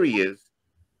criteria,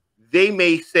 they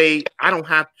may say, I don't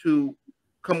have to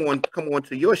come on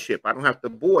to your ship. I don't have to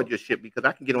board your ship because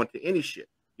I can get onto any ship.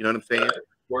 You know what I'm saying?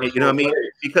 And, you know what I mean?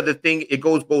 Because the thing, it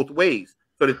goes both ways.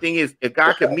 So the thing is, a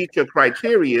guy can meet your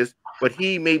criteria, but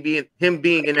he may be him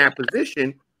being in that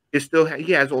position is still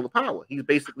he has all the power. He's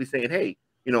basically saying, hey,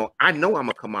 you know, I know I'm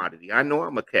a commodity. I know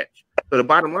I'm a catch. So the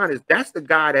bottom line is that's the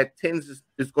guy that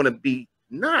is going to be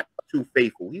not too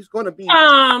faithful. He's going to be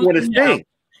doing his thing.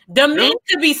 The men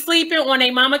could be sleeping on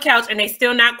a mama couch and they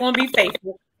still not going to be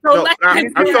faithful. So no,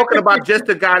 I'm talking about just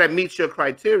the guy that meets your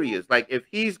criteria. Like if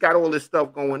he's got all this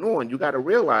stuff going on, you got to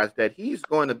realize that he's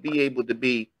going to be able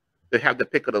to have the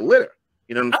pick of the litter.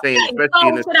 You know what I'm saying?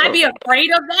 So should I be afraid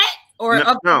of that? Or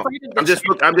no. I'm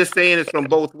just saying it's from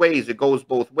both ways. It goes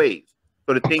both ways.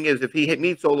 So the thing is, if he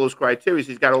meets all those criteria,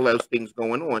 he's got all those things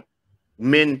going on.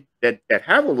 Men that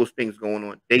have all those things going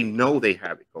on, they know they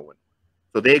have it going on.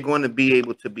 So they're going to be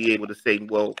able to say,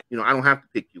 well, you know, I don't have to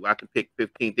pick you. I can pick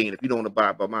 15 things. And if you don't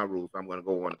abide by my rules, I'm going to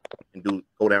go on and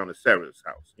go down to Sarah's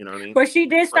house. You know what I mean? But she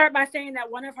did start by saying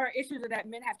that one of her issues is that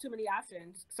men have too many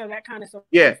options. So that kind of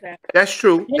that's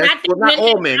true. Not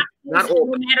all men. Not all.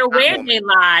 No matter where they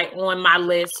lie on my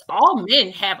list, all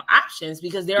men have options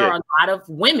because there are a lot of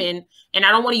women, and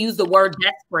I don't want to use the word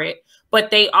desperate,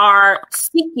 but they are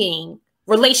seeking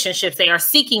relationships, they are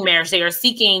seeking marriage, they are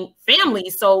seeking family,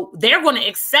 so they're going to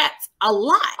accept a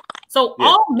lot. So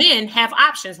all men have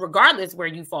options regardless where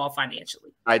you fall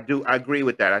financially. I agree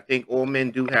with that. I think all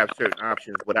men do have certain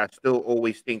options, but I still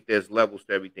always think there's levels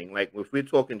to everything. Like if we're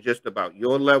talking just about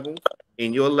your level,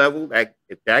 like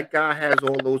if that guy has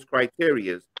all those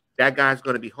criteria, that guy's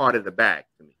going to be harder to bag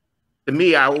to me. To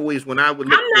me, I always, when I would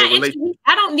look for a relationship,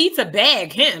 I don't need to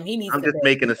bag him. He needs. I'm just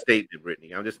making a statement,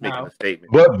 Brittany. I'm just making a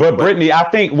statement. But Brittany, I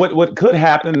think what could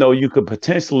happen though, you could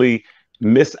potentially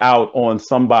miss out on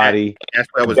somebody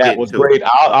that was great.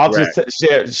 I'll just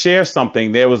share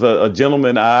something. There was a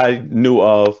gentleman I knew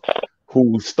of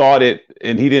who started,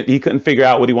 and he couldn't figure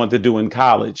out what he wanted to do in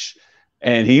college,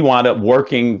 and he wound up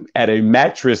working at a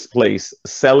mattress place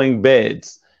selling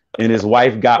beds, and his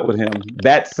wife got with him.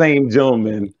 That same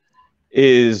gentleman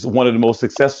is one of the most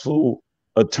successful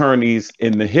attorneys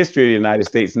in the history of the United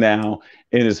States now,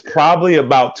 and is probably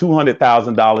about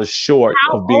 $200,000 short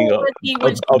of being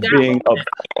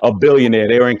a billionaire.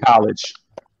 They were in college.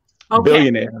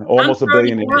 Billionaire, almost a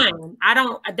billionaire.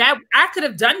 I could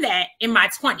have done that in my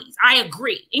 20s. I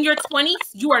agree. In your 20s,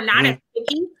 you are not as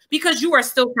picky because you are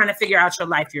still trying to figure out your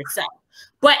life yourself.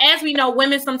 But as we know,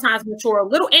 women sometimes mature a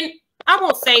little, and I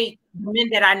won't say men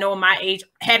that I know in my age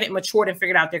haven't matured and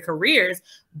figured out their careers,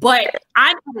 but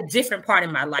I'm at a different part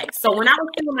in my life. So when I was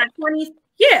in my 20s,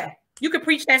 you could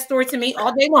preach that story to me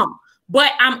all day long.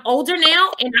 But I'm older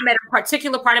now, and I'm at a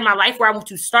particular part in my life where I want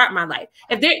to start my life.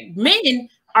 Men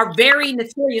are very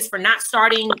notorious for not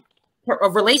starting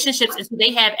relationships until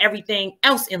they have everything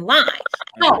else in line.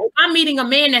 So if I'm meeting a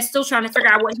man that's still trying to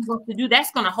figure out what he wants to do,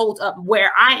 that's going to hold up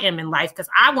where I am in life because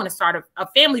I want to start a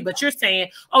family. But you're saying,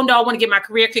 oh no, I want to get my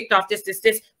career kicked off this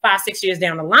 5-6 years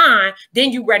down the line.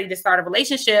 Then you ready to start a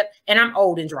relationship, and I'm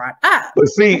old and dried up. But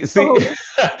see,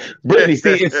 Brittany,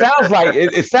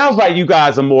 it sounds like you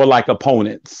guys are more like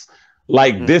opponents.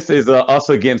 Like this is us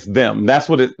against them. That's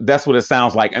what it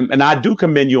sounds like. And I do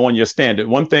commend you on your standard.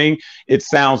 One thing, it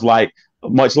sounds like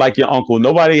much like your uncle,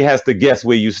 nobody has to guess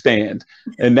where you stand.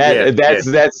 And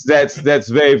that's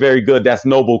very, very good. That's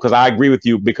noble, because I agree with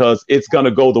you, because it's going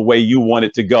to go the way you want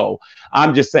it to go.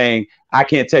 I'm just saying, I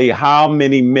can't tell you how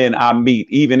many men I meet,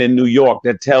 even in New York,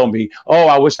 that tell me, oh,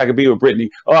 I wish I could be with Brittany.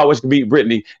 Oh, I wish I could be with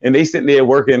Brittany. And they sitting there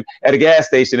working at a gas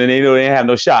station and they know they have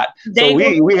no shot. So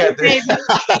we have to.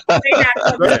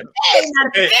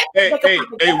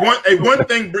 One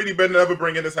thing Brittany better never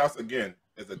bring in this house again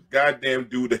is a goddamn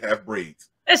dude to have braids.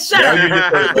 Shut up.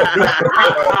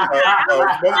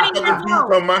 Motherfucking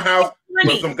dude come my house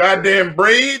with some goddamn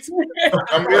braids.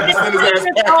 I'm going to send his ass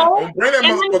back. Don't bring that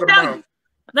motherfucker down.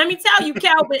 Let me tell you,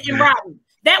 Calvin and Rodney,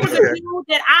 that was a deal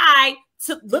that I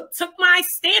took my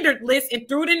standard list and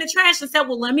threw it in the trash and said,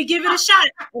 well, let me give it a shot.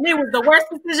 And it was the worst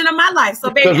decision of my life. So,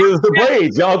 baby, it was the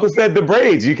braids. Your uncle said the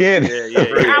braids. You can't.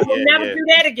 I will never do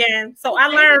that again. So I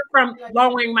learned from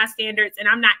lowering my standards, and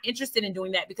I'm not interested in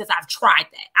doing that because I've tried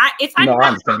that. If I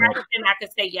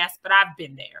could say yes, but I've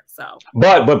been there. So,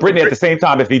 but Brittany, at the same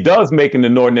time, if he does make an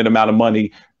inordinate amount of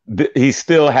money, he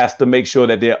still has to make sure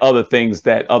that there are other things,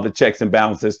 that other checks and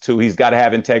balances too. He's got to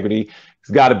have integrity.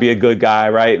 He's got to be a good guy,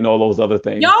 right? And all those other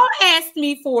things. Y'all asked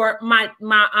me for my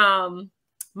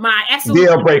absolute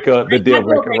deal breaker, the deal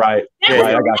breaker, right? Right,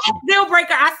 I got you. Deal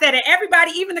breaker. I said it.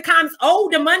 Everybody, even the comments, oh,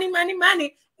 the money.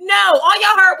 No, all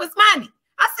y'all heard was money.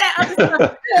 I said other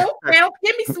stuff too. Well,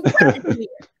 give me some credit here.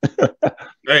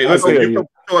 Hey, listen.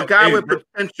 So a guy with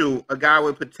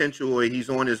potential, or he's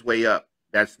on his way up.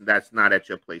 That's not at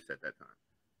your place at that time.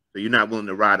 So you're not willing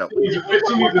to ride up.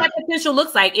 What that potential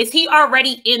looks like? Is he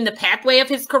already in the pathway of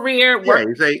his career? Yeah,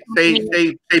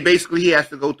 say basically he has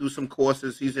to go through some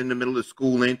courses. He's in the middle of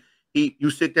schooling. You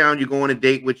sit down, you go on a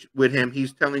date with him.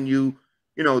 He's telling you,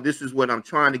 you know, this is what I'm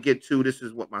trying to get to. This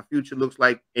is what my future looks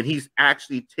like, and he's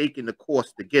actually taking the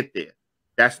course to get there.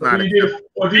 That's not.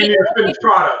 Or do you need a finished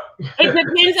product? It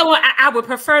depends on what I would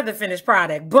prefer the finished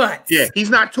product, but yeah, he's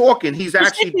not talking. He's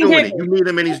actually doing it. You meet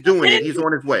him and he's doing it. He's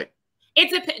on his way. It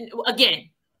depends. Again,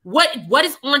 what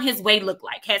does on his way look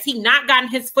like? Has he not gotten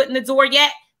his foot in the door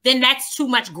yet? Then that's too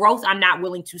much growth I'm not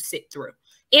willing to sit through.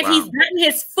 If he's gotten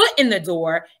his foot in the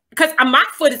door, because my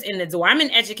foot is in the door. I'm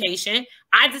in education.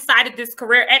 I decided this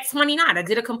career at 29. I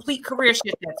did a complete career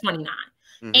shift at 29.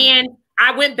 Mm-hmm. And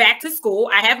I went back to school.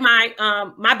 I have my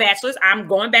my bachelor's. I'm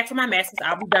going back for my master's.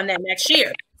 I'll be done that next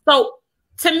year. So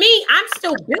to me, I'm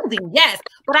still building, yes,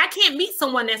 but I can't meet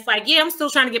someone that's like, yeah, I'm still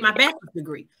trying to get my bachelor's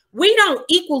degree. We don't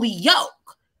equally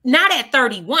yoke. Not at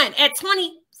 31. At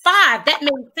 25, that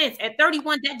makes sense. At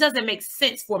 31, that doesn't make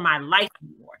sense for my life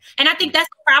anymore. And I think that's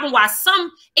the problem why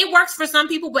it works for some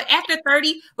people, but after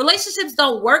 30, relationships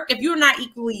don't work if you're not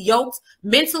equally yoked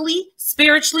mentally,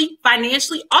 spiritually,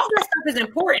 financially. All that stuff is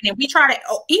important. And we try to,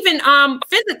 even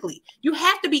physically, you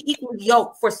have to be equally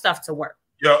yoked for stuff to work.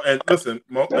 Yo, and listen,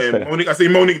 Monique, I see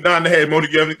Monique down the head.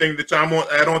 Monique, you have anything to chime on,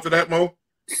 add on to that, Mo?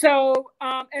 So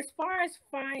as far as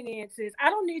finances,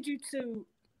 I don't need you to,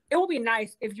 it will be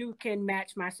nice if you can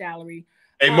match my salary.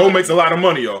 Hey, Mo makes a lot of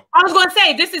money, yo. I was going to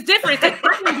say, this is different. She's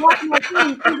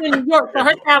in New York, so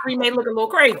her salary may look a little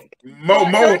crazy.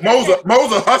 Mo's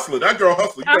a hustler. That girl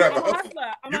hustler. You better have a hustle.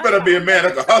 You better be a man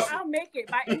that can hustle. I'll make it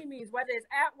by any means, whether it's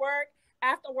at work,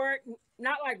 after work,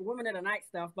 not like women of the night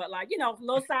stuff, but like, you know,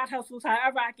 low side hustles,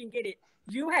 however I can get it.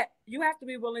 You have to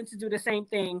be willing to do the same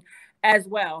thing as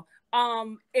well.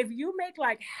 If you make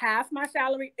like half my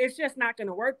salary, it's just not going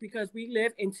to work because we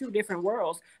live in two different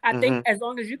worlds. I think as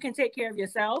long as you can take care of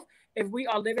yourself, if we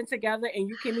are living together and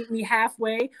you can meet me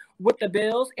halfway with the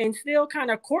bills and still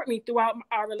kind of court me throughout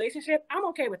our relationship, I'm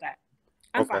okay with that.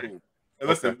 I'm fine. And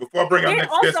listen, before I bring our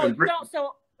next guest,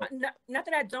 not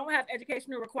that I don't have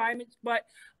educational requirements, but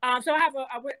so I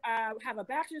have a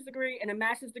bachelor's degree and a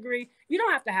master's degree. You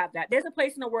don't have to have that. There's a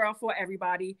place in the world for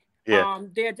everybody. Yeah.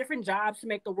 There are different jobs to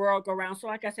make the world go round. So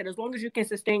like I said, as long as you can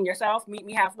sustain yourself, meet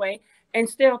me halfway, and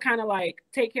still kind of like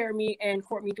take care of me and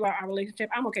court me throughout our relationship,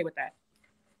 I'm okay with that.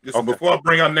 Listen, before I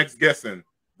bring our next guest in,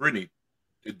 Brittany,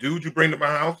 the dude you bring to my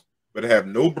house better have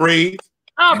no braids,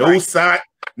 no side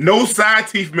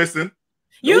teeth missing.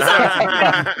 You saw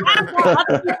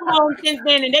other people on since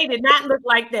then, and they did not look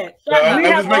like that. We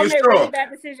have all made really bad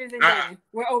decisions, and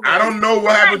we're over. I don't know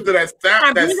what happened to that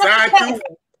side tooth.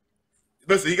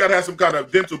 Listen, you gotta have some kind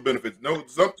of dental benefits. No,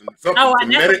 something. Oh, I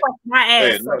never question my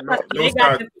ass.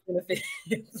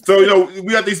 So you know,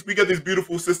 we got these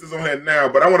beautiful sisters on here now,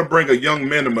 but I want to bring a young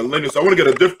man, a millennial. So I want to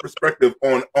get a different perspective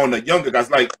on the younger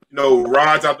guys. Like, you know,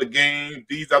 Rod's out the game,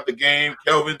 D's out the game,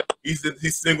 Kelvin, he's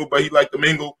single, but he like to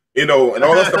mingle, you know, and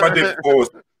all that stuff I did for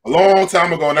a long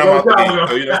time ago, and I'm out the game.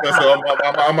 So, you know, so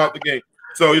I'm out the game.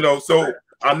 So, you know,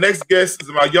 our next guest is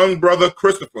my young brother,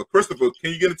 Christopher. Christopher,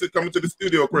 can you come into the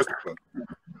studio, Christopher?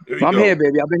 I'm here,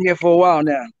 baby. I've been here for a while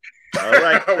now. All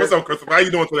right. What's up, Christopher? How you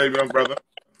doing today, young brother?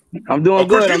 I'm doing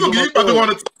good. You look about to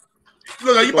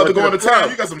go on the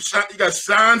town. You got you got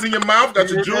shines in your mouth.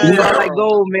 Got your jewels. You know I like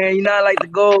gold, man. You know I like the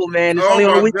gold, man. It's only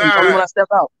on the weekend. Only when I step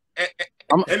out.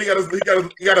 And he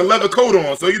got a leather coat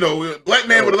on. So, you know, black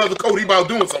man with a leather coat, he about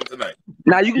doing something tonight.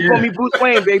 Now you can call me Bruce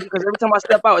Wayne, baby, because every time I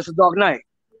step out, it's a dark night.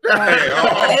 Okay,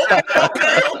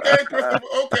 Christopher.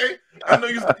 Okay, I know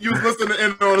you was listening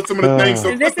in on some of the things. So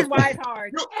and this is why it's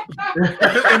hard.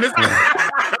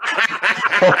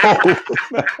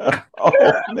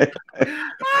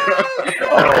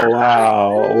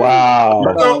 Wow.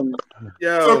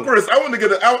 So Chris, I want to get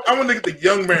the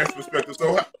young man's perspective.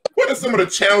 So what are some of the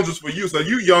challenges for you? So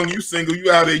you young, you single,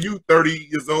 you out there, you 30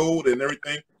 years old and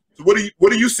everything. So what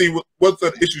do you see? What's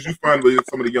the issues you find with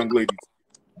some of the young ladies?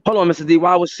 Hold on, Mr. D.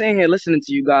 While I was sitting here listening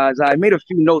to you guys, I made a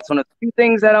few notes on a few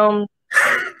things that I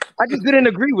just didn't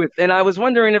agree with, and I was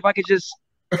wondering if I could just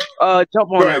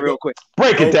jump on that real quick.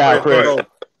 Break it down, Chris.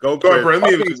 Go, Chris.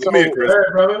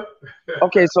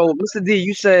 Okay, so Mr. D,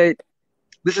 you said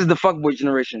this is the fuckboy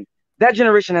generation. That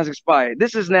generation has expired.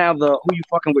 This is now the who you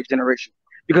fucking with generation,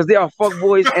 because there are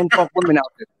fuckboys and fuckwomen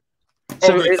out there.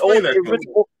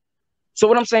 So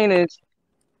what I'm saying is,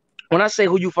 when I say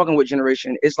who you fucking with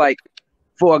generation, it's like,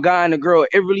 for a guy and a girl,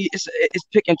 it's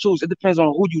pick and choose. It depends on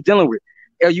who you dealing with.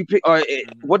 you pick?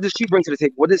 What does she bring to the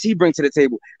table? What does he bring to the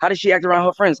table? How does she act around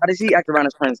her friends? How does he act around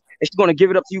his friends? Is she going to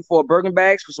give it up to you for Birkin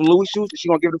bags, for some Louis shoes? Is she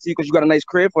going to give it up to you because you got a nice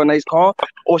crib for a nice car?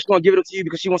 Or is she going to give it up to you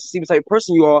because she wants to see what type of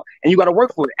person you are and you got to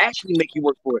work for it? Actually make you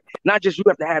work for it. Not just you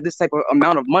have to have this type of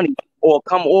amount of money or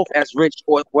come off as rich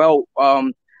or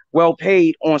well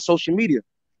paid on social media.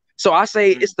 So I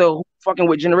say it's the fucking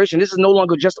with generation. This is no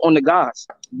longer just on the guys.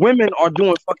 Women are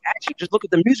doing fuck action. Just look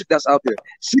at the music that's out there.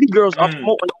 City girls are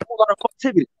promoting a whole lot of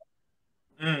activity.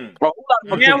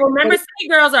 Now remember, city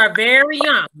girls are very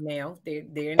young now.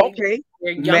 They're okay.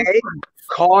 They're young. Meg,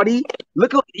 Cardi,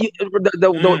 look at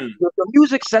the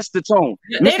music sets the tone.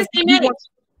 Mr.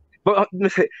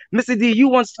 D, you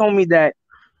once told me that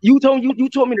you told me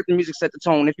that the music set the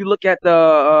tone. If you look at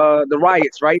the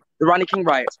riots, right, the Rodney King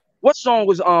riots. What song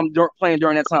was playing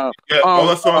during that time? Yeah, all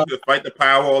the songs that Fight the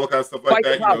Power, all the kind of stuff like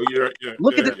that.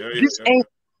 Look at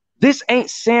this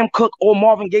ain't Sam Cooke or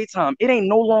Marvin Gaye time. It ain't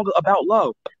no longer about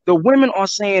love. The women are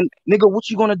saying, nigga, what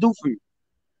you gonna do for me?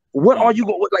 What are you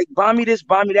going like? Buy me this,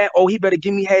 buy me that. Oh, he better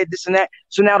give me head, this and that.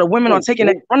 So now the women are taking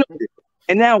that in front of it,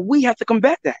 and now we have to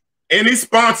combat that. Any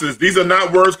sponsors? These are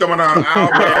not words coming out of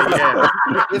our mouth.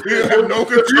 We have no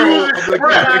control of the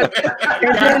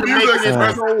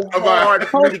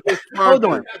Hold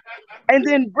on. And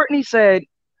then Brittany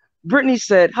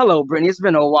said, hello, Brittany. It's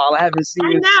been a while. I haven't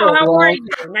seen you in so long.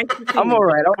 I'm all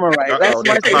right. That's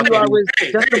why I said I was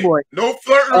just a boy. No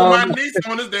flirting with my niece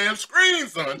on this damn screen,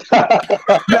 son.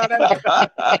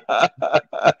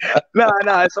 No,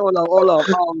 it's all up.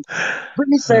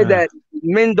 Brittany said that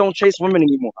men don't chase women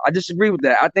anymore. I disagree with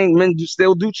that. I think men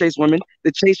still do chase women.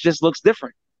 The chase just looks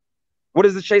different. What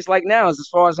is the chase like now? As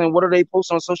far as what do they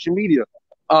post on social media?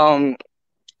 How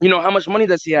much money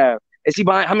does he have? Is he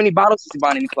buying? How many bottles is he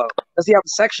buying in the club? Does he have a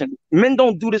section? Men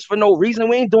don't do this for no reason.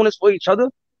 We ain't doing this for each other.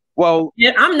 Well,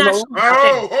 yeah, I'm not sure.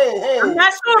 I'm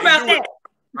not sure about that.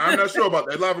 I'm not sure about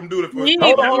that. A lot of them do it for.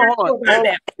 Hold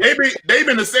on. They be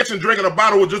in the section drinking a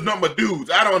bottle with just nothing but dudes.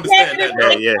 I don't understand that.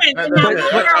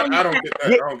 I don't get that.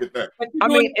 I don't get that. I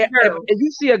mean, if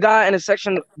you see a guy in a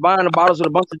section buying the bottles with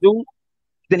a bunch of dudes,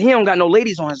 then he don't got no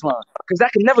ladies on his line because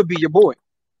that can never be your boy.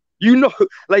 You know,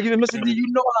 like Mr. D, you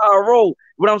know how I roll.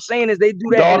 What I'm saying is they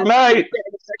do that. Dark Knight.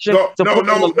 No.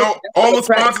 All the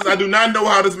sponsors, I do not know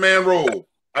how this man rolls.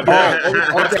 Okay.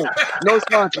 No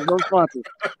sponsors.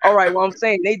 All right. Well, I'm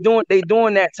saying they doing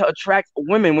that to attract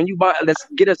women. When you buy, let's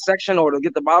get a section or to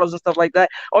get the bottles and stuff like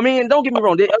that. I mean, don't get me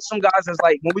wrong. There are some guys that's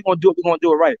like, when we're gonna do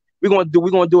it right. We're gonna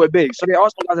do it big. So there are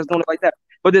some guys that's doing it like that.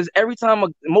 But there's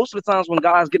most of the times when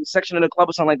guys get a section in the club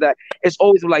or something like that, it's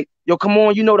always like, yo, come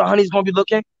on, you know the honey's gonna be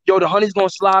looking. Yo, the honey's gonna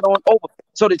slide on over.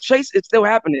 So the chase is still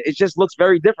happening. It just looks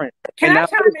very different. Can I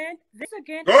chime in? This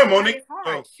again. Go ahead, Monique.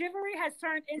 Chivalry has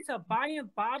turned into buying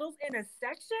bottles in a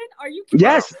section. Are you kidding?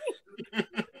 Yes.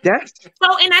 Yes.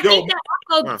 So, and I think that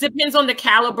also depends on the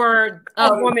caliber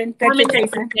of woman that you're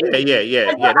chasing.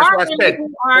 Yeah. That's what I said.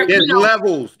 There's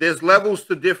levels. There's levels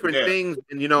to different things,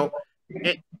 and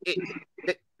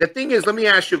the thing is, let me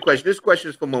ask you a question. This question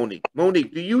is for Monique.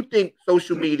 Monique, do you think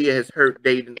social media has hurt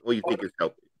dating, or you think it's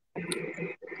helped?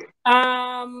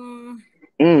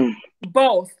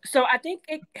 Both. So I think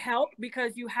it helped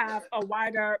because you have a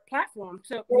wider platform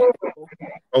to meet people.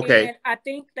 Okay. And I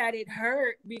think that it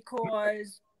hurt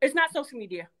because it's not social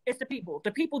media. It's the people.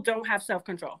 The people don't have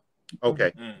self-control.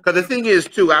 Okay. Because the thing is,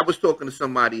 too, I was talking to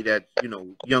somebody that's,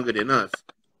 younger than us,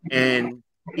 and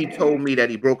he told me that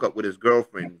he broke up with his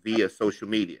girlfriend via social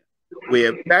media.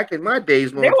 Where back in my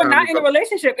days, they were not in a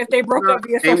relationship if they broke up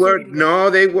via social media. No,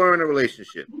 they were in a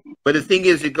relationship. But the thing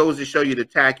is, it goes to show you the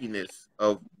tackiness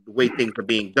of the way things are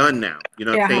being done now. You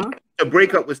know what I'm saying? To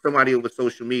break up with somebody over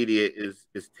social media is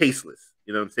tasteless.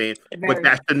 You know what I'm saying? But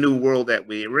that's the new world that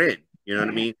we're in. You know what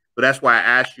I mean? So that's why I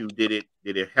asked you, did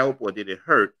it help or did it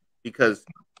hurt? Because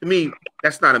to me,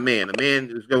 that's not a man. A man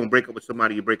is going to break up with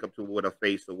somebody you break up to with a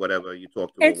face or whatever you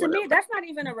talk to. And to me, that's not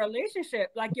even a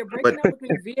relationship. Like you're breaking up with me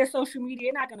via social media.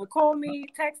 You're not going to call me,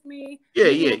 text me,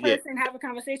 and have a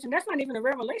conversation. That's not even a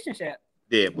real relationship.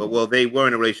 Yeah, well, they were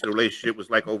in a relationship. The relationship was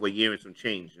like over a year and some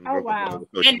change. And wow.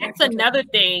 And that's another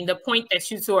thing. The point that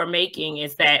you two are making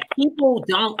is that people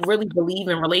don't really believe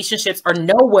in relationships or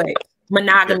know what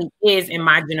monogamy is in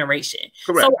my generation.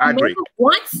 Correct. So I agree.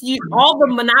 Once all the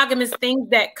monogamous things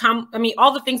that come,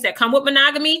 all the things that come with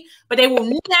monogamy, but they will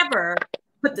never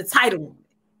put the title on it,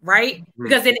 right?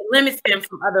 Because then it limits them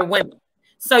from other women.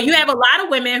 So you have a lot of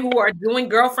women who are doing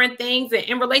girlfriend things and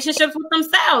in relationships with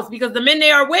themselves because the men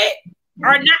they are with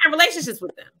are not in relationships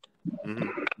with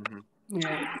them.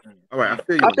 Yeah. All right.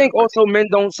 I think also men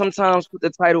don't sometimes put the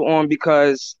title on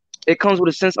because it comes with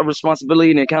a sense of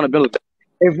responsibility and accountability.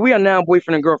 if we are now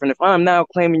boyfriend and girlfriend, if I'm now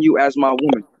claiming you as my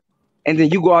woman, and then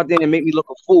you go out there and make me look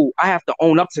a fool, I have to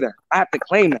own up to that. I have to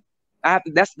claim that. I have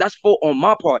to. That's fault on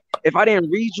my part. If I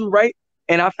didn't read you right,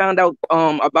 and I found out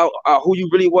about who you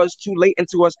really was too late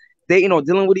into us dating or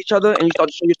dealing with each other, and you start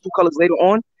to show your true colors later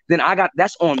on, then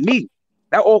that's on me.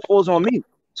 That all falls on me.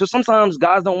 So sometimes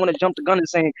guys don't want to jump the gun and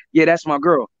saying, yeah, that's my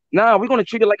girl. Nah, we're gonna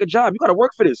treat it like a job. You gotta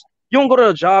work for this. You don't go to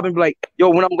a job and be like, yo,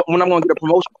 when I'm gonna get a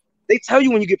promotion. They tell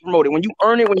you when you get promoted. When you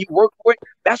earn it, when you work for it,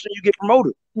 that's when you get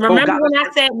promoted. Remember when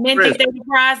I said men think they the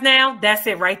prize now? That's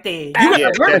it right there.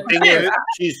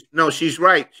 She's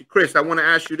right. Chris, I want to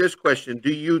ask you this question.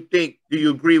 Do you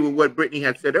agree with what Brittany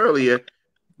had said earlier?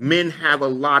 Men have a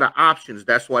lot of options.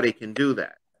 That's why they can do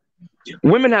that.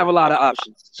 Women have a lot of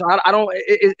options. So I don't,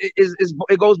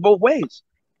 it goes both ways.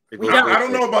 I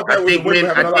don't know about that with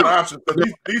women having a lot of options, but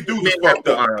these dudes are fucked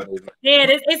up. Yeah,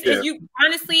 it's you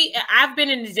honestly, I've been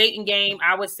in the dating game,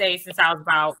 I would say, since I was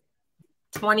about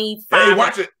 25. Hey,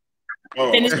 watch it.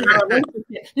 No,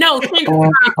 since I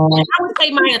would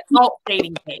say my adult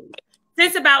dating phase.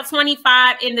 Since about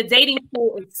 25, and the dating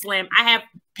pool is slim. I have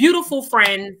beautiful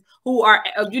friends who are,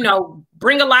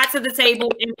 bring a lot to the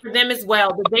table, and for them as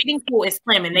well, the dating pool is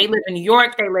slim, and they live in New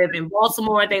York, they live in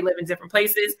Baltimore, they live in different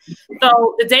places.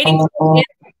 So the dating pool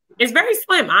is very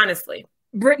slim, honestly.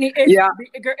 Brittany,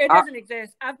 it doesn't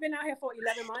exist. I've been out here for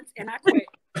 11 months, and I quit.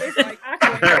 It's like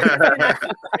I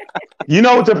quit. You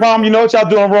know what the problem? You know what y'all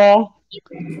doing wrong?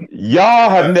 Y'all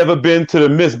have never been to the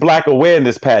Miss Black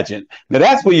Awareness pageant. Now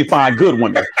that's where you find good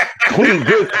women, clean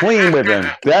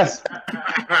women. That's.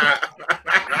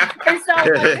 And so I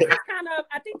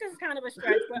think this is kind of a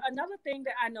stretch, but another thing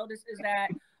that I noticed is that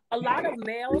a lot of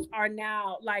males are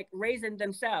now like raising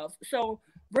themselves. So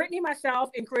Brittany, myself,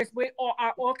 and Chris, we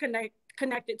are all connected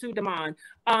to Damon.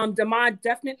 Damon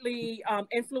definitely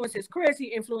influences Chris. He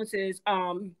influences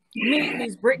me.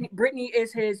 Brittany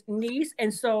is his niece,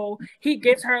 and so he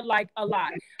gives her like a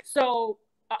lot. So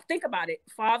think about it.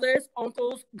 Fathers,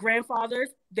 uncles, grandfathers,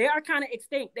 they are kind of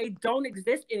extinct. They don't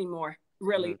exist anymore,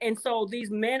 really. And so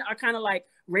these men are kind of like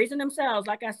raising themselves.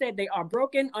 Like I said, they are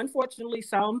broken. Unfortunately,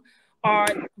 some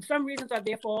reasons are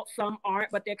their fault, some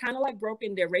aren't, but they're kind of like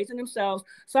broken. They're raising themselves.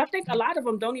 So I think a lot of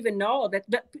them don't even know that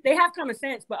they have common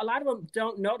sense, but a lot of them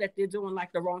don't know that they're doing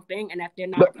like the wrong thing and that they're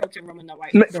not approaching them in the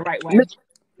right way.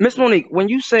 Miss Monique, when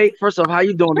you say, first off, how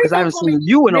you doing? Because I haven't seen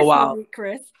you in a while. Monique,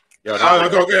 Chris. Yo, don't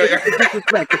do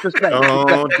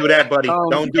that, buddy.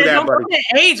 Don't do that, buddy. Put the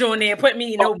age on there. Put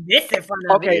me this in front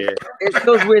of it. It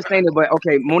feels weird saying it, but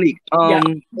okay, Monique. I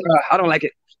don't like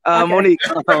it. Monique.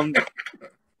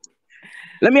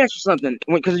 Let me ask you something.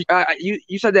 Because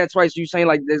you said that twice. You saying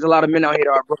like there's a lot of men out here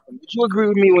that are broken. Would you agree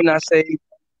with me when I say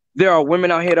there are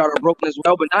women out here that are broken as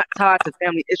well, but not tied to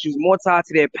family issues, more tied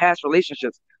to their past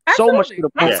relationships? Absolutely. So much to the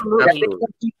point that they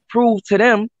want to prove to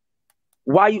them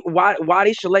why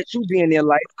they should let you be in their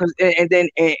life, because and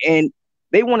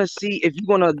they want to see if you're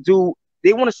gonna get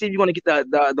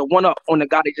the one up on the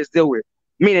guy they just deal with.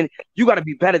 Meaning you got to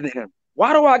be better than him.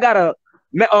 Why do I gotta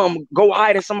go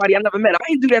hide in somebody I never met? I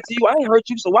ain't do that to you. I ain't hurt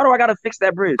you. So why do I gotta fix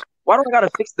that bridge? Why do I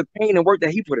gotta fix the pain and work that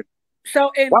he put in?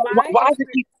 So why is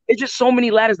it's just so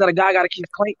many ladders that a guy gotta keep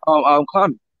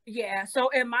climbing? Yeah, so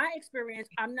in my experience,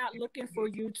 I'm not looking for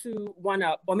you to one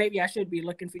up, or maybe I should be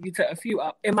looking for you to a few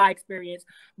up in my experience,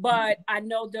 but I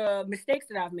know the mistakes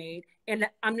that I've made, and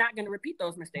I'm not going to repeat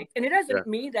those mistakes. And it doesn't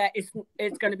mean that it's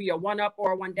going to be a one up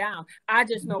or a one down. I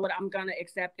just know what I'm going to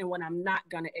accept and what I'm not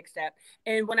going to accept.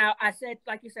 And when I said,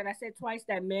 like you said, I said twice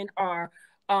that men are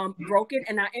broken,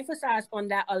 and I emphasize on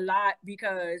that a lot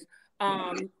because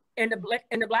in the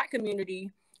black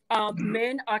community,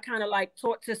 men are kind of like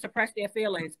taught to suppress their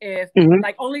feelings. If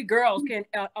like only girls can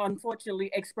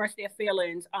unfortunately express their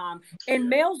feelings, and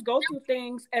males go through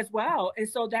things as well. And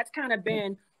so that's kind of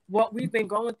been what we've been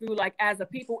going through, like as a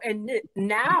people. And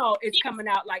now it's coming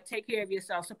out like, take care of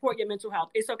yourself, support your mental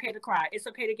health. It's okay to cry. It's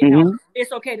okay to get help.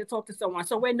 It's okay to talk to someone.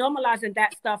 So we're normalizing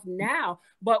that stuff now,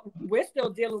 but we're still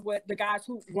dealing with the guys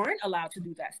who weren't allowed to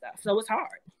do that stuff. So it's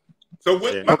hard. So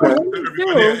my question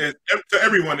to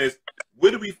everyone is,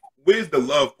 where's the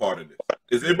love part of this?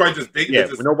 Is everybody just dating? Yeah,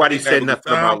 nobody said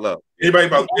nothing about love. Anybody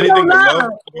about anything but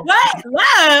love? What?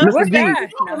 Love?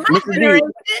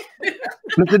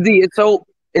 Mr. D,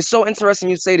 it's so interesting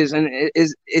you say this, and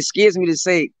it scares me to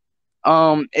say.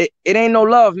 It ain't no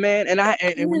love, man. And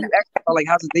when you ask about like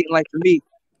how's the dating like for me,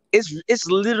 it's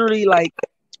literally like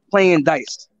playing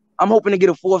dice. I'm hoping to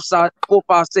get a 4, 5,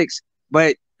 6,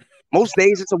 but most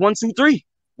days it's a 1, 2, 3.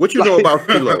 What you know about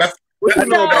Philo? What you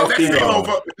know about Philo?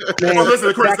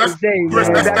 Listen, Chris,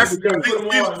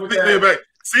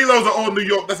 CeeLo's are all New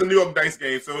York. That's a New York dice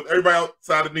game. So everybody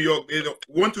outside of New York,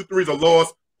 1, 2, 3 is a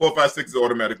loss. 4, 5, 6 is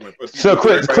automatic win. So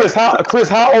Chris,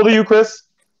 how old are you, Chris?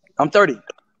 I'm 30.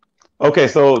 Okay,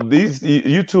 so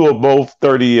you two are both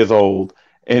 30 years old,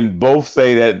 and both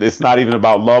say that it's not even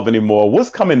about love anymore. What's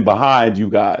coming behind you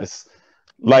guys?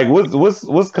 Like,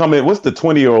 what's coming? What's the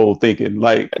 20-year-old thinking?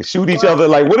 Like, shoot each other?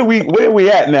 Like, where are we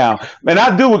at now? Man,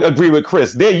 I do agree with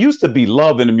Chris. There used to be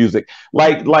love in the music.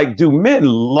 Like, do men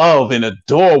love and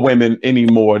adore women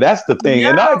anymore? That's the thing.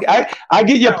 And I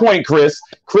get your point, Chris.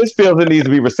 Chris feels it needs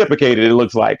to be reciprocated. It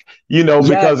looks like,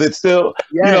 because it's still,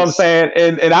 you know what I'm saying.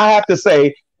 And I have to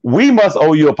say, we must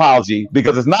owe you an apology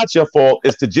because it's not your fault.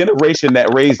 It's the generation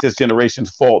that raised this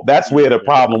generation's fault. That's where the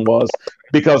problem was.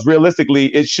 Because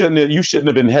realistically, you shouldn't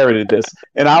have inherited this.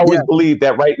 And I always believe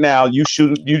that right now you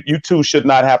two should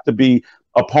not have to be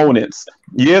opponents.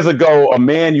 Years ago, a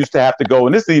man used to have to go,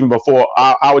 and this is even before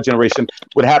our generation,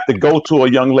 would have to go to a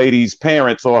young lady's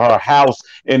parents or her house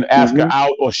and ask her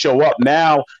out or show up.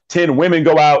 Now, 10 women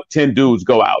go out, 10 dudes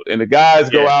go out, and the guys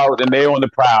go out and they're on the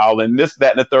prowl and this,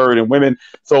 that, and the third, and women.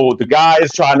 So the guy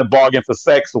is trying to bargain for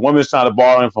sex, the woman's trying to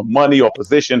bargain for money or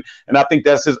position. And I think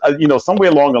that's just, somewhere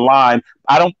along the line,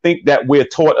 I don't think that we're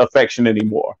taught affection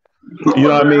anymore. You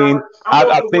know what I mean?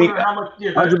 I think 100%.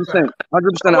 100%. I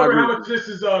agree. How much this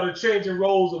is the changing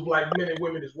roles of like men and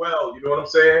women as well. You know what I'm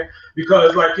saying?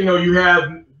 Because like you have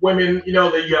women,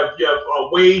 that you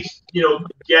have wage,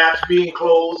 gaps being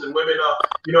closed, and women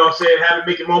you know what I'm saying,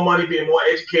 making more money, being more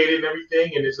educated and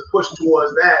everything, and it's a push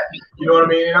towards that. You know what I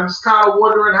mean? And I'm just kind of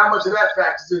wondering how much of that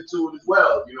factors into it as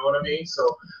well. You know what I mean?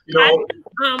 So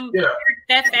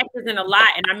that factors in a lot,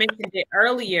 and I mentioned it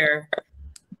earlier.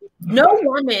 No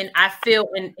woman, I feel,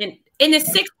 in the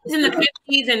 60s and the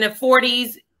 50s and the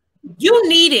 40s, you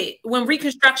needed, when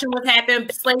Reconstruction was happening,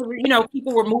 slavery,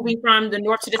 people were moving from the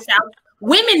north to the south.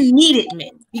 Women needed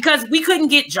men because we couldn't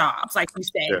get jobs, like you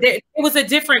said. Yeah. It was a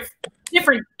different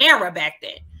era back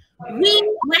then. We,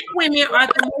 Black women, are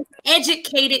the most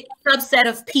educated subset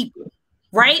of people,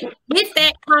 right? With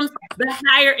that comes the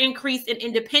higher increase in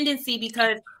independency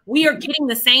because we are getting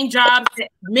the same jobs that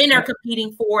men are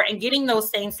competing for and getting those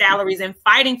same salaries and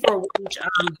fighting for wage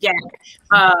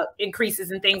increases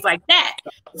and things like that.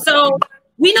 So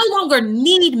we no longer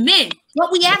need men,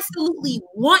 but we absolutely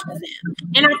want them.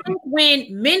 And I think when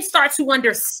men start to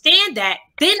understand that,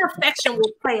 then affection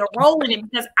will play a role in it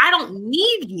because I don't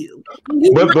need you.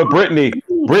 But Brittany,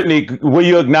 will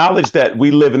you acknowledge that we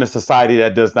live in a society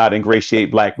that does not ingratiate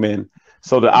Black men?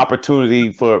 So the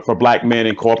opportunity for Black men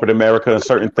in corporate America and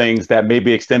certain things that may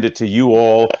be extended to you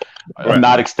all are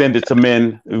not extended to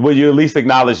men. Will you at least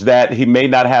acknowledge that he may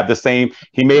not have the same,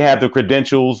 he may have the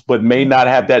credentials, but may not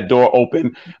have that door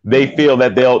open. They feel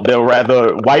that they'll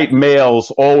rather, white males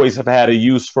always have had a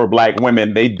use for Black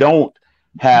women. They don't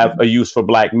have a use for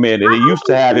Black men. And they used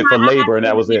to have it for labor and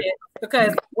that was it.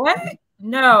 Because what?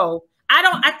 No.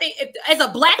 I think as a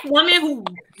Black woman who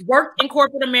worked in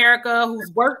corporate America, who's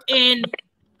worked in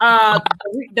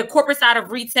the corporate side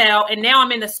of retail, and now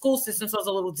I'm in the school system, so it's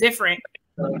a little different.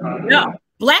 No,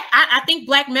 I think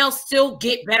Black males still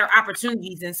get better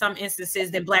opportunities in some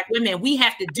instances than Black women. We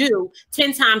have to do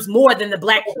 10 times more than the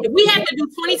Black. We have to do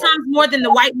 20 times more than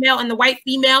the white male and the white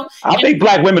female. I think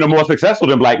Black women are more successful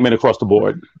than Black men across the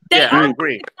board. I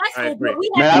agree.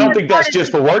 Man, I don't think that's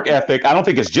just for work ethic. I don't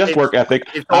think it's just work ethic.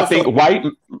 I think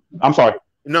I'm sorry.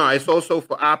 No, it's also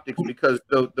for optics because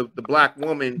the Black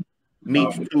woman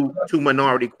meets two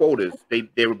minority quotas.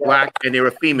 They're Black and they're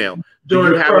a female. So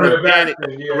you have an advantage,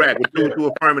 correct?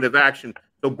 Through affirmative action.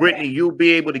 So Brittany, you'll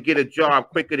be able to get a job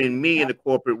quicker than me in the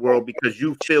corporate world because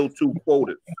you fill 2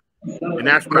 quotas. And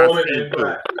that's what I see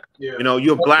too.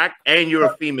 You're Black and you're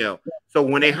a female. So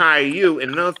when they hire you,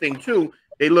 and another thing too,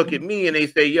 they look at me and they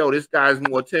say, yo, this guy's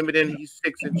more timid and he's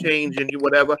 6 and change and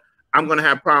whatever. I'm going to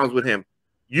have problems with him.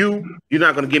 You're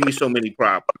not going to give me so many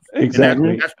problems.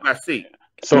 Exactly. That's what I see.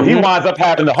 So he winds up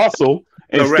having to hustle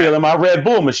and stealing my Red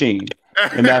Bull machine.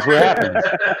 And that's what happens.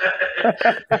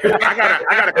 I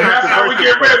got a that's how we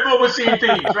get Red Bull machine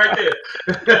thieves right there.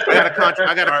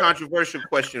 I got a controversial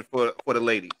question for the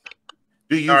ladies.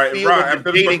 Do you feel Ron, that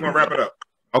the dating gonna wrap it up?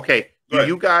 Okay. Do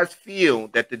you guys feel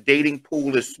that the dating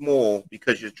pool is small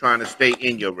because you're trying to stay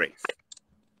in your race?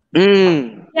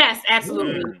 Yes,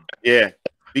 absolutely. Yeah.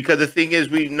 Because the thing is,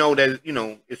 we know that,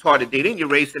 it's hard to date in your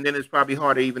race, and then it's probably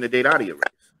harder even to date out of your race.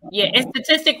 Yeah, and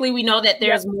statistically, we know that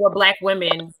there's more Black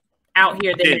women out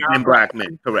here than Black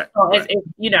men. Correct. So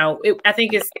I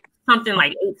think it's something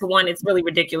like 8 to 1. It's really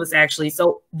ridiculous, actually.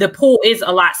 So the pool is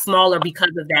a lot smaller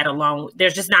because of that alone.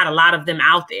 There's just not a lot of them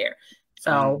out there.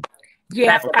 So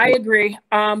yes, I agree.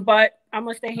 But I'm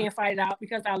gonna stay here and fight it out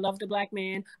because I love the black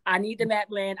man. I need the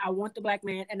black man. I want the black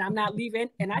man, and I'm not leaving.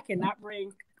 And I cannot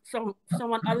bring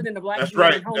someone other than the black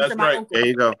man home to my uncle. There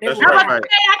you go. That's right.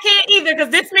 I can't either because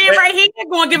this man right here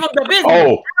going to give up the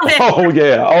business. Oh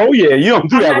yeah. You don't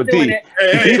do that with D.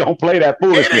 He don't play that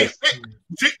foolishness.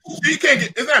 She can't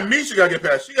get. It's not me. She gotta get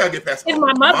past. She gotta get past. It's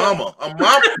my mother.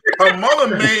 Her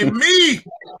mother made me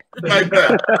like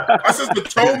that. My sister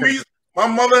told me. My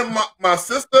mother, my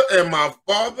sister, and my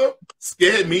father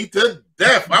scared me to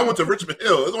death. I went to Richmond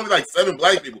Hill. There's only like 7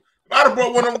 black people. If I'd have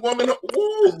brought one of them women,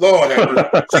 ooh, Lord,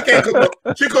 she can't cook.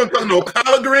 She couldn't cook no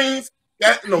collard greens.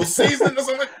 Got no seasoning or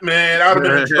something. Man, I'd have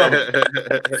been in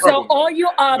trouble. So all you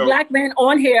black men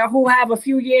on here who have a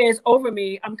few years over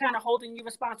me, I'm kind of holding you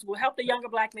responsible. Help the younger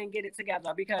black men get it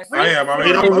together because they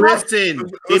don't listen.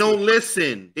 They don't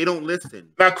listen. They don't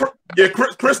listen. Now,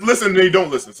 Chris listen and he don't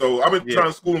listen. So I've been trying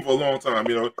to school him for a long time.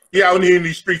 You know, he out here in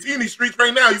these streets. He in these streets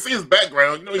right now. You see his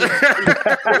background. You know, he's he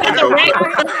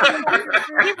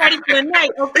ready for the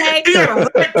night. Okay. He got a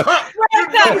red cup.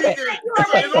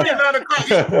 It's only 9 o'clock.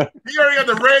 He already got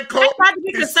the red coat.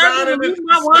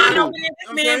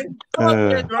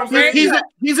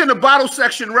 He's in the bottle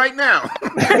section right now.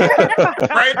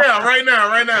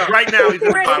 right now. He's in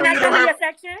the bottle. Can I come in your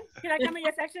section? Can I come in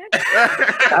your section?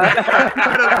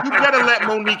 You better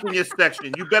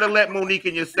let Monique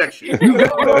in your section. You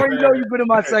already know you put in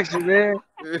my section, man.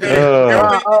 You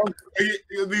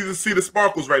need to see the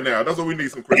sparkles right now. That's what we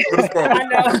need. Some Chris. Put the sparkles.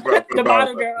 The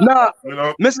bottle girl. Nah, you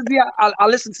know? Mrs. D, I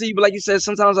listen to you, but like you said,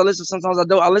 sometimes I listen, sometimes I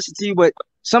don't. I listen to you, but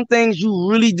some things you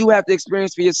really do have to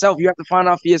experience for yourself. You have to find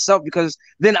out for yourself because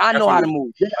then I know how to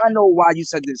move. Then I know why you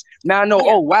said this. Now I know.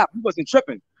 Oh wow, you wasn't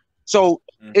tripping. So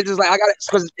it's just like I got it,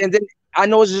 and then I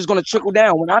know it's just gonna trickle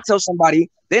down. When I tell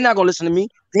somebody they're not gonna listen to me,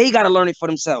 they gotta learn it for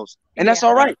themselves, and that's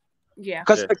all right. Yeah,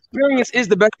 because experience is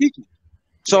the best teacher.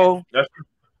 So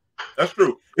that's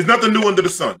true. It's nothing new under the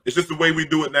sun. It's just the way we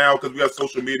do it now because we have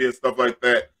social media and stuff like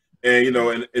that. And you know,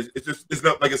 and it's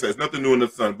not like I said, it's nothing new under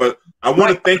the sun. But I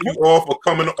want to thank you all for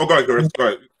coming. Oh, go ahead, Chris. Go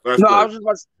ahead. No, I was just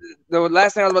about to, the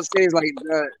last thing I was about to say is like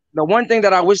the one thing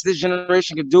that I wish this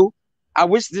generation could do. I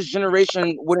wish this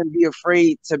generation wouldn't be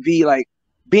afraid to be like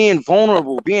being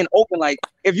vulnerable, being open. Like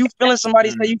if you feeling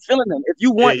somebody, say you feeling them. If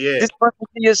you want this person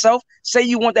to yourself, say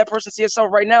you want that person to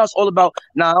yourself right now. It's all about,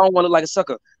 nah, I don't want to look like a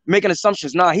sucker. Making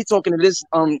assumptions. Nah, he talking to this,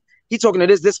 he talking to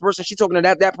this person, she talking to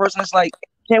that person. It's like,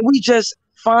 can we just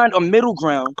find a middle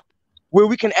ground where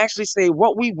we can actually say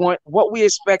what we want, what we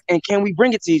expect, and can we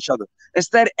bring it to each other?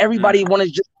 Instead, everybody want to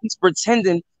just keep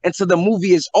pretending until the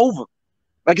movie is over.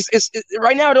 Like it's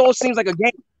right now, it all seems like a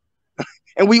game.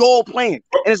 And we all playing,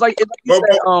 and it's like you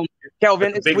said,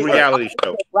 Kelvin. It's big reality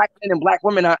show. Black men and black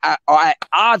women are at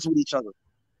odds with each other,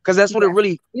 because that's what it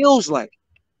really feels like.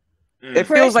 It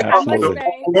feels like.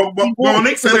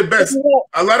 Monique said it best.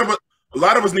 A lot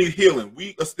of us need healing.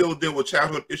 We are still dealing with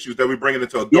childhood issues that we're bringing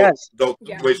into adult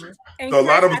situations. So a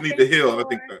lot of us need to heal. And I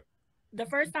think that. The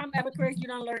first time ever, Chris, you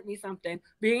done learned me something.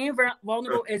 Being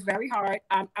vulnerable is very hard.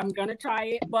 I'm gonna try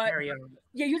it, but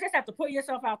you just have to put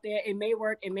yourself out there. It may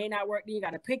work, it may not work. Then you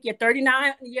gotta pick your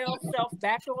 39-year-old self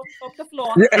back off the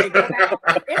floor. And go back.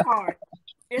 It's hard.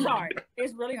 It's hard.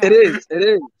 It's really hard. It is.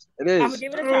 I'm gonna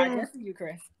give it a try. Just for you,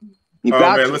 Chris.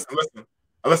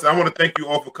 Listen, I want to thank you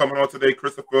all for coming on today.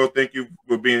 Christopher, thank you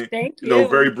for being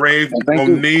very brave.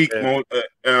 Monique, Brittany,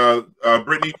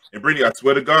 and Brittany, I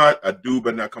swear to God, I do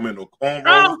better not come in no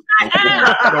cornrows,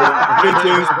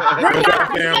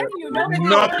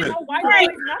 nothing.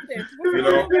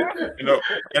 You know,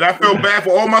 and I feel bad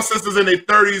for all my sisters in their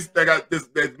 30s that got this,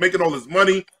 that's making all this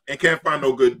money and can't find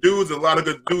no good dudes. A lot of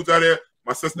good dudes out there.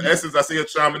 My sister Essence, I see her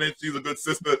chiming in. She's a good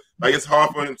sister. Like, it's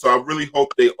hard for him. So I really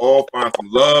hope they all find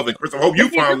some love. And Chris, I hope you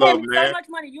find love, man. So much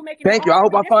money. You making Thank you. I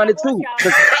hope I find it too.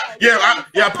 I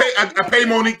pay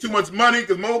Monique too much money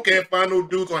because Mo can't find no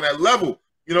dudes on that level.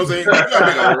 You know what I'm saying?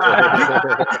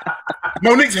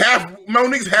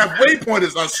 Monique's halfway point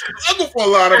is a struggle for a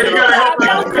lot of them.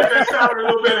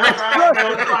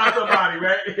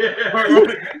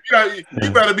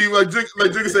 You better be like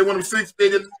Jigga said, one of them 6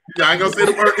 figures. I ain't gonna say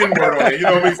the word N-word on it. You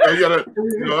know what I mean? So you gotta,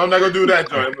 I'm not gonna do that,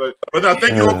 John. But I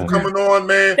thank you all for coming on,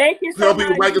 man. Thank you so much.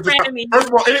 First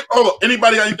of all,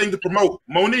 anybody got anything to promote?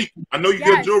 Monique, I know you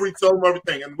get jewelry, tell them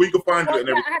everything, and we can find you. And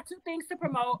everything. I have 2 things to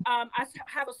promote. I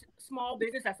have a small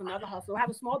business. That's another hustle. I have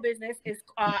a small business.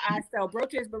 I sell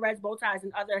brooches, berets, bow ties,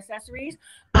 and other accessories.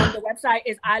 The website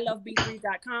is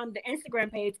iloveb3.com. The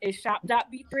Instagram page is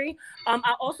shop.b3.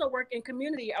 I also work in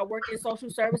community. I work in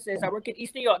social services. I work in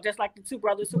East New York, just like the 2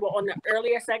 brothers who were on the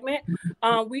earlier segment.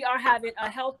 We are having a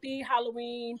healthy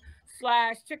Halloween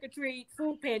 /trick-or-treat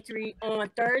food pantry on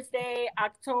Thursday,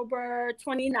 October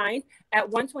 29th at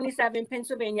 127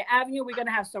 Pennsylvania Avenue. We're going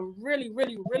to have some really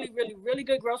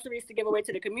good groceries to give away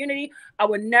to the community. I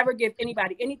would never give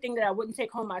anybody anything that I wouldn't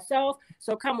take home myself.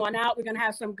 So come on out. We're going to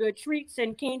have some good treats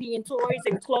and candy and toys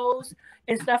and clothes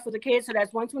and stuff for the kids. So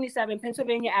that's 127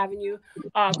 Pennsylvania Avenue,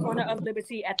 corner of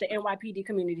Liberty at the NYPD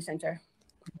Community Center.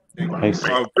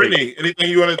 Brittany, anything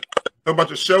you want to talk about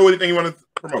your show? Anything you want to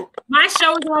promote? My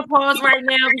show is on pause right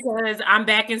now because I'm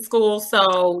back in school.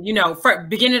 So, you know, for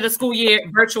beginning of the school year,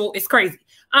 virtual is crazy.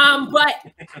 But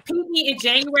PD in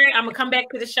January, I'm gonna come back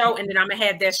to the show, and then I'm gonna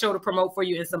have that show to promote for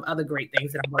you and some other great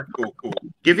things that I'm working on. Cool.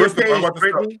 Give your page,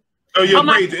 Brittany. Oh, your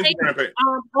page, Instagram page.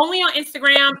 Only on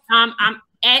Instagram. I'm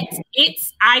at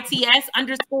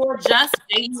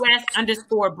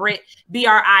its_just_Brit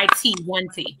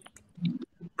BRIT1T.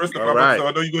 Christopher, right. So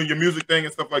I know you're doing your music thing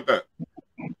and stuff like that.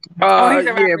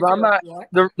 Yeah, but I'm not.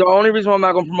 The only reason why I'm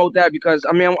not gonna promote that because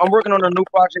I mean I'm working on a new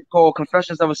project called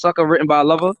Confessions of a Sucker, written by a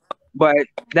lover, but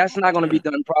that's not gonna be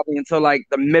done probably until like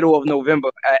the middle of November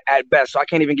at best. So I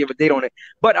can't even give a date on it.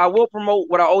 But I will promote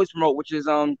what I always promote, which is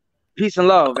peace and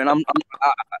love, and I'm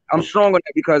strong on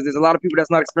that because there's a lot of people that's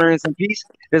not experiencing peace.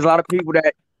 There's a lot of people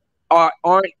that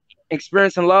aren't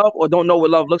experiencing love or don't know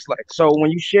what love looks like. So when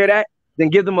you share that, then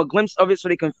give them a glimpse of it so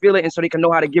they can feel it and so they can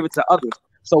know how to give it to others.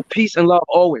 So peace and love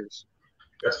always.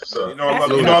 That's what's up. I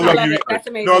love you. I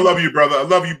love you, brother. I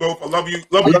love you both. I love you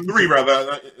three, rather.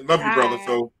 I love you, brother.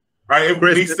 So, all right,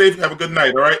 be safe. Have a good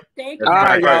night. All right. Thank you. All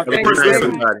right.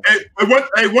 Hey,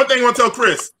 one thing I want to tell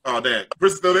Chris. Oh, damn,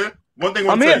 Chris is still there. One thing I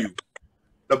want to tell you: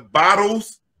 the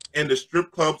bottles in the strip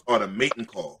clubs are the mating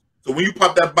call. So when you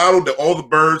pop that bottle, all the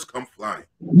birds come flying.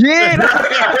 Yeah.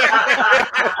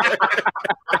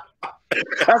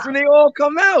 That's when they all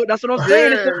come out. That's what I'm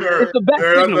saying. It's the bat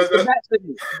signal. It's the bat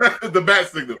signal. The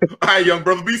bat signal. All right, young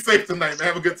brother. Be safe tonight, man.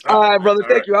 Have a good time. All right, brother.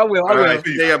 Thank you. I will. Right,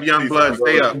 stay up, young blood.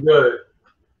 Stay up. Good.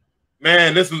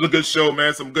 Man, this was a good show,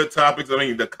 man. Some good topics. I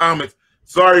mean, the comments.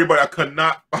 Sorry, but I could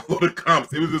not follow the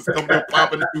comments. It was just something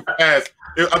popping too fast.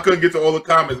 I couldn't get to all the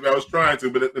comments, man. I was trying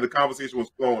to, but the conversation was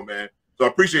flowing, man. So I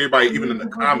appreciate everybody, even in the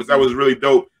comments. That was really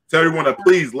dope. Tell everyone to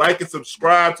please like and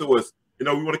subscribe to us. You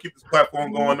know, we want to keep this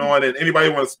platform going on, and anybody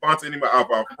want to sponsor any of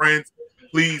our friends,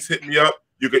 please hit me up.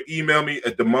 You can email me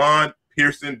at Demond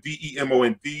Pearson,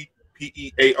 DEMOND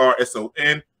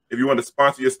PEARSON. If you want to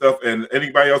sponsor your stuff, and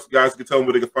anybody else, guys can tell them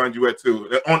where they can find you at too.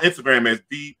 On Instagram as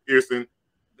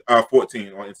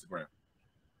DPearson14 on Instagram.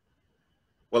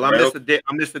 Well, I miss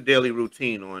the daily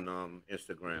routine on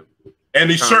Instagram.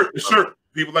 And the shirt.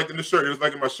 People liking the shirt. It was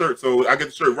liking my shirt, so I get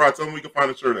the shirt. Rod, tell them we can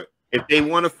find the shirt at. If they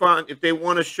want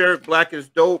a shirt, Black is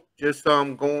Dope, just go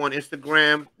on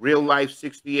Instagram, Real Life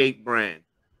 68 brand.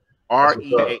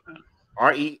 REALLIFE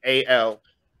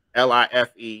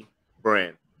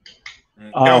brand.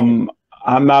 I'm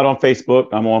not on Facebook.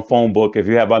 I'm on phone book. If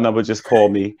you have our number, just call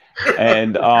me.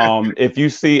 And if you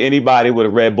see anybody with a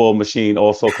Red Bull machine,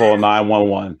 also call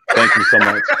 911. Thank you so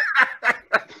much.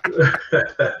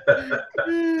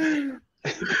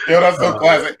 Yo, that's so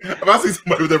classic. If I see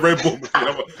somebody with a Red Bull machine,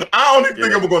 I don't even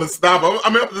think I'm going to stop.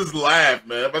 I'm just laugh,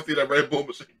 man. If I see that Red Bull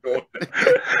machine going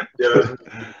there.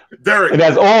 Derek. And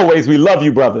as always, we love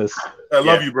you, brothers. I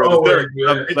love you, brothers. Derek,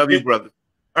 love you, brothers.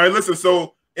 All right, listen.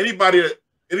 So any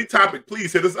topic,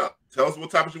 please hit us up. Tell us what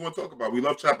topics you want to talk about. We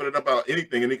love chopping it up about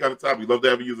anything, any kind of topic. We love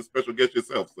to have you as a special guest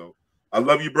yourself. So I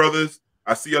love you, brothers.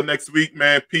 I'll see you next week,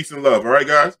 man. Peace and love. All right,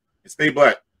 guys? And stay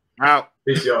black. Out.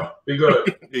 Peace, y'all. Be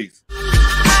good. Peace.